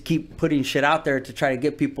to just keep putting shit out there to try to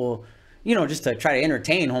get people, you know, just to try to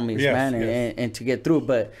entertain homies, man, and to get through.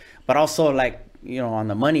 But also, like, you know, on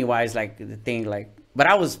the money wise, like the thing, like, but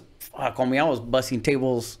I was busting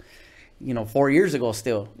tables, you know, 4 years ago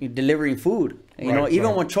still, delivering food. You know,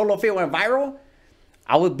 even when Cholofit went viral,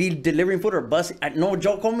 I would be delivering food or busting. No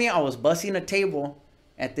joke on me, I was busting a table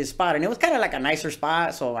at this spot. And it was kind of like a nicer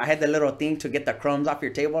spot. So I had the little thing to get the crumbs off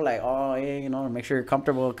your table. Like, oh, yeah, you know, to make sure you're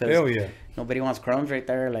comfortable. Because nobody wants crumbs right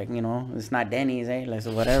there. Like, you know, it's not Denny's, eh? Like,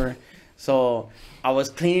 so whatever. So I was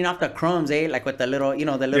cleaning off the crumbs, eh? Like with the little, you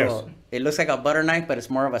know, the little, it looks like a butter knife, but it's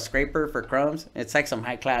more of a scraper for crumbs. It's like some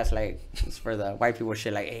high class, like, it's for the white people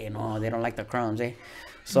shit. Like, hey, no, they don't like the crumbs, eh?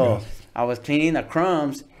 So I was cleaning the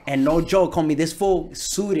crumbs. And no joke, homie, this fool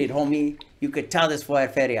suited, homie. You could tell this fool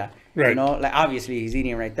at Feria. Right. You know, like, obviously, he's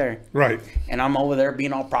eating right there. Right. And I'm over there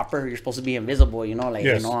being all proper. You're supposed to be invisible, you know? Like,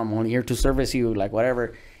 you know, I'm only here to service you, like,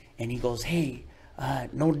 whatever. And he goes, hey,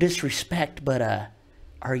 no disrespect, but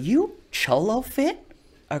are you Cholofit?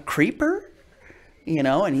 A creeper? You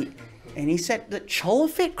know? And he said, the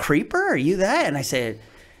Cholofit creeper? Are you that? And I said...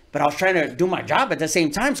 But I was trying to do my job at the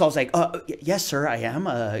same time. So I was like, yes, sir, I am.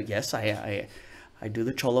 Yes, I do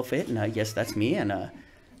the Cholofit, and yes, that's me. And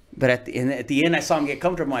but at the end, I saw him get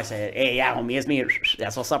comfortable. I said, hey, yeah, homie, it's me.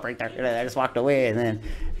 That's what's up right there. I just walked away, and then,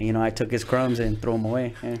 you know, I took his crumbs and threw them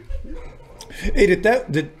away. Yeah. Hey,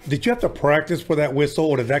 did you have to practice for that whistle,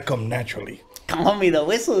 or did that come naturally? Homie, the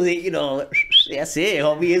whistle, you know, that's it,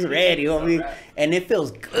 homie. It's ready, homie, and it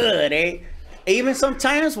feels good, eh? Even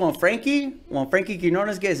sometimes when Frankie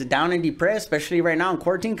Quinones gets down and depressed, especially right now in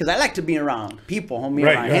quarantine, because I like to be around people, homie,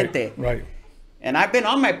 around gente. Right. And I've been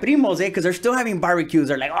on my primos, because they're still having barbecues.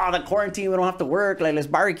 They're like, oh, the quarantine, we don't have to work. Like, let's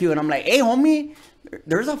barbecue. And I'm like, hey, homie,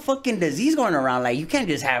 there's a fucking disease going around. Like, you can't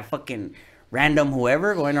just have fucking random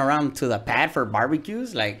whoever going around to the pad for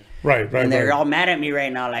barbecues. Like, and they're all mad at me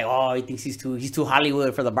right now. Like, oh, he thinks he's too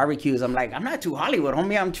Hollywood for the barbecues. I'm like, I'm not too Hollywood,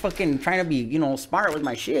 homie. I'm fucking trying to be, you know, smart with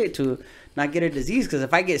my shit to not get a disease. Because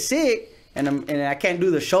if I get sick and I can't do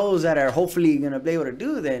the shows that are hopefully going to be able to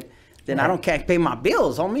do, then I can't pay my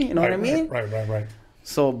bills, homie. You know what I mean? Right.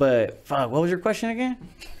 So, but fuck, what was your question again?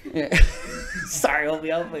 Yeah. Sorry,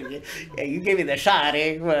 homie. Yeah, you gave me the shot,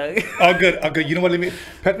 eh? All good, all good. You know what? Let me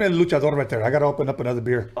pass me the luchador right there. I gotta open up another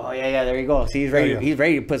beer. Oh yeah, there you go. See, he's ready. Yeah. He's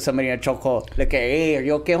ready to put somebody in a chokehold. Look at, hey, are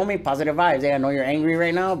you okay, homie? Positive vibes. Hey, I know you're angry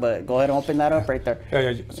right now, but go ahead and open that up right there.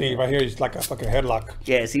 Yeah. See, right here, it's like a fucking headlock.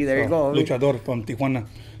 Yeah, see, there you go. Homie. Luchador from Tijuana.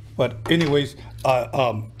 But anyways,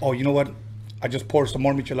 oh, you know what? I just poured some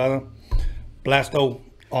more michelada. Blasto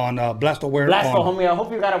on Blastoware. Blasto, homie. I hope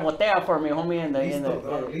you got a botella for me, homie. In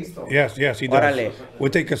the Yes, he does. Orale.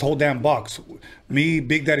 We'll take his whole damn box. Me,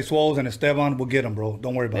 Big Daddy Swolls, and Esteban will get him, bro.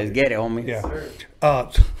 Don't worry about it. Let's get it, homie.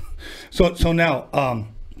 Yeah. So now,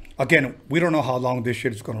 again, we don't know how long this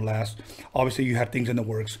shit is gonna last. Obviously, you had things in the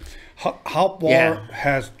works. How far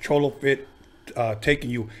has Cholofit taken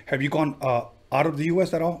you? Have you gone out of the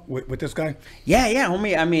U.S. at all with this guy? Yeah,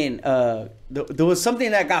 homie. I mean, there was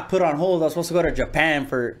something that got put on hold. I was supposed to go to Japan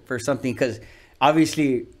for something because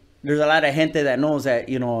obviously there's a lot of gente that knows that,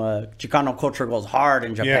 you know, Chicano culture goes hard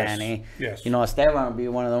in Japan. Yes. You know, Esteban will be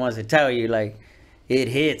one of the ones to tell you, like, it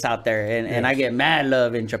hits out there. And I get mad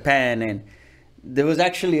love in Japan. And there was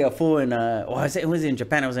actually a fool in, it was in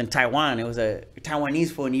Japan. It was in Taiwan. It was a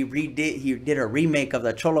Taiwanese fool, and he did a remake of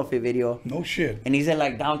the Cholofit video. No shit. And he's in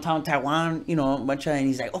like downtown Taiwan, you know, and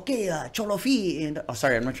he's like, okay, Cholofit. And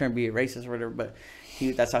sorry, I'm not trying to be racist or whatever, but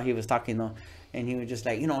that's how he was talking though. And he was just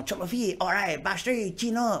like, you know, Cholofit, all right, back straight,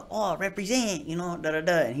 chin up, oh, represent, you know,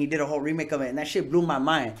 da-da-da. And he did a whole remake of it, and that shit blew my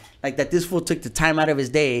mind. Like that this fool took the time out of his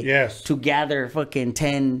day to gather fucking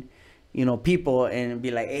 10, you know, people and be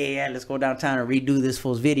like, hey, yeah, let's go downtown and redo this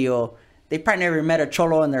fool's video. They probably never met a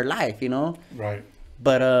cholo in their life, you know? Right.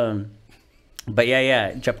 But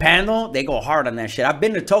yeah. Japan though, they go hard on that shit. I've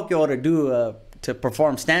been to Tokyo to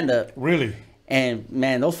perform stand up. Really? And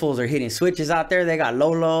man, those fools are hitting switches out there. They got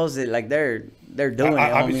lolos. They're doing it.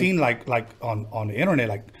 I've seen like on the internet,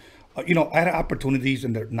 like, you know, I had opportunities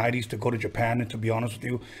in the 90s to go to Japan, and to be honest with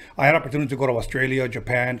you, I had opportunity to go to Australia,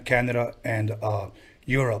 Japan, Canada, and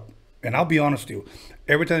Europe. And I'll be honest with you,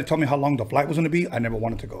 every time they told me how long the flight was going to be, I never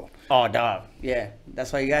wanted to go. Oh, dog. Yeah.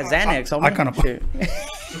 That's why you got Xanax. I kind of...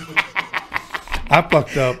 I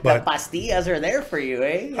fucked up, but... The pastillas are there for you,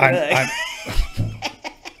 eh?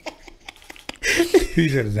 He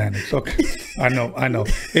said Xanax. Okay. I know.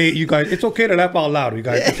 Hey, you guys, it's okay to laugh out loud, you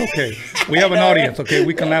guys. It's okay. We have an audience, okay?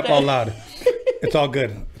 We can laugh out loud. It's all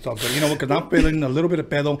good. It's all good. You know what? Because I'm feeling a little bit of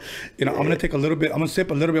pedo. You know, I'm going to take a little bit. I'm going to sip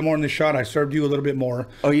a little bit more in this shot. I served you a little bit more.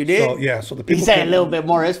 Oh, you did? So, yeah. So the people. You said a little bit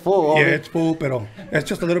more. It's full. Yeah, it's full, pero it's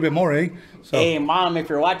just a little bit more, eh? So, hey, Mom, if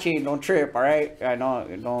you're watching, don't trip, all right? I know.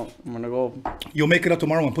 Don't. I'm going to go. You'll make it up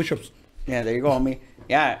tomorrow on push-ups. Yeah, there you go, homie.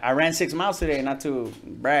 Yeah, I ran 6 miles today. Not to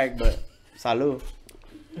brag, but salud.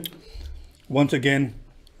 Once again,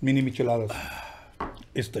 mini micheladas.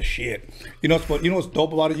 It's the shit. You know what's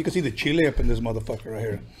dope about it? You can see the chile up in this motherfucker right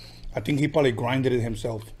here. I think he probably grinded it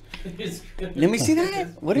himself. Let me see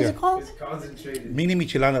that. What is it called? It's concentrated. Mini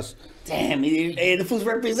micheladas. Damn, hey, the fool's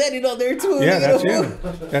represented on there too. Yeah, that's him.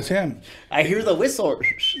 That's him. I hear the whistle.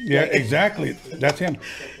 Yeah, exactly. That's him.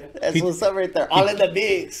 That's what's up right there. All in the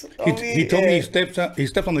mix. He told me he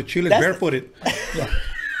steps on the chiles barefooted.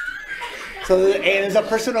 So there's a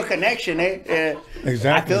personal connection, eh? Yeah.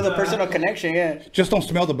 Exactly. I feel the personal connection, yeah. Just don't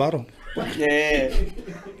smell the bottle. Yeah.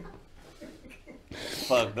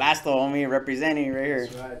 Fuck, Blasto, homie, representing right here.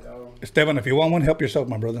 That's right, dog. Esteban, if you want one, help yourself,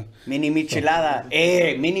 my brother. Mini michelada.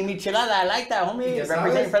 Hey, mini michelada. I like that, homie.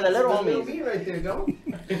 Representing for the little homies. Right there, dog.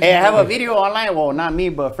 Hey, I have a video online. Well, not me,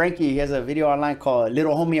 but Frankie. He has a video online called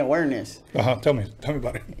Little Homie Awareness. Tell me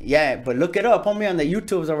about it. Yeah, but look it up, homie, on the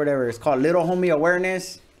YouTubes or whatever. It's called Little Homie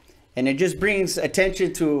Awareness. And it just brings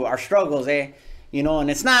attention to our struggles, eh? You know, and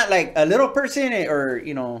it's not like a little person or,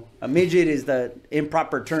 you know, a midget is the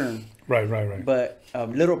improper term. Right. But a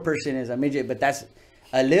little person is a midget. But that's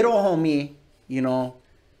a little homie, you know,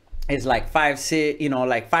 is like 5'6", you know,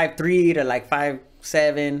 like 5'3" to like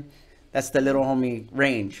 5'7". That's the little homie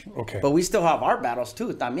range. Okay. But we still have our battles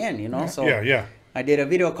too, también, you know? So yeah. I did a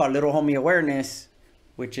video called Little Homie Awareness,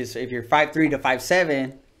 which is if you're 5'3" to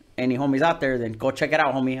 5'7", any homies out there, then go check it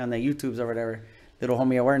out, homie, on the YouTubes or whatever. Little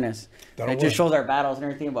Homie Awareness. It just shows our battles and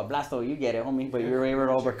everything. But Blasto, you get it, homie. But you're able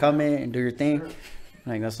to overcome it and do your thing.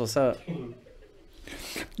 Like, that's what's up.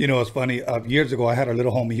 You know, it's funny. Years ago, I had a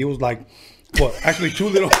little homie. He was like, well, actually 2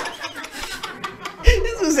 little...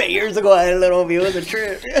 This was 8 years ago. I had a little homie. It was a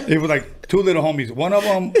trip. It was like 2 little homies. One of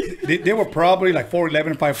them, they were probably like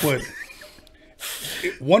 4'11", 5 foot.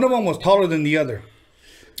 One of them was taller than the other.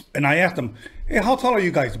 And I asked him, hey, how tall are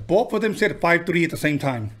you guys? Both of them said 5'3" at the same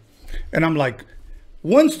time. And I'm like,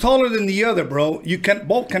 one's taller than the other, bro.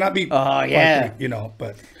 Both cannot be. Oh yeah. 5'3", you know,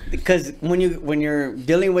 but because when you're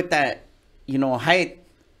dealing with that, you know, height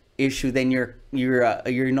issue, then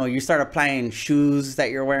you start applying shoes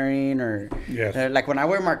that you're wearing, or like when I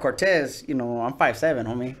wear my Cortez, you know, I'm 5'7",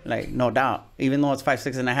 homie, like no doubt. Even though it's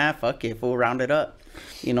 5'6.5", fuck it, fool, round it up,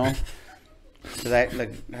 you know. Cause I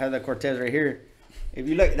have the Cortez right here. If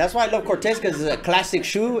you look, that's why I love Cortez, because it's a classic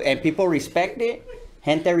shoe and people respect it.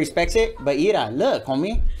 Gente respects it. But Ira, look,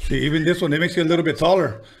 homie. See, even this one, it makes you a little bit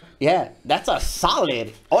taller. Yeah, that's a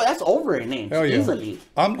solid. Oh, that's over an inch. Hell yeah. Easily.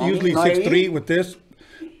 I'm usually 6'3" with this,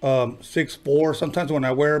 6'4". Sometimes when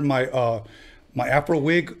I wear my my Afro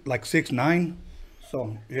wig, like 6'9".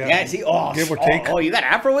 So yeah. Yeah, see, give or take. Oh, you got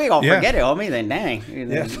Afro wig? Oh, forget it, homie. Then dang.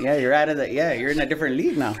 Yes. Yeah, you're out of the. Yeah, you're in a different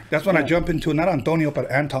league now. That's when I jump into not Antonio but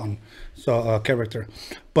Anton, so character.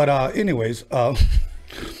 But anyways,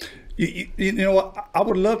 you know what? I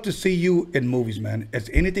would love to see you in movies, man. Has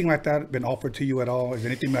anything like that been offered to you at all? Has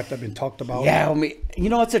anything like that been talked about? Yeah, homie. You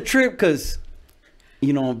know, it's a trip because,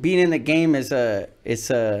 you know, being in the game is it's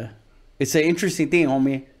an interesting thing,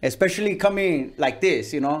 homie. Especially coming like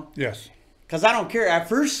this, you know. Yes. Cause I don't care. At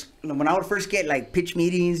first, when I would first get like pitch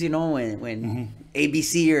meetings, you know, when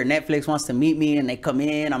ABC or Netflix wants to meet me and they come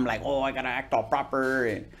in, I'm like, oh, I gotta act all proper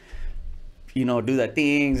and, you know, do the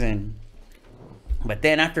things. But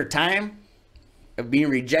then after time of being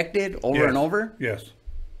rejected over and over,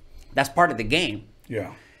 that's part of the game.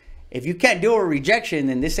 Yeah. If you can't deal with rejection,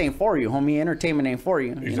 then this ain't for you, homie. Entertainment ain't for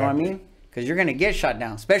you. You know what I mean? Because you're gonna get shot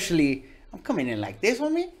down. Especially, I'm coming in like this,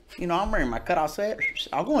 homie. You know, I'm wearing my cutoff sweat.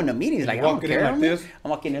 I'll go into meetings like I don't care. Like this?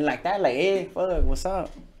 I'm walking in like that, like, hey, fuck, what's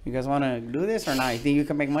up? You guys want to do this or not? You think you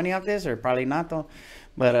can make money off this, or probably not though?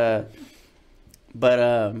 But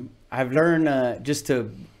I've learned just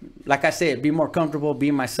to, like I said, be more comfortable,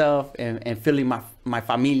 being myself, and feeling my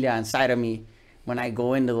familia inside of me when I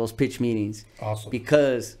go into those pitch meetings. Awesome.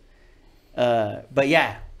 Because, but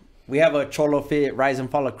yeah, we have a Cholofit Rise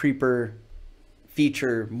and Fall of Creeper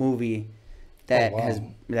feature movie that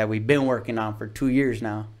that we've been working on for 2 years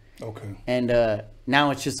now. Okay. And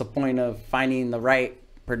now it's just a point of finding the right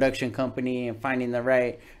production company and finding the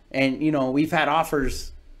right, and you know, we've had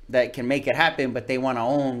offers that can make it happen, but they want to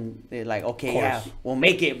own. They're like, okay, yeah, we'll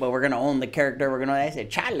make it, but we're gonna own the character. We're gonna. I said,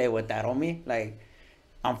 chale with that, homie. Like,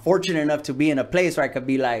 I'm fortunate enough to be in a place where I could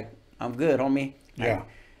be like, I'm good, homie. Like, yeah.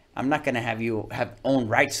 I'm not gonna have you have own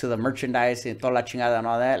rights to the merchandise and toda la chingada and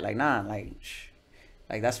all that. Like, nah,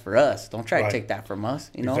 like that's for us. Don't try to take that from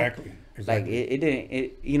us. You know, exactly. Like it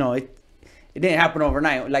didn't. You know, it didn't happen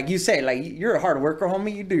overnight. Like you say, like you're a hard worker,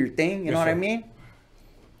 homie. You do your thing. You know what I mean?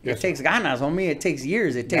 It takes ganas, homie. It takes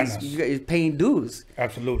years. It takes paying dues.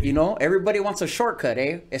 Absolutely. You know, everybody wants a shortcut,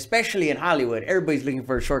 eh? Especially in Hollywood. Everybody's looking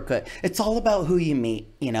for a shortcut. It's all about who you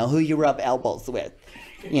meet, you know, who you rub elbows with,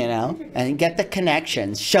 you know, and get the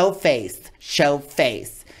connections. Show face. Show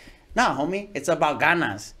face. Nah, homie. It's about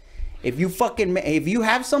ganas. If you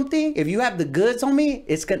have something, if you have the goods,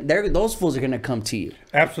 homie, those fools are gonna come to you.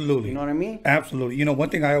 Absolutely. You know what I mean? Absolutely. You know, one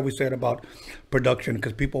thing I always said about production,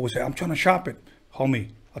 because people always say, I'm trying to shop it.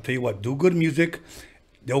 Homie, I'll tell you what, do good music,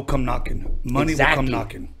 they'll come knocking. Money will come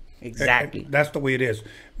knocking. Exactly. That's the way it is.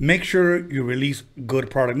 Make sure you release good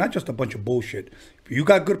product, not just a bunch of bullshit. If you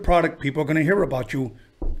got good product, people are going to hear about you.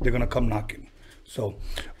 They're going to come knocking. So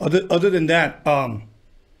other than that,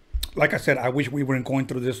 like I said, I wish we weren't going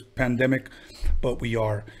through this pandemic, but we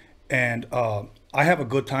are. And I have a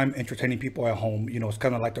good time entertaining people at home. You know, it's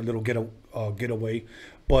kind of like a little getaway.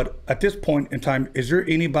 But at this point in time, is there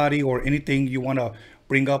anybody or anything you want to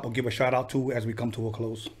bring up or give a shout out to as we come to a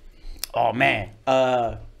close? Oh, man.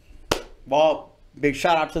 Well, big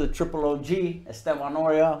shout out to the Triple OG, Esteban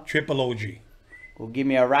Oria. Triple OG. Who gave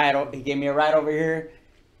me a ride. He gave me a ride over here.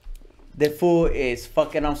 That fool is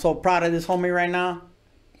fucking, I'm so proud of this homie right now.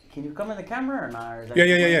 Can you come in the camera or not? Or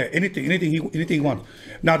yeah. Anything he wants.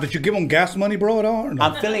 Now, did you give him gas money, bro, at all? Or no?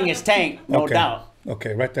 I'm filling his tank, no doubt.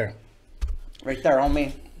 Okay, right there. Right there,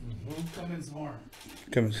 homie. Come in some more.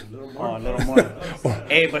 A little more.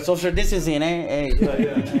 Hey, but social distancing, eh? Hey,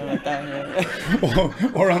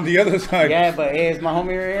 or on the other side. Yeah, but hey, it's my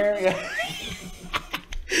homie right here.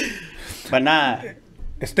 But nah.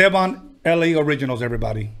 Esteban, LA Originals,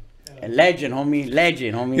 everybody. A legend, homie.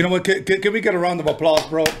 Legend, homie. You know what? Can we get a round of applause,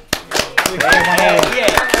 bro? Hell yeah,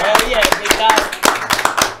 big guy.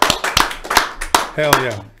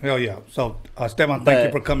 Hell yeah. So, Esteban, thank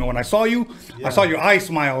you for coming. When I saw you, I saw your eye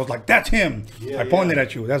smile. I was like, that's him. I pointed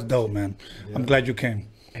at you. That's dope, man. I'm glad you came.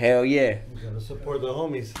 Hell yeah. You gotta support the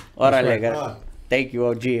homies. Orale, thank you,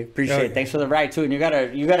 OG. Appreciate it. Thanks for the ride, too. And you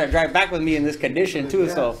gotta drive back with me in this condition, too.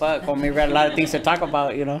 So, fuck, homie, we got a lot of things to talk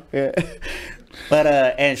about, you know. Yeah. But,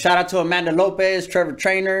 and shout out to Amanda Lopez, Trevor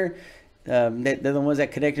Trainer, They're the ones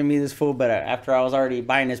that connected me to this fool. But after I was already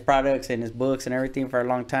buying his products and his books and everything for a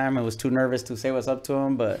long time, I was too nervous to say what's up to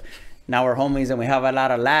him. But now we're homies and we have a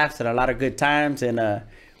lot of laughs and a lot of good times. And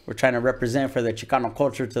we're trying to represent for the Chicano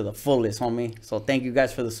culture to the fullest, homie. So thank you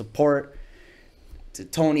guys for the support. To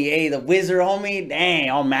Tony A, the wizard, homie. Dang,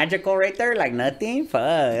 all magical right there, like nothing. Fuck,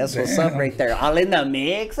 that's what's up right there. All in the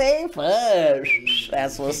mix, eh? Fuck,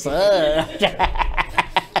 that's what's up.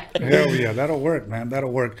 Hell yeah, that'll work, man. That'll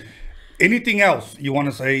work. Anything else you want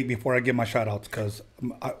to say before I give my shout outs? Because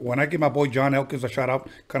when I give my boy John Elkins a shout out,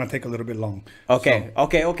 kind of take a little bit long. Okay, so,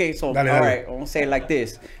 okay. So, all right, I'm going to say it like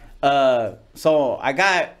this. So I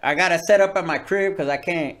got a setup at my crib because I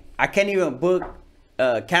can't even book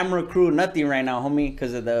camera crew, nothing right now, homie,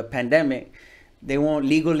 because of the pandemic. They won't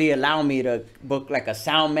legally allow me to book like a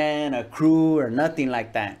sound man, a crew, or nothing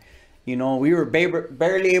like that. You know, we were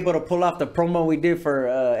barely able to pull off the promo we did for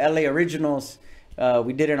LA Originals.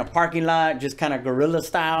 We did it in a parking lot, just kind of guerrilla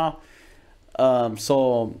style.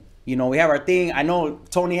 So, you know, we have our thing. I know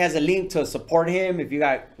Tony has a link to support him. If you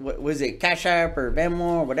got, what was it, Cash App or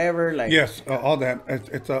Venmo or whatever? Like, yes, all that.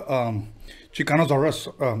 It's a Chicanos Are Us.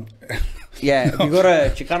 Yeah, if you go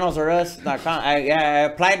to ChicanosAreUs.com. I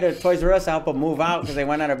applied to Toys R Us to help them move out because they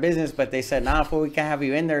went out of business, but they said, nah, fool, we can't have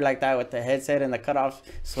you in there like that with the headset and the cutoff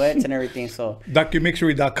sweats and everything. So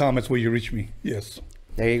DOCUMIXERY.com is where you reach me. Yes.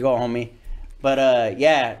 There you go, homie. But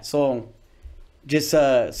yeah, so just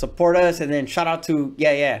support us and then shout out to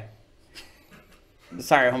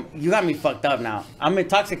Sorry, homie, you got me fucked up now. I'm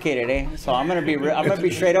intoxicated, eh? So I'm gonna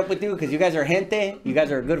be straight up with you because you guys are gente. You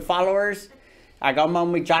guys are good followers. I got my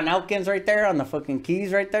homie John Elkins right there on the fucking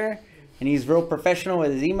keys right there. And he's real professional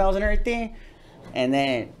with his emails and everything. And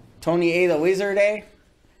then Tony A, the wizard, eh?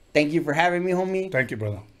 Thank you for having me, homie. Thank you,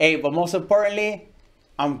 brother. Hey, but most importantly,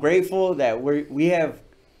 I'm grateful that we have,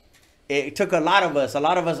 it took a lot of us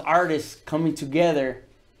artists coming together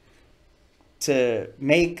to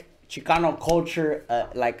make Chicano culture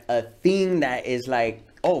like a thing that is like,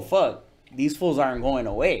 oh, fuck, these fools aren't going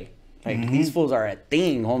away. Like, these fools are a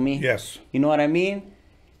thing, homie. Yes. You know what I mean?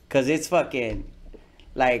 Because it's fucking,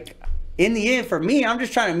 like, in the end, for me, I'm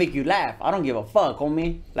just trying to make you laugh. I don't give a fuck,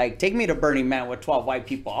 homie. Like, take me to Burning Man with 12 white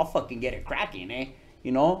people. I'll fucking get it cracking, eh?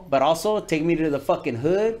 You know? But also, take me to the fucking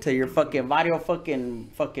hood, to your fucking barrio fucking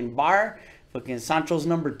bar, fucking Sancho's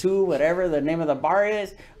number 2, whatever the name of the bar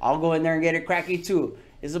is. I'll go in there and get it cracky, too.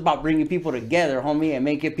 It's about bringing people together, homie, and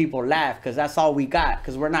making people laugh, because that's all we got,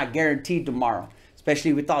 because we're not guaranteed tomorrow.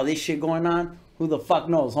 Especially with all this shit going on. Who the fuck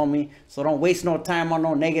knows, homie? So don't waste no time on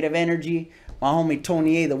no negative energy. My homie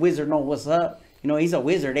Tony A, the wizard, know what's up. You know, he's a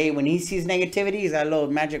wizard, eh? When he sees negativity, he's got a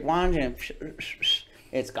little magic wand and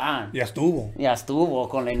it's gone. Ya estuvo. Ya estuvo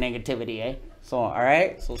con la negativity, eh? So, all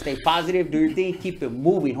right? So stay positive, do your thing, keep it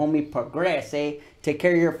moving, homie. Progress, eh? Take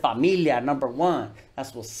care of your familia, number 1.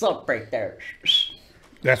 That's what's up right there.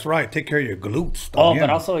 That's right. Take care of your glutes. Oh,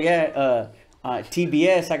 but also, yeah,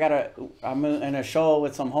 TBS, I'm in a show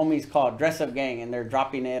with some homies called Dress Up Gang, and they're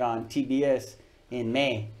dropping it on TBS in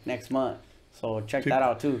May next month. So check that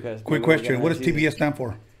out too. Quick question: what does TBS stand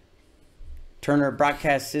for? Turner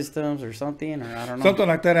Broadcast Systems or something, or I don't know. Something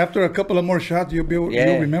like that. After a couple of more shots, you'll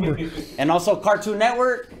remember. And also Cartoon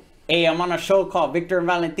Network. Hey, I'm on a show called Victor and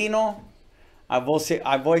Valentino. I voice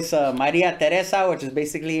Maria Teresa, which is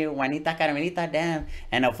basically Juanita Carmenita, damn.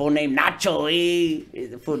 And a fool named Nacho, eh?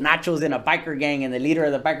 The fool Nacho's in a biker gang, and the leader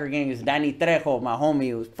of the biker gang is Danny Trejo, my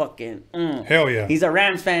homie, who's fucking... Hell yeah. He's a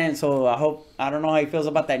Rams fan, so I don't know how he feels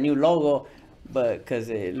about that new logo, but because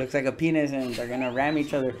it looks like a penis and they're going to ram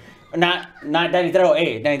each other. Not Danny Trejo,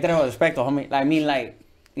 hey, Danny Trejo, respecto, homie. I mean, like,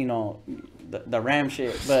 you know, the Ram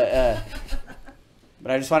shit,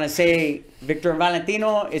 But I just want to say, Victor and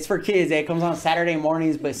Valentino, it's for kids. It comes on Saturday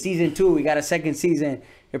mornings, but season 2, we got a second season.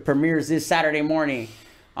 It premieres this Saturday morning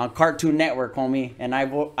on Cartoon Network, homie. And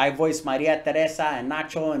I voice Maria Teresa and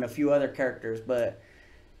Nacho and a few other characters, but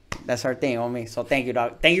that's our thing, homie. So thank you,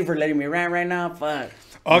 dog. Thank you for letting me rant right now. Fuck.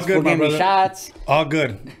 All good, my brother. Shots. All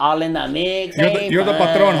good. All in the mix. You're the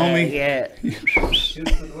patron, homie. Yeah.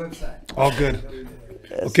 All good.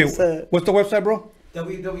 Okay, what's the website, bro?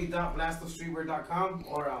 www.blastostreetwear.com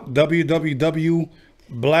or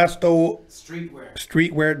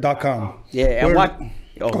www.blastostreetwear.com. Yeah, and watch.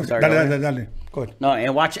 Oh, sorry. Dale. Go ahead. No,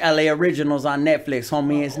 and watch LA Originals on Netflix,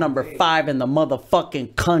 homie. It's number 5 in the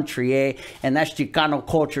motherfucking country, eh? And that's Chicano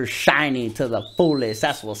culture shining to the fullest.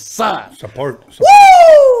 That's what's up. Support.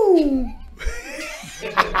 Woo!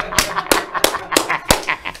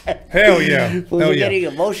 Hell yeah. Hell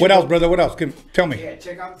yeah. What else, brother? What else? Tell me. Yeah,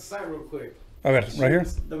 check out the site real quick. All right, right here.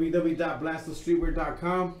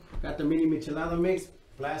 www.blastostreetwear.com. Got the mini michelada mix.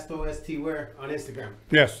 Blasto ST Wear on Instagram.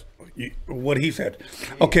 Yes, what he said.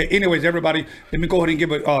 Okay, anyways, everybody, let me go ahead and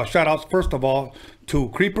give a shout outs first of all to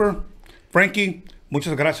Creeper, Frankie.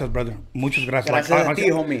 Muchas gracias, brother. Muchas gracias. Gracias a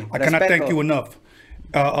ti, homie. I cannot Respeto. thank you enough.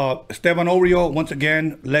 Esteban Oreo, once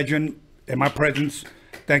again, legend in my presence.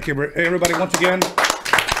 Thank you, everybody, once again.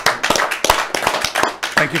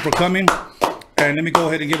 Thank you for coming. And let me go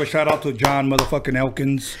ahead and give a shout out to John motherfucking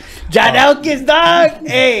Elkins. John Elkins, dog.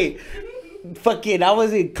 Hey. Fucking, I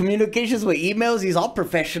was in communications with emails. He's all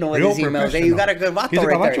professional with his emails. Hey, you got a good vato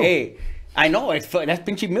right there. Hey, I know. That's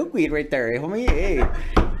pinchy milkweed right there, homie.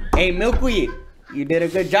 Hey, milkweed. You did a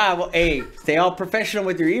good job. Hey, stay all professional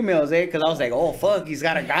with your emails, Because I was like, oh, fuck, he's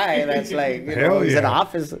got a guy that's like, you know, he's in the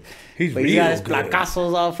office. He's got his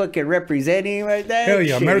placazos all fucking representing right there. Hell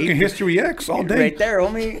yeah, American History X all day. Right there,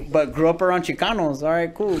 homie. But grew up around Chicanos. All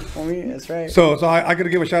right, cool, homie. That's right. So I got to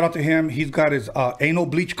give a shout out to him. He's got his anal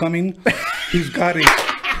bleach coming. He's got a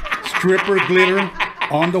stripper glitter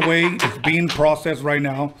on the way. It's being processed right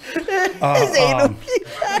now.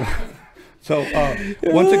 So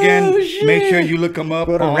once again, make sure you look him up.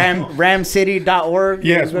 Go to ramcity.org.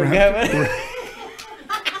 Yes. Okay.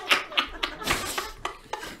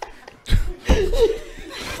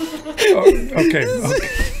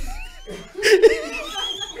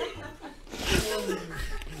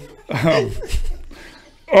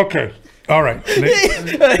 Okay. All right.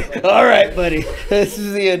 All right, buddy. This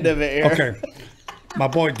is the end of it here. Okay. My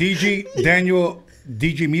boy DG, Daniel,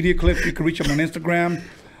 DG Media Clip. You can reach him on Instagram.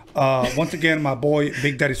 Once again, my boy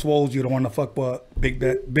Big Daddy Swoles. You don't want to fuck with Big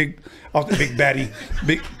Daddy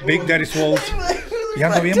Swoles. Ya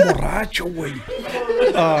anda bien borracho, güey.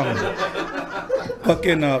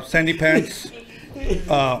 Fucking Sandy Pants,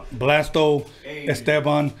 Blasto,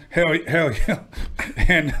 Esteban, hell yeah,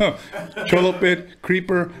 and Cholofit,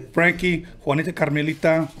 Creeper, Frankie, Juanita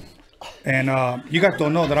Carmelita, and you guys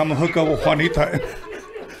don't know that I'm gonna hook up with Juanita.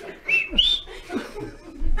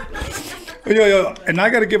 Yo, and I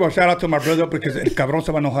gotta give a shout out to my brother because el cabrón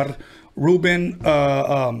se va a enojar. Ruben,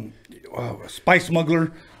 Spice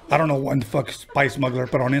Smuggler. I don't know what the fuck Spice Smuggler,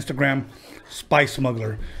 but on Instagram, Spice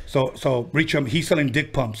Smuggler. So reach him. He's selling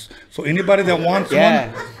dick pumps. So anybody that wants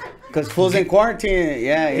one. Because fools in quarantine,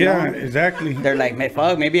 you know, exactly. They're like,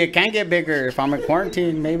 fuck, maybe it can get bigger if I'm in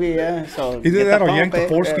quarantine. Maybe, So either that or yank the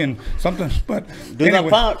foreskin, something. But do the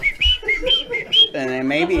pump, and then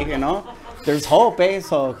maybe, you know. There's hope,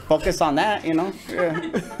 So focus on that, you know.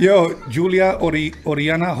 Yo, Julia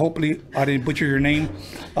Oriana, hopefully I didn't butcher your name.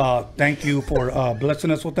 Thank you for blessing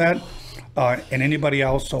us with that. And anybody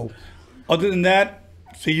else. So other than that,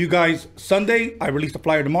 see you guys Sunday. I release the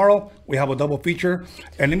flyer tomorrow. We have a double feature.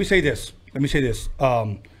 And let me say this.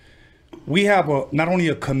 We have not only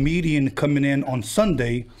a comedian coming in on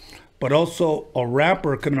Sunday, but also a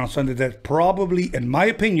rapper coming on Sunday that probably, in my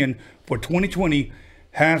opinion, for 2020,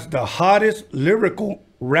 has the hottest lyrical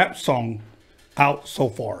rap song out so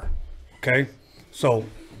far. Okay? So,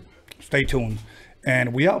 stay tuned.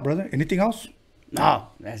 And we out, brother. Anything else? No,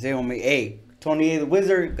 that's it, homie. Hey, Tony A. the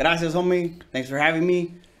Wizard. Gracias, homie. Thanks for having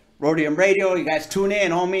me. Roadium Radio. You guys tune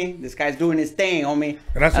in, homie. This guy's doing his thing, homie.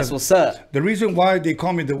 Gracias. That's what's up. The reason why they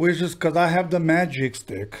call me the Wizard is because I have the magic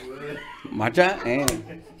stick. Macha?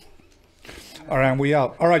 All right, we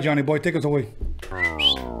out. All right, Johnny boy, take us away.